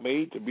hit, not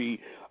made to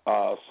be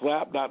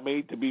slapped, not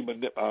made to be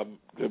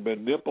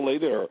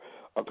manipulated or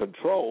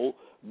controlled,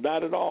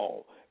 not at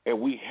all. And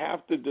we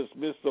have to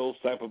dismiss those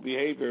type of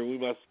behavior. We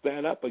must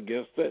stand up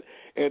against it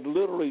and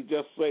literally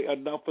just say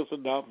enough is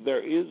enough.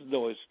 There is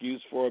no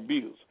excuse for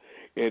abuse.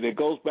 And it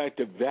goes back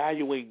to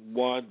valuing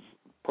one's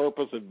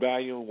purpose and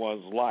valuing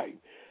one's life.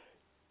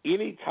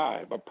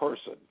 Anytime a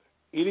person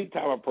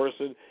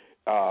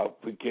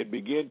can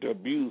begin to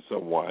abuse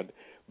someone,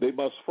 they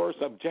must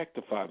first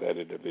objectify that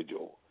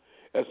individual.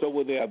 And so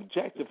when they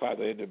objectify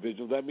the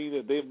individual, that means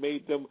that they've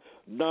made them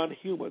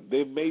non-human.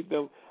 They've made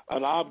them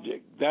an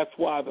object. That's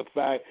why the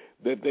fact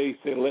that they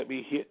say, let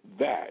me hit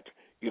that.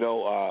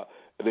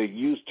 They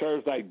use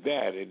terms like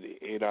that and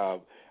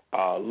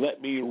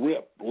let me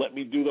rip, let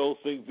me do those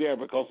things there,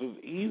 because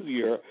it's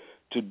easier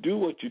to do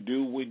what you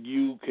do when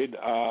you can,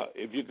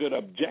 if you could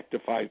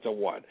objectify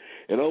someone.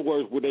 In other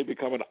words, when they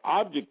become an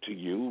object to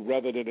you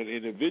rather than an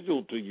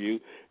individual to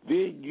you,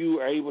 then you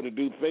are able to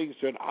do things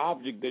to an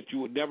object that you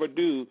would never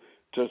do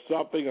to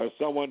something or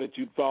someone that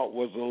you thought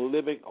was a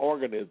living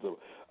organism,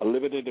 a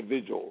living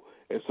individual.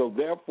 And so,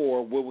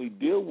 therefore, when we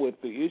deal with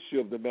the issue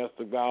of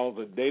domestic violence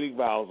and dating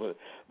violence and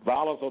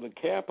violence on the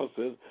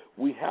campuses,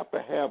 we have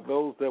to have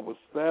those that will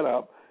stand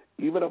up,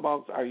 even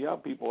amongst our young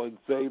people, and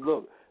say,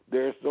 look,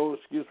 there's no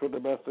excuse for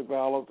domestic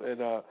violence,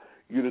 and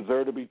you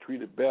deserve to be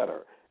treated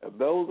better. And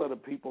those are the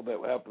people that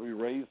have to be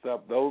raised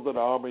up. Those are the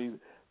armies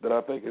that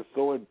I think is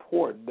so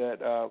important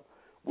that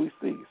we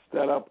see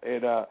stand up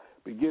and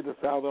begin to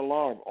sound the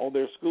alarm on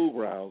their school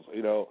grounds,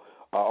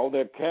 on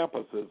their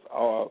campuses.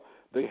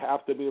 They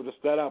have to be able to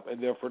stand up in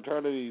their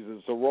fraternities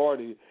and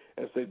sororities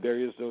and say there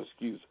is no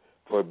excuse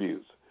for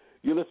abuse.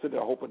 You listen to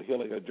Hope and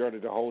Healing, A Journey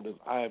to Wholeness.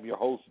 I am your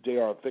host,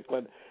 J.R.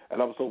 Thicklin,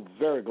 and I'm so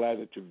very glad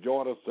that you've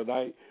joined us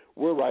tonight.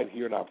 We're right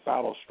here in our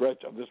final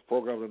stretch of this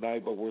program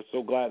tonight, but we're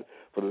so glad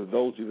for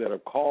those of you that are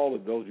called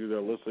and those of you that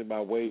are listening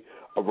by way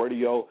of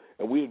radio.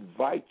 And we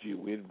invite you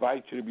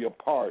to be a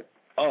part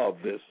of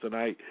this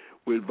tonight.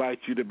 We invite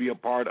you to be a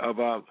part of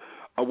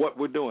what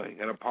we're doing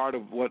and a part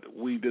of what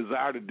we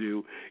desire to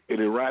do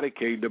in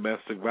eradicating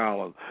domestic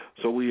violence.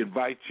 So we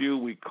invite you,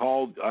 we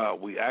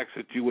ask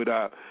that you would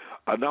not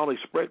only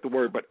spread the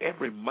word, but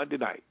every Monday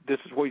night, this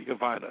is where you can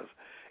find us.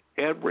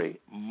 Every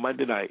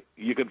Monday night,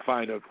 you can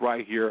find us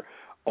right here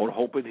on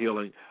Hope and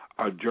Healing,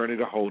 Our Journey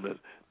to Wholeness.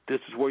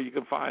 This is where you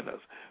can find us.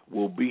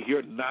 We'll be here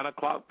at 9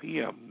 o'clock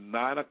p.m.,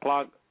 9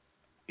 o'clock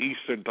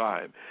Eastern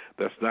Time.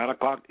 That's 9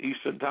 o'clock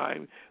Eastern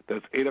Time.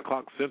 That's 8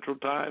 o'clock Central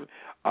Time.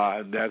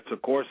 And that's,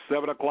 of course,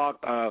 7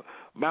 o'clock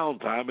Mountain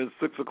Time and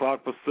 6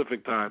 o'clock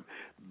Pacific Time.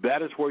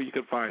 That is where you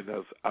can find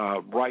us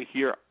right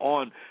here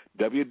on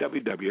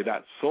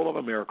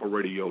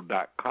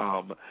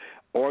www.soulamericaradio.com.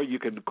 Or you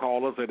can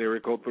call us at area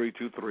code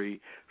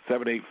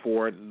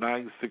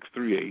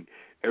 323-784-9638,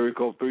 area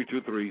code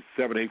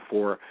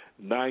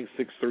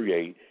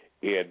 323-784-9638,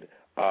 and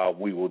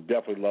we will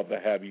definitely love to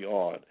have you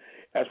on.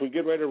 As we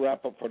get ready to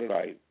wrap up for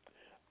tonight,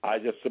 I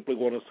just simply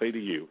want to say to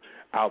you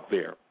out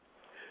there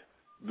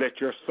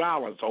that your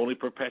silence only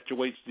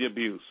perpetuates the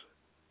abuse.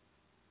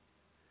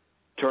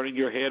 Turning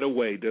your head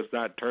away does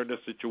not turn the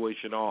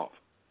situation off,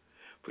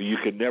 for you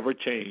can never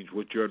change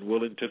what you're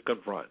unwilling to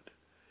confront.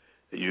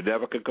 You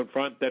never can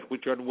confront that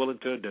which you're unwilling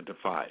to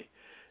identify.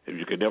 And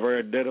you can never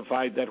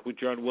identify that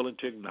which you're unwilling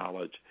to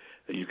acknowledge.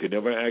 And you can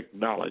never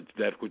acknowledge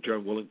that which you're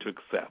unwilling to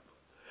accept.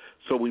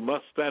 So we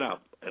must stand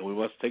up, and we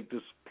must take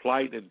this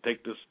plight and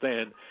take this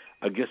stand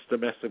against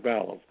domestic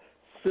violence,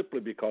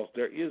 simply because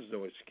there is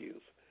no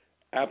excuse,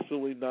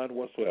 absolutely none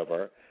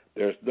whatsoever.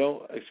 There's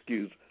no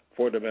excuse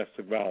for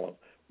domestic violence.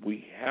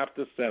 We have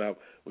to stand up.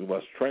 We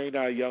must train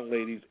our young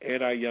ladies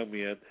and our young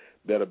men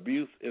that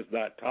abuse is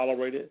not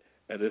tolerated,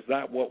 and it's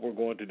not what we're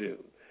going to do.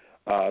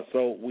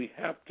 So we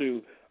have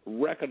to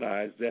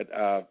recognize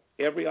that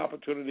every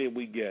opportunity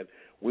we get,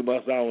 we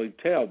must not only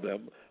tell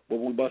them, but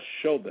we must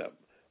show them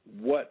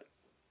what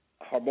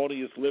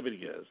harmonious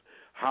living is,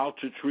 how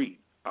to treat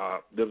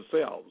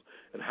themselves,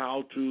 and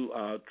how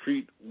to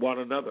treat one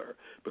another,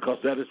 because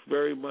that is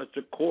very much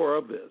the core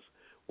of this.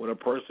 When a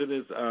person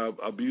is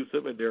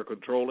abusive and they're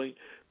controlling,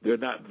 they're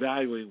not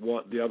valuing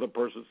what the other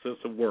person's sense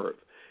of worth,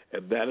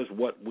 and that is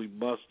what we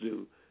must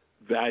do,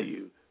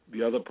 value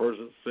the other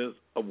person's sense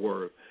of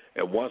worth.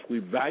 And once we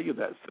value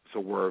that sense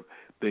of worth,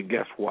 then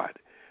guess what?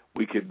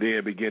 We can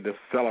then begin to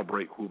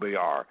celebrate who they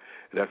are.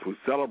 And as we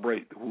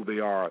celebrate who they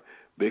are,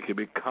 they can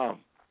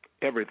become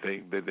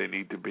everything that they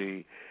need to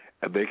be,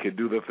 and they can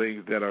do the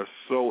things that are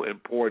so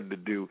important to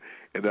do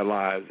in their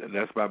lives, and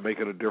that's by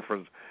making a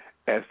difference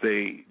as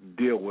they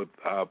deal with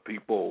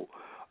people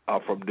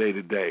from day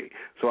to day.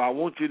 So I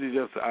want you to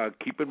just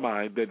keep in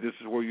mind that this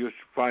is where you'll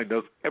find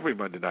us every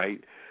Monday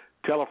night.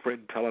 Tell a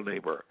friend, tell a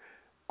neighbor.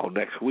 On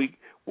next week,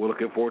 we're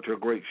looking forward to a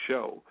great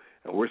show.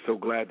 And we're so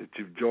glad that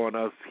you've joined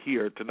us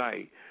here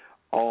tonight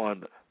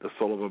on the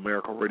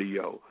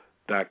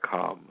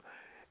soulofamericanradio.com.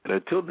 And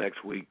until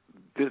next week,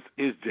 this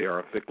is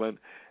J.R. Thicklin,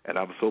 and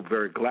I'm so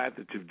very glad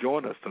that you've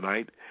joined us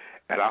tonight,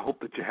 and I hope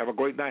that you have a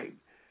great night.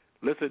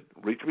 Listen,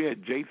 reach me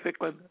at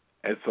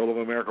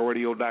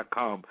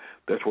jthicklin@soulofamericanradio.com.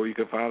 That's where you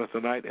can find us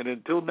tonight. And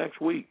until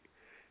next week,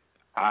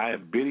 I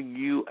am bidding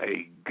you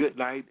a good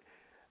night.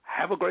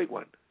 Have a great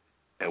one,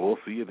 and we'll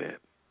see you then.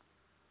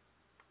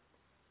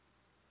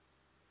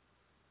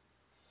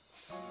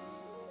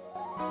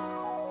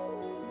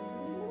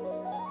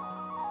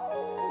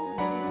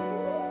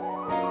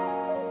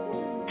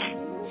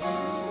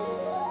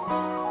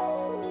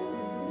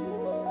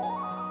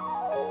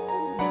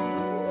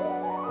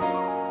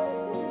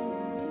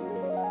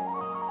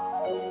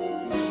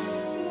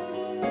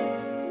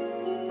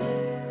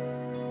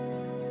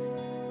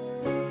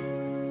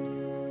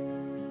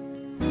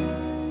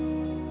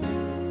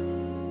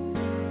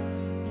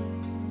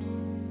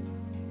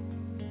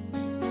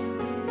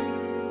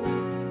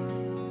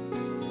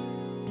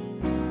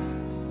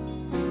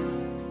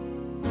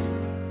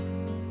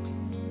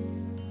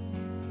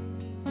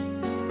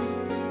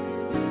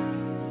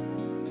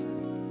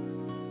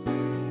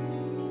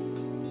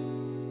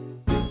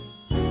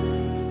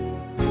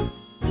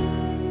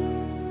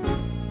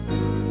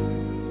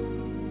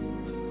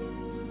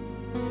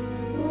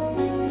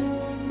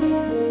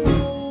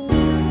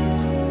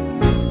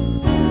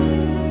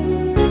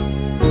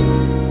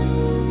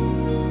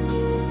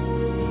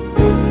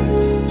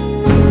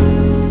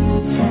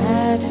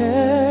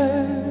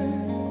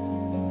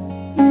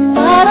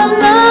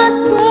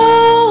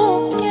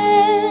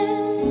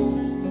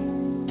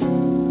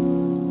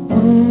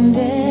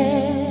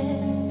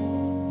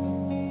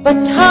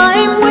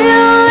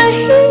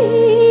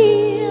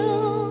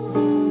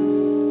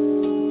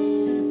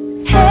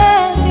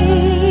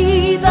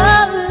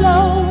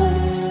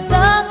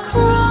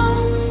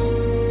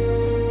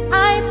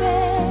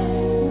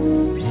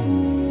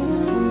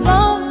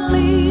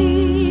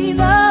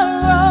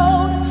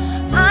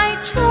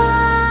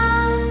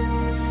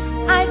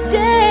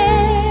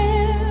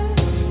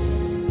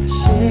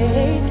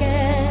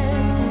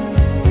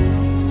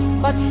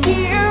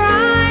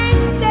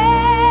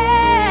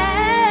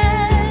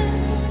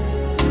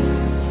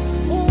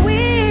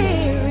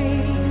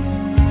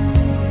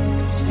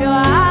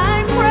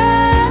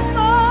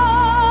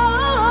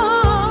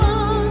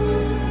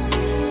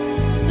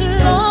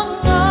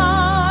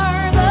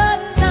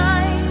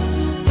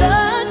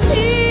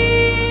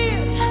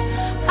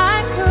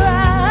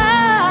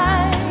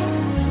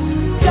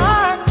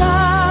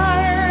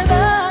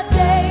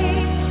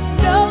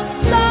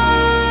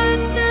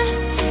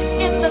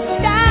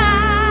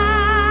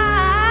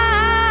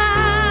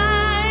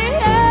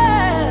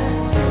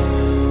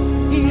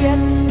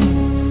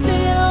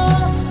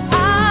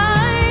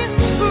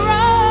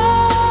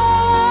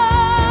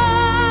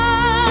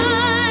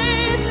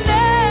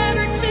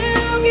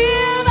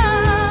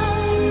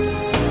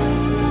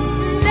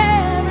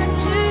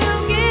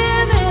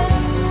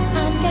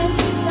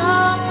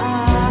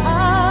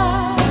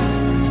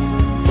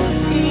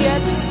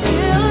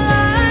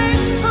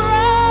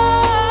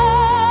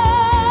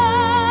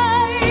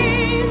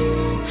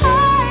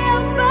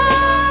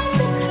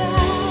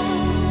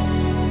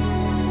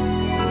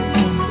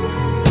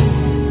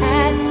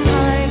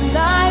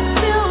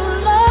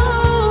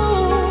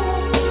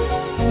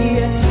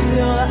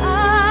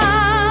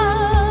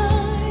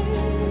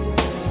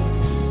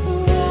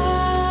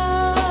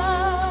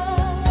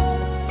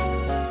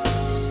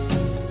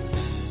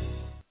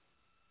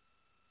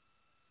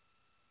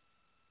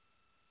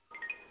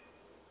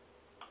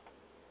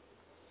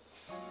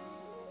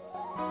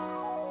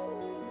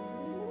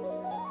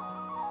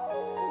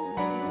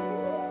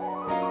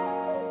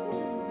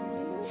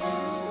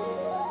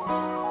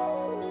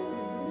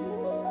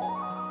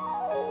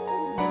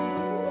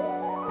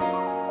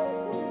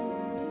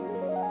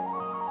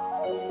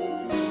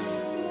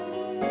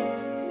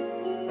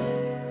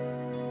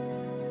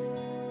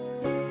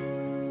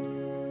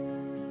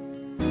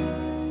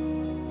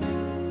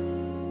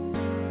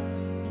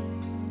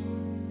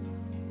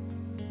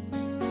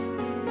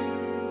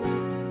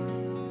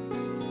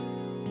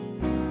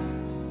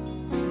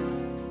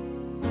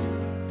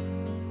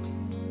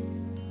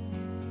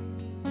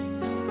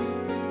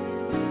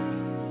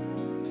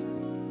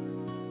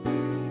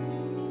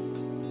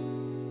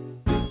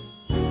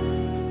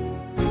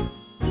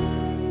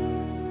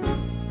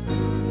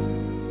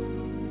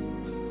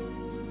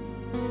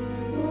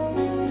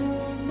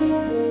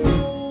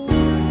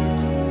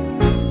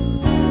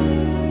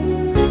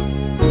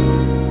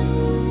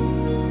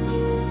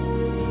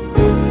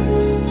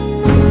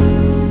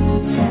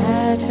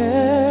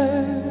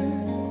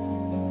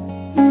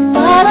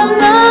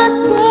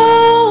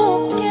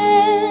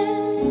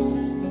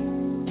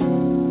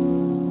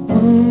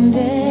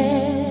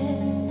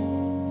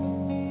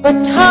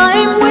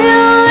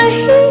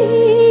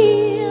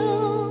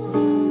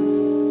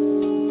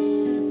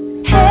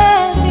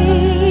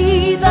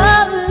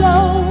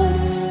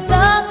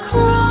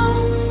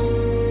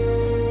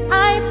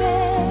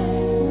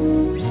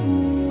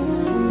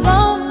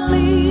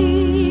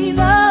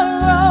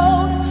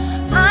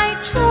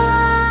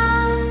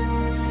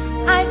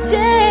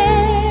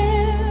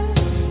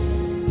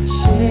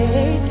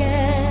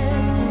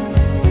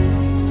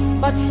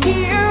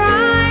 here